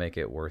likely to make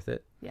it worth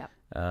it. Yeah.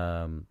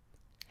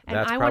 And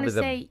I want to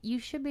say you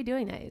should be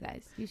doing that, you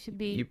guys. You should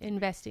be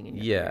investing in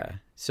your career.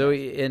 So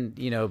and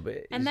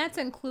that's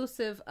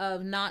inclusive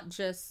of not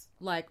just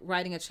like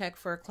writing a check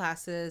for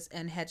classes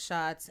and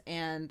headshots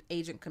and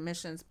agent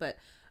commissions, but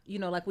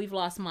like we've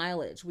lost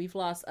mileage, we've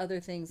lost other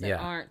things that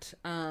aren't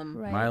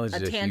mileage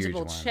a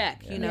tangible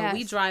check. Yeah.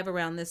 We drive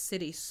around this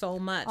city so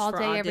much all for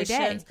day, every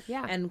day.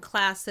 auditions and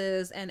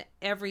classes and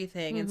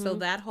everything, and so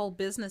that whole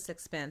business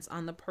expense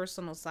on the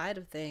personal side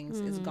of things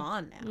is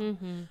gone now.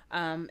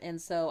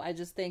 And so I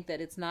just think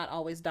that it's not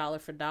always dollar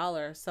for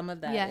dollar. Some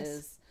of that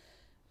is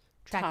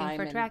tracking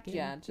for tracking.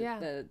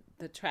 The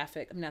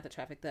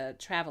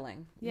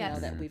traveling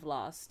that we've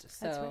lost.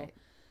 So that's right.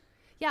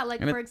 Yeah,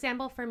 like for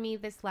example, for me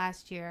this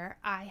last year,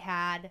 I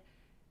had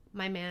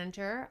my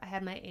manager, I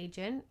had my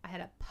agent, I had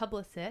a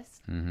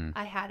publicist,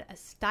 I had a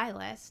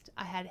stylist,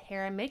 I had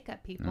hair and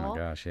makeup people. Oh my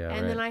gosh, yeah,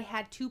 and then I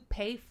had to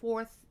pay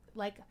for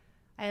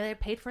I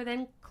paid for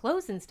then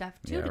clothes and stuff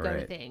too to go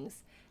to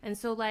things. And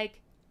so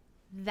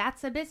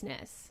that's a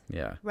business.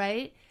 Yeah.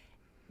 Right?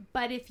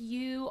 But if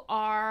you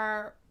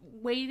are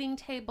waiting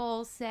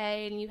tables,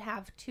 say, and you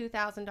have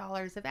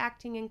 $2,000 of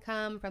acting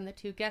income from the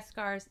 2 guest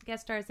stars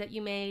that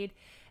you made,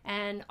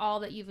 and all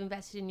that you've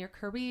invested in your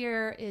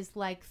career is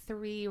like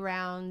 3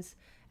 rounds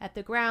at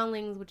the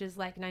Groundlings, which is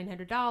like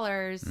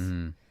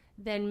 $900,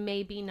 then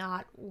maybe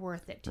not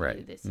worth it to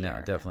you this year.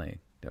 No, definitely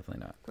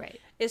not. Right.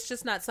 It's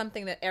just not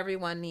something that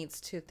everyone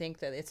needs to think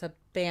that it's a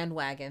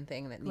bandwagon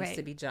thing that needs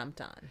to be jumped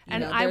on.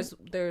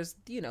 There's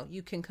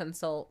you can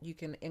consult, you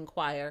can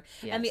inquire.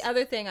 Yes. And the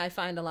other thing I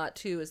find a lot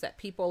too is that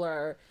people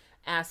are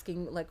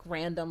asking like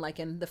random, like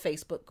in the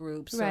Facebook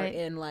groups Right. or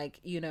in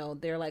like, you know,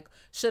 they're like,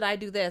 should I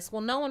do this?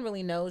 Well, no one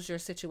really knows your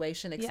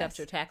situation except Yes.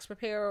 your tax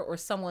preparer or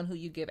someone who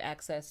you give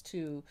access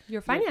to Your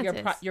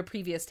finances. your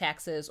previous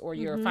taxes or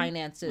your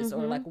finances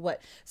or like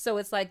what. So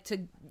it's like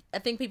I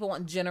think people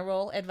want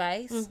general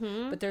advice,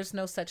 but there's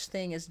no such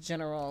thing as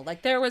general.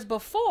 Like there was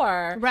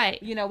before,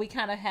 Right. you know, we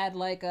kind of had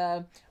like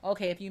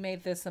okay, if you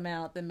made this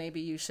amount, then maybe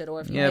you should,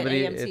 or if you Yeah, had but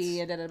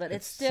AMT, but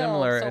it's still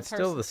similar. so It's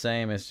still the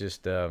same. It's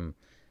just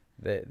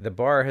the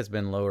bar has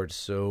been lowered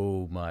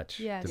so much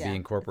Yes. to Yeah, be it's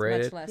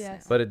incorporated, much less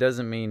Yes. now. but it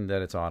doesn't mean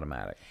that it's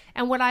automatic.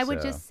 And what I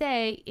would So- just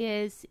say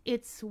is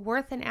it's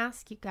worth an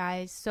ask, you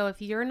guys. So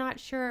if you're not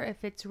sure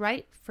if it's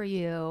right for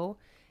you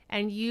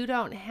and you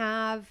don't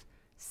have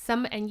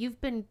and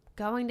you've been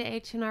going to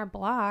H&R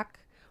Block,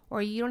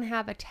 or you don't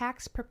have a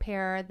tax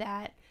preparer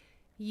that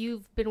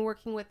you've been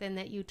working with and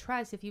that you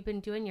trust, if you've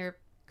been doing your,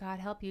 God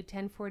help you,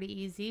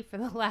 1040 EZ for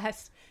the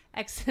last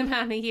X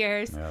amount of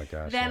years, Oh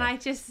gosh. then yeah. I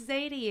just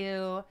say to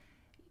you,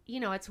 you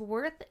know, it's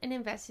worth an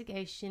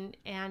investigation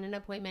and an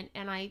appointment.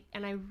 And I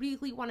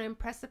really want to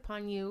impress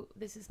upon you,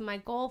 this is my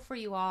goal for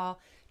you all,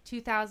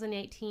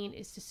 2018,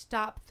 is to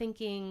stop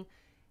thinking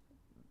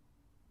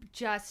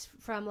just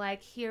from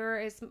like, here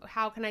is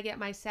how can I get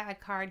my SAG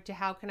card to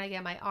how can I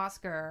get my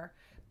Oscar,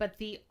 but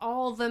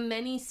all the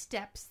many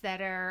steps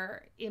that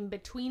are in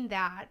between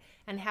that,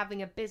 and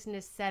having a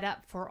business set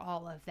up for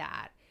all of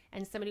that.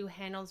 And somebody who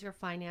handles your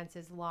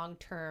finances long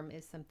term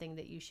is something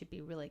that you should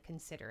be really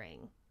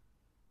considering.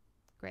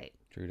 Great.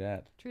 True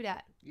that. True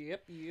that.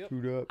 Yep.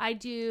 True that. I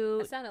do.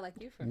 It sounded like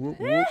you for a Whoop,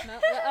 minute. whoop. No,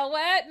 oh,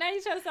 what? Now you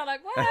trying to sound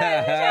like what?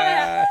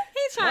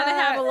 He's trying to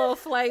have a little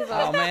flavor.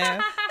 Oh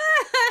man,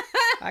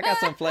 I got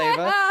some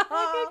flavor.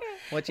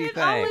 What you If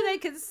think? only they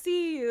could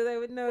see you, they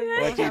would know you.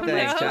 What you have think,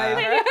 no child?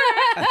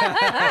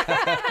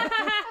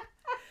 flavor.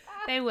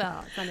 They will.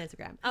 It's on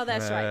Instagram. Oh,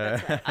 that's right.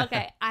 That's right.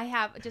 Okay. I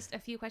have just a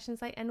few questions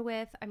I end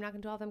with. I'm not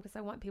going to do all of them because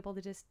I want people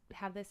to just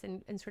have this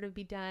and sort of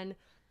be done.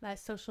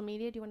 Social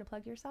media. Do you want to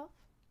plug yourself?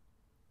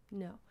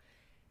 No.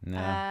 No,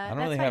 I don't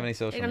really that's have fine. any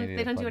social media.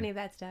 They don't to do plug. any of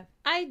that stuff.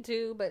 I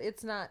do, but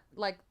it's not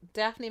like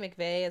Daphne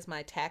McVay is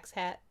my tax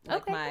hat,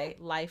 like Okay, my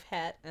great. life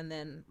hat, and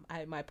then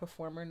my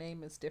performer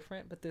name is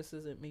different, but this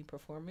isn't me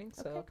performing,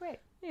 so Okay, great.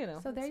 you know.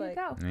 So there it's you like,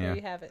 go. Yeah. There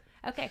you have it.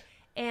 Okay.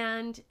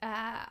 And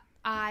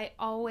I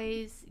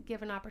always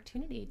give an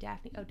opportunity,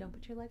 Daphne. Oh, don't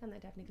put your leg on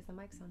that, Daphne, because the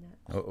mic's on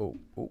that. Oh,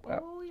 ow.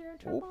 Oh, you're in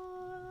trouble.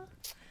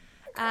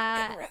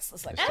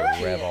 Restless like Just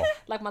a rebel.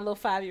 like my little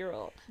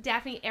 5-year-old.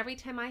 Daphne, every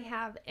time I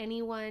have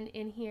anyone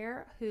in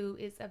here who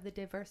is of the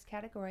diverse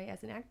category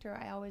as an actor,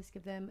 I always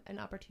give them an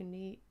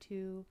opportunity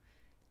to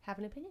have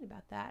an opinion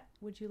about that.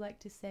 Would you like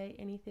to say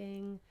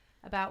anything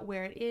about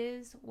where it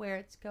is, where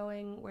it's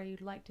going, where you'd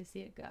like to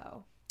see it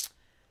go?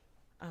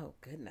 Oh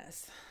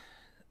goodness.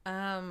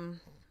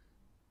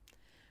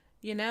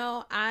 You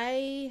know,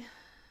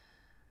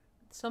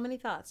 so many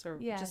thoughts are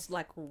Yes. just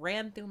like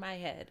ran through my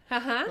head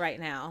Uh-huh. right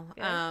now.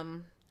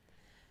 Okay.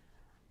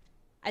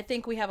 I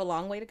think we have a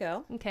long way to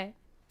go. Okay.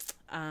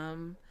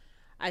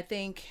 I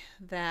think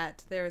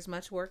that there is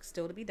much work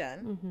still to be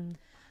done.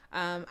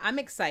 Mm-hmm. I'm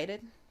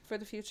excited for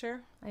the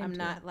future. am I'm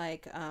not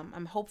like,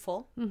 I'm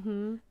hopeful.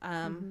 Mm-hmm.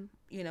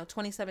 You know,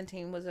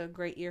 2017 was a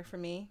great year for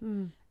me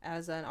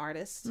as an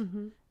artist.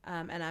 Mm-hmm.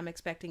 And I'm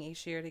expecting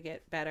each year to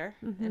get better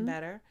Mm-hmm. and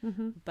better.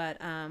 Mm-hmm. But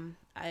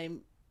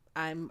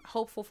I'm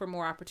hopeful for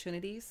more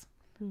opportunities,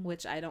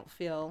 which I don't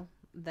feel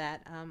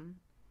that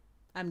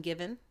I'm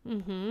given.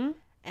 Mm-hmm.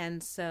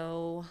 And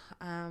so,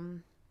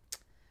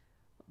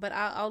 but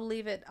I'll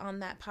leave it on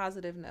that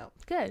positive note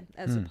Good.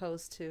 as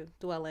opposed to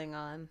dwelling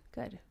on.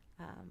 Good.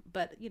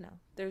 But you know,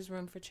 there's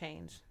room for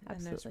change and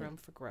there's Absolutely. room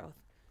for growth,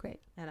 Great.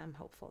 and I'm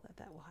hopeful that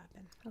that will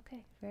happen.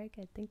 Okay, very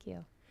good. Thank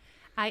you.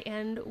 I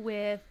end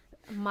with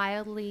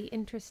mildly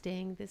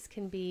interesting. This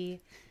can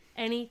be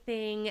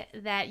anything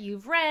that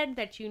you've read,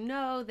 that you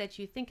know, that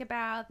you think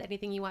about,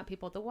 anything you want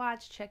people to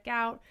watch, check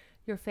out,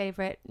 your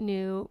favorite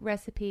new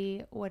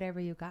recipe, whatever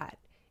you got.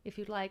 If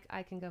you'd like,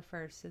 I can go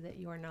first so that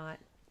you're not.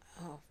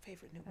 Oh,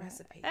 favorite new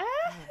recipe.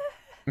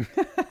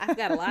 I've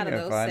got a lot of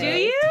You're those. gonna find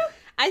saved. out. Do you?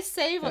 I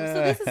save them. So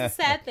this is the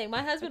sad thing.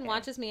 My husband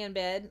watches me in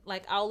bed.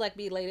 Like I'll like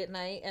be late at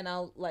night and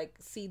I'll like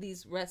see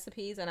these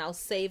recipes and I'll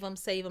save them On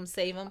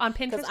Pinterest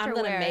because I'm or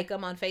gonna where? make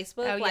them on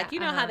Facebook. Oh, like yeah, you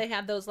know how they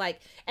have those like,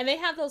 and they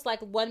have those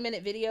like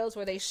 1-minute videos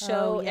where they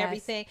show Oh, yes.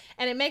 everything,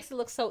 and it makes it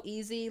look so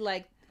easy.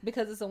 Like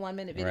because it's a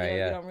 1-minute video, Right,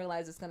 yeah. you don't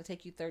realize it's gonna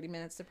take you 30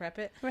 minutes to prep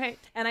it. Right.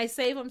 And I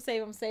save them.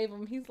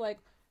 He's like,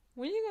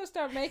 when you gonna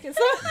start making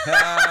some? When you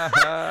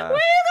He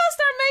gonna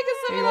start making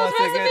some of those wants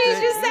to get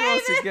recipes the- you he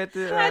wants to saved? get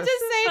the, I just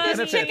saved this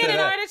benefit chicken to and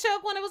that.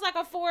 artichoke when it was like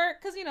a 4,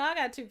 because you know I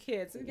got 2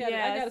 kids. I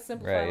Yes. got to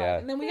simplify Right, life. yeah.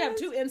 And then we have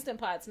 2 instant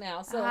pots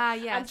now, so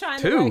yes. I'm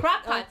trying 2? to like,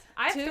 Crock pots.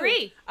 I have 2.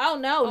 3. Oh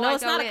no, Oh, no, I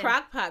it's go not in. a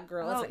crock pot,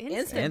 girl. Oh, It's an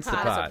instant Instant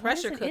pot. pot. It's a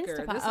pressure What is an cooker.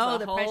 Instant Pot? This is Oh, a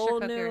the whole pressure new.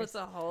 cookers. It's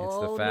a It's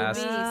whole the fast,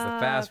 new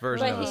beast.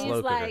 version But of a he's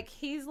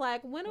slow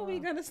like, cooker. when are we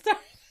gonna start?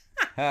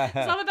 So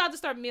I'm about to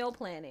start meal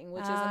planning,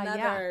 which is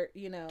another,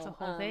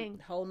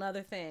 whole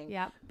nother thing.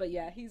 Yeah. But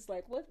yeah, he's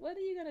like, what are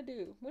you going to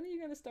do? When are you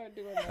going to start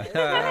doing that?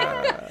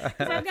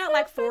 Because I've got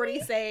like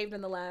 40 saved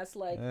in the last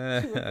like 2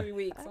 or 3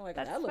 weeks. I'm like,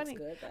 that looks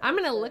good. I'm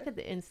going to look at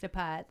the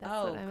Instapot. That's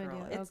what I'm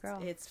going to do.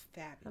 Girl. It's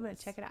fabulous. I'm going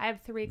to check it out. I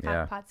have 3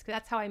 crock pots. Cause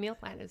that's how I meal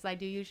plan is I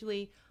do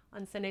usually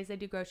on Sundays, I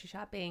do grocery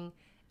shopping.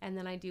 And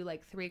then I do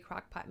like 3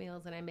 crock pot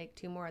meals and I make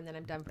 2 more and then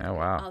I'm done for the week.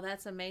 Wow. Oh,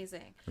 that's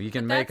amazing. Well, you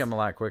can make them a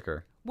lot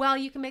quicker. Well,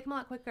 you can make them a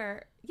lot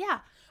quicker. Yeah.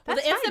 Well,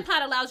 the Instant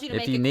Pot allows you to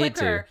make it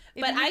quicker.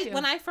 But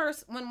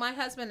when my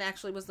husband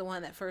actually was the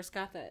one that first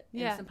got that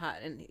Instant Pot,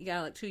 and he got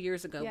it like 2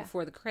 years ago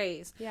before the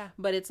craze. Yeah.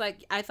 But it's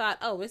like, I thought,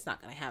 it's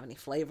not going to have any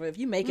flavor. If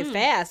you make it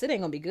fast, it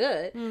ain't going to be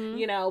good,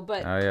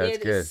 but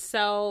it is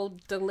so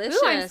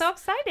delicious. Ooh, I'm so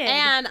excited.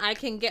 And I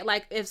can get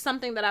like, if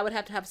something that I would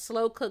have to have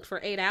slow cooked for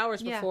 8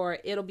 hours before,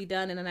 it'll be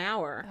done in an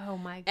hour. Oh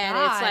my God. And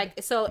it's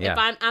like, so if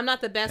I'm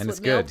not the best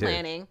with meal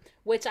planning,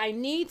 which I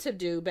need to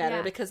do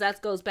better because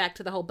that goes back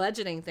to the whole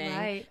budgeting thing.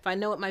 Right. If I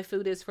know what my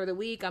food is for the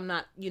week, I'm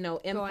not,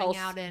 impulse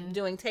out and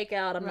doing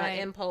takeout. I'm not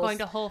impulse going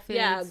to Whole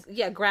Foods.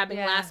 Yeah, grabbing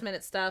last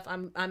minute stuff.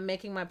 I'm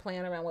making my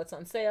plan around what's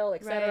on sale,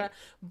 etc. Right.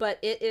 But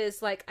it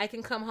is like I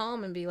can come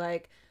home and be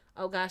like,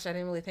 oh gosh, I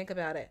didn't really think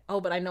about it.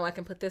 Oh, but I know I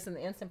can put this in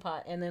the Instant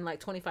Pot, and then like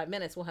 25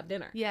 minutes we'll have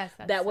dinner. Yes,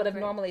 that would have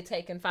normally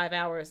taken 5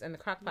 hours in the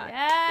crock pot.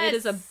 Yes, it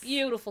is a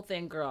beautiful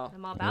thing, girl.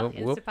 I'm all about the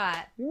Instant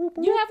Pot. You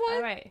have one?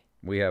 All right.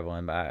 We have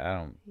one, but I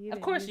don't.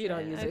 Of course, you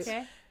don't use it.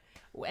 Okay.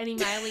 Any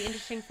mildly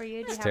interesting for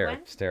you? Do you have one?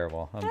 It's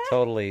terrible. I'm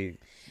totally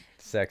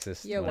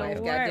sexist. Your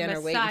wife got dinner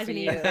waiting for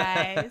you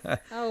guys.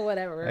 Oh,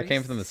 whatever. I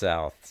came from the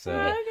South, so.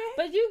 Okay.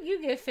 But you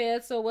get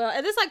fed so well,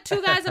 and there's like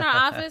 2 guys in our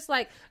office.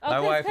 Like my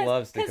wife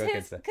loves to cook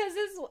and stuff.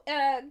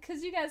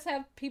 Because you guys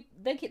have people,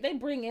 they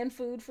bring in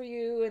food for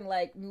you and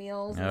like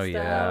meals and stuff.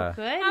 Yeah. Oh,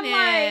 goodness. I'm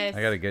like,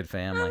 I got a good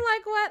family. I'm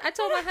like, what? I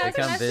told my husband.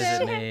 They come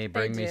visit me,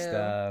 bring me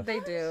stuff. They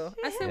do.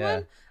 I said,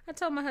 when? I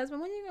told my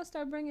husband, when are you gonna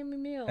start bringing me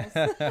meals? He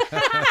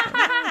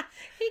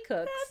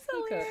cooks. That's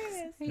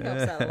hilarious. He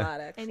helps out a lot.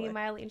 Actually. Any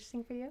mildly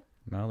interesting for you?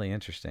 Mildly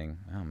interesting.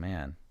 Oh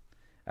man.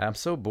 I'm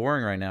so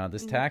boring right now.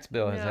 This tax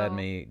bill has had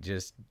me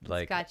just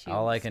like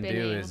all I can do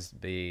is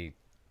be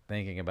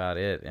thinking about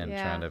it and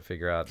trying to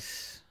figure out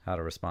how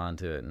to respond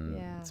to it.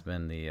 And it's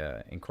been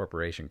the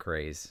incorporation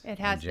craze in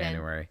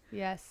January.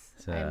 Yes.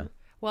 So.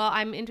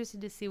 I'm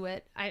interested to see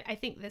what I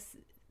think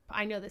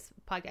I know this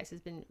podcast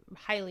has been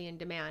highly in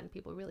demand.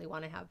 People really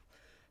want to have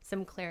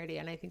some clarity,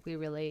 and I think we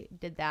really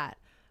did that.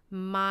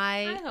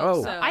 I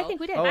hope so. I think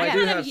we did. I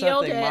kind of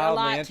yielded a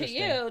lot to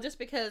you just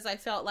because I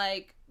felt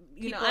like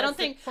I don't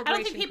think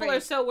people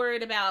are so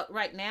worried about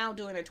right now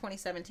doing their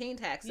 2017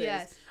 taxes.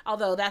 Yes.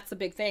 Although that's the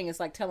big thing. It's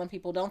like telling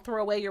people don't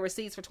throw away your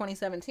receipts for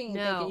 2017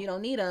 thinking you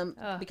don't need them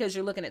because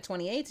you're looking at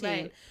 2018.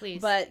 Right,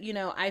 please. But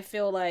I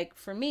feel like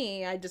for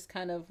me, I just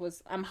kind of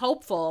I'm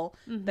hopeful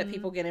that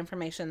people get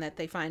information that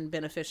they find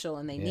beneficial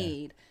and they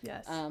need.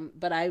 Yes.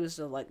 But I was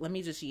like, let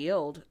me just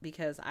yield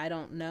because I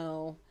don't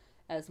know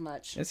as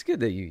much. It's good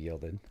that you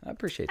yielded. I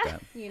appreciate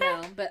that.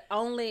 But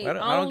only I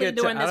don't get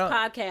doing this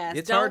podcast.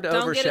 It's hard to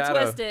overshadow. Don't get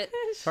it twisted.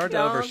 It's hard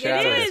to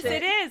overshadow.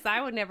 It is. I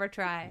would never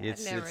try.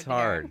 It's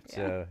hard.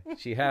 So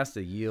she has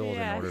to yield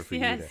in order for you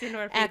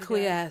to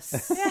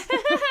acquiesce.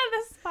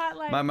 The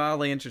spotlight. My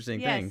mildly interesting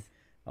thing.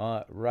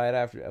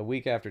 A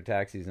week after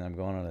tax season, I'm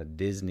going on a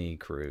Disney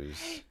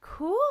cruise.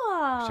 Cool.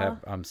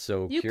 I'm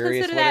so you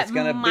curious consider what that it's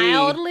going to be.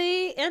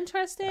 Mildly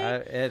interesting?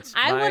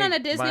 I went on a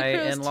Disney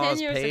cruise 10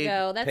 years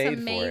ago. That's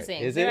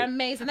amazing. They're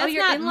amazing. That's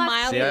not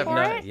mildly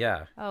for it?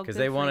 Yeah, because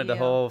they wanted the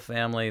whole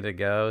family to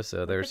go,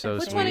 so they're so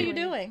sweet. Which one are you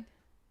doing?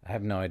 I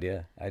have no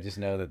idea. I just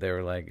know that they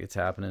were like, it's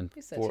happening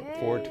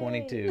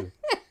 4/22.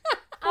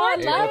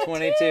 April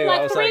 22.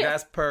 I was like,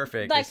 that's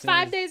perfect. Like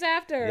 5 days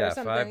after or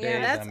something. 5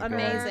 days. That's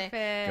amazing.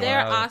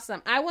 They're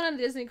awesome. I went on a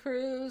Disney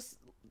cruise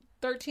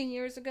 13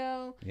 years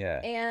ago.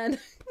 Yeah. And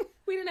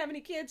we didn't have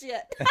any kids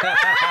yet. It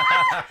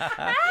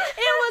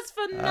was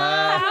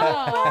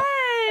phenomenal.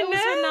 It was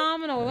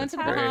phenomenal. We went to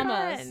the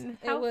Bahamas.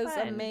 It was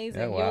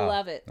amazing. Oh, wow. You'll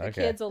love it. The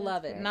Okay. kids will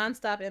love it.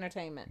 Nonstop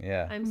entertainment.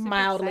 Yeah. I'm super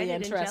mildly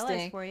excited interesting. And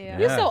jealous for you.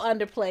 You're so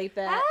underplayed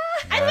that.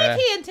 I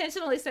think he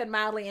intentionally said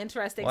mildly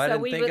interesting, Well, I so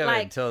didn't we think would of like,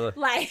 it until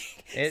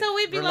so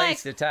we'd be like,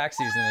 relates to tax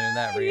season in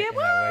that way.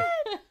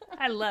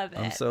 I love it.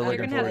 I'm so You're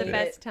looking gonna have the forward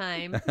to best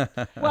time.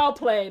 well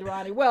played,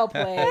 Ronnie. Well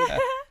played.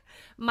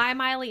 My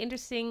mildly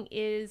interesting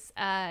is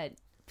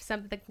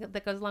something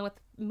that goes along with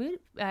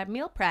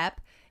meal prep.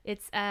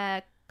 It's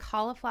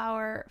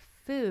cauliflower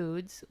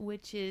foods,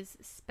 which is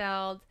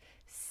spelled,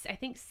 I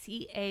think,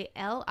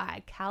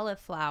 C-A-L-I,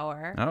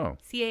 cauliflower. Oh.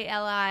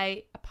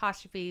 C-A-L-I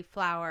apostrophe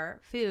flour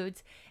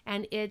foods.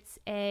 And it's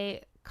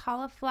a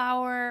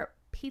cauliflower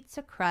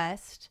pizza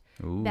crust.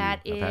 Ooh,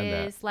 that I've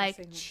had is that.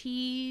 like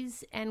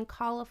cheese and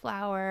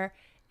cauliflower.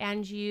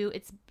 And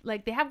it's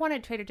like, they have one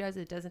at Trader Joe's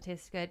that doesn't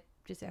taste good,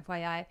 just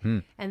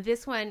FYI. And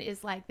this one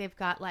is like, they've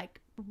got like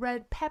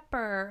red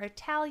pepper,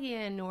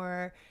 Italian,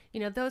 or,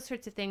 those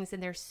sorts of things.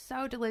 And they're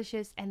so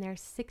delicious. And they're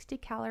 60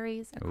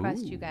 calories a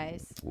crust, you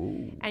guys.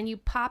 Ooh. And you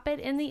pop it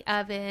in the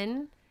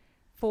oven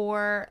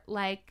for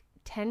like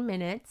 10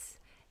 minutes,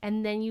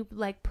 and then you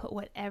like put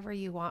whatever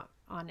you want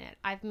on it.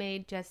 I've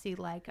made Jesse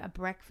like a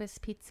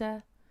breakfast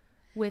pizza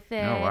with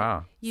it. Oh,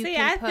 wow.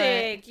 I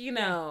think,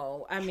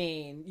 I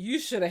mean, you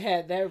should have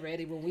had that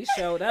ready when we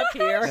showed up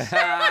here. I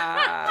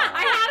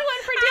had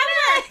one for dinner.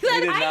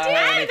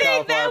 I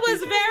think that was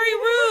very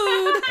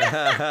rude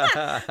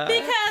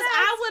because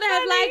I would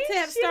have liked to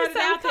have started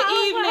out the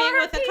evening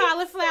with a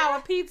cauliflower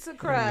pizza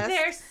crust.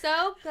 They're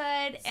so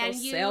good. So and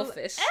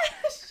selfish.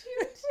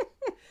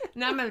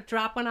 Now I'm gonna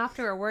drop one off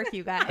to her work,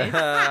 you guys.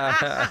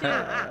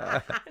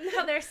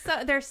 No,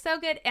 they're so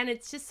good, and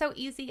it's just so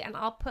easy. And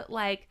I'll put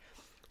like,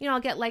 I'll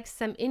get like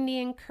some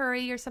Indian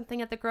curry or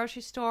something at the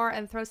grocery store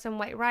and throw some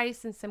white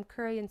rice and some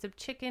curry and some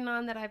chicken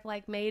on that I've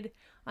like made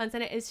on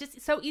Sunday. It's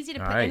just so easy to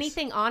put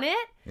anything on it.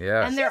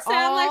 Yeah, and they're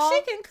sound like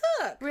she can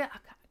cook. Real,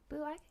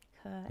 boo, I can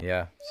cook.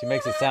 Yeah, she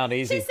makes it sound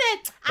easy. She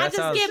said, "I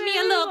just give me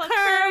a little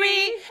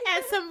curry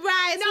and some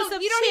rice with some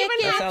chicken."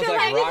 That sounds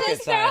like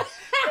rocket science.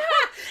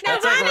 Now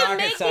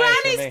Ronnie's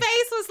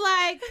face was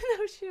like,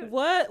 "No shoot,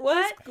 what?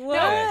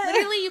 No,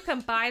 literally, you can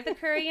buy the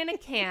curry in a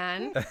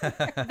can.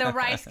 The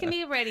rice can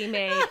be ready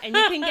made, and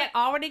you can get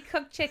already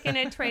cooked chicken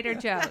at Trader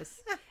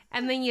Joe's.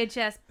 And then you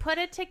just put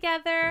it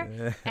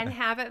together and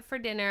have it for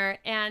dinner.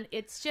 And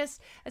it's just,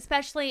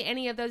 especially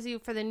any of those of you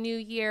for the new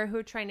year who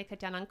are trying to cut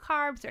down on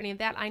carbs or any of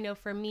that. I know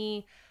for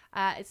me,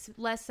 it's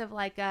less of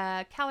like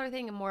a calorie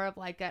thing and more of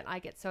like I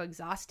get so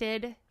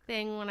exhausted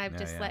thing when I've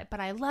but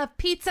I love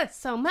pizza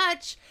so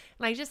much.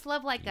 And I just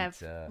love like a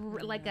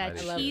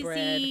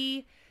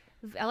cheesy,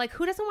 like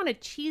who doesn't want a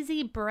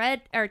cheesy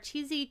bread or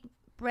cheesy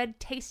bread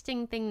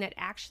tasting thing that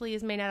actually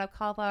is made out of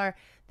cauliflower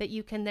that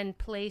you can then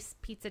place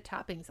pizza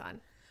toppings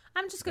on?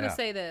 I'm just going to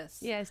say this.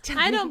 Yes.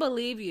 I don't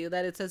believe you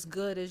that it's as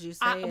good as you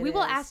say it we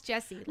will is. ask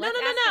Jesse. No.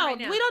 Right,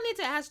 we don't need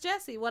to ask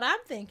Jesse. What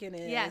I'm thinking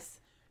is, yes,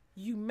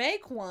 you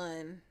make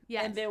one,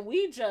 yes, and then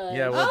we judge.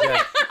 Yeah, we'll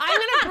judge. I'm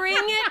going to bring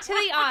it to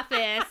the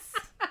office,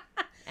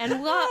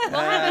 and we'll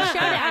have a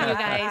showdown, you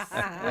guys.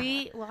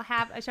 We will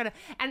have a showdown.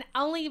 And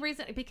only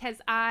reason, because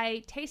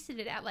I tasted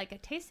it at like a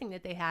tasting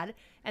that they had,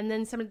 and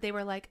then they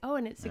were like, oh,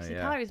 and it's 60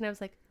 calories. And I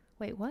was like,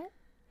 wait, what?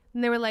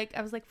 And they were like,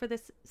 I was like, for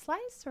this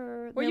slice?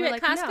 Or were you at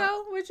like, Costco?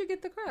 No. Where'd you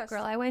get the crust?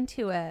 Girl, I went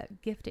to a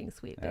gifting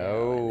suite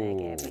there, and they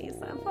gave me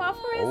some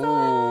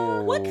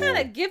Oh. What kind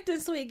of gifting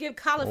suite give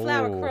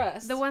cauliflower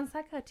crust? The ones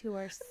I go to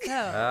are so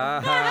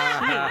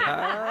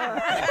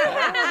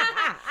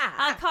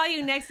I'll call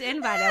you next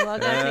invite and we'll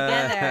go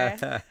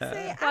together.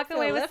 See, walk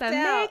away with some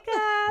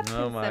makeup,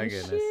 oh my some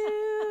goodness. shoes.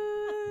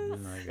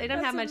 They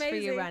don't have much for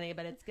you, amazing. Ronnie,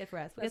 but it's good for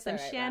us. We get some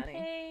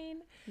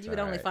champagne. You would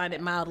only find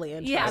it mildly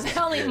interesting. Yeah, it's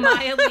only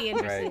mildly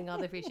interesting.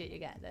 I'll appreciate you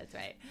guys. That's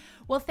right.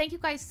 Well, thank you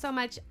guys so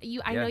much.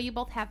 I know you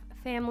both have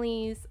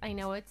families. I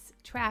know it's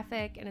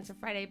traffic and it's a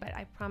Friday, but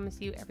I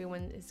promise you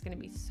everyone is going to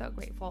be so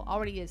grateful,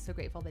 already is so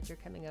grateful that you're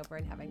coming over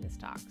and having this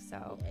talk.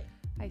 So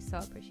I so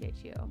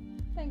appreciate you.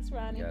 Thanks,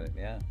 Ronnie. Got it,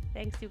 yeah.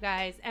 Thanks, you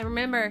guys. And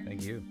remember,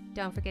 thank you.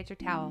 Don't forget your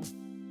towel.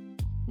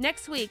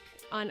 Next week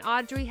on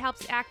Audrey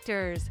Helps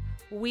Actors,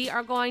 we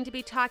are going to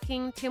be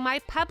talking to my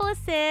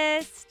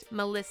publicist,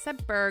 Melissa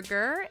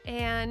Berger,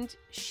 and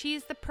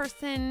she's the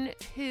person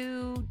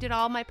who did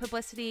all my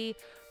publicity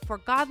for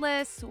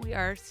Godless. We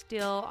are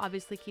still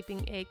obviously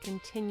keeping a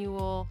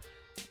continual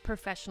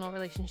professional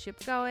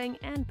relationship going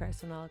and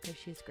personal because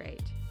she's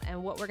great.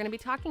 And what we're going to be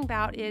talking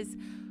about is,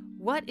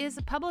 what is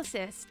a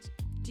publicist?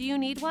 Do you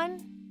need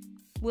one?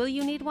 Will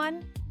you need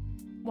one?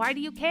 Why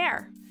do you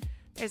care?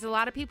 There's a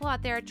lot of people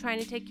out there trying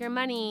to take your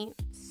money,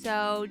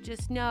 so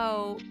just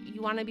know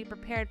you want to be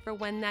prepared for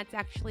when that's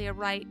actually a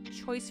right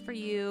choice for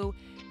you,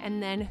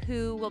 and then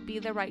who will be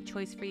the right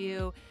choice for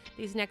you.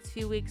 These next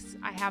few weeks,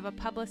 I have a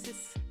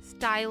publicist,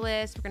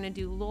 stylist, we're going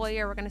to do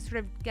lawyer, we're going to sort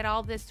of get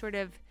all this sort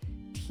of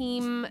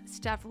team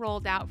stuff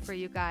rolled out for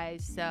you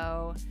guys,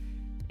 so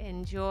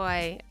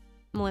enjoy.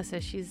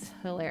 Melissa, she's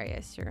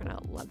hilarious. You're going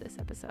to love this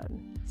episode.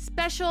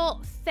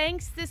 Special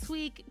thanks this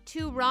week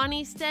to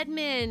Ronnie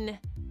Steadman.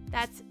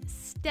 That's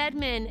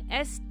Steadman,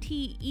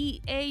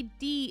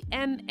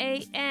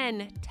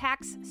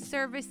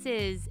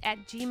 SteadmanTaxServices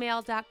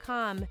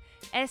 @gmail.com.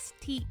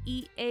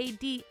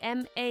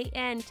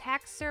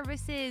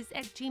 SteadmanTaxServices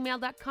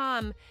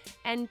 @gmail.com.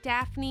 And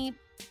Daphne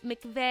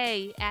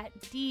McVay at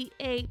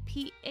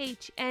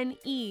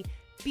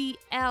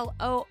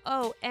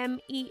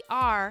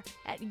DaphneBloomer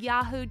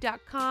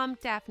 @yahoo.com.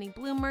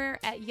 DaphneBloomer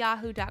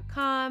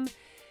 @yahoo.com.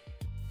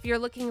 If you're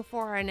looking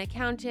for an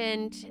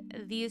accountant,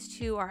 these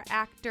two are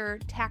actor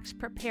tax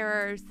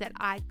preparers that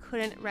I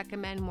couldn't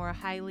recommend more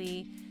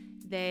highly.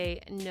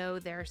 They know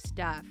their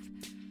stuff.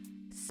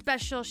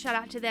 Special shout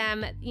out to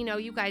them. You know,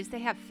 you guys, they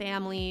have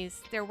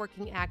families, they're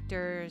working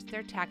actors,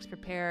 they're tax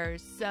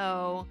preparers.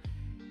 So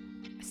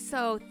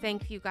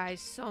thank you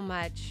guys so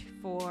much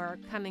for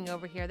coming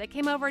over here. They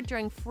came over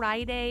during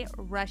Friday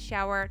rush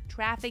hour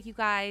traffic, you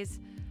guys,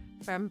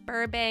 from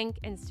Burbank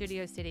and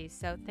Studio City.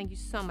 So thank you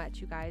so much,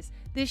 you guys.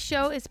 This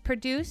show is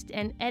produced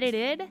and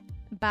edited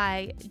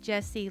by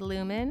Jesse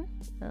Lumen.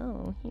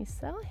 Oh, he's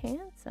so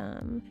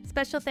handsome.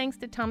 Special thanks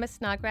to Thomas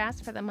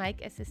Snodgrass for the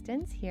mic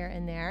assistance here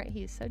and there.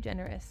 He's so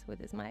generous with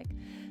his mic.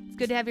 It's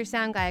good to have your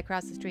sound guy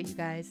across the street, you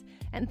guys.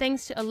 And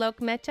thanks to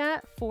Alok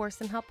Mehta for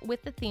some help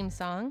with the theme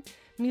song.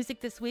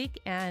 Music this week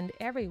and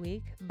every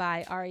week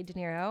by Ari De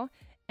Niro.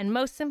 And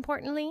most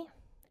importantly,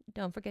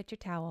 don't forget your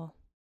towel.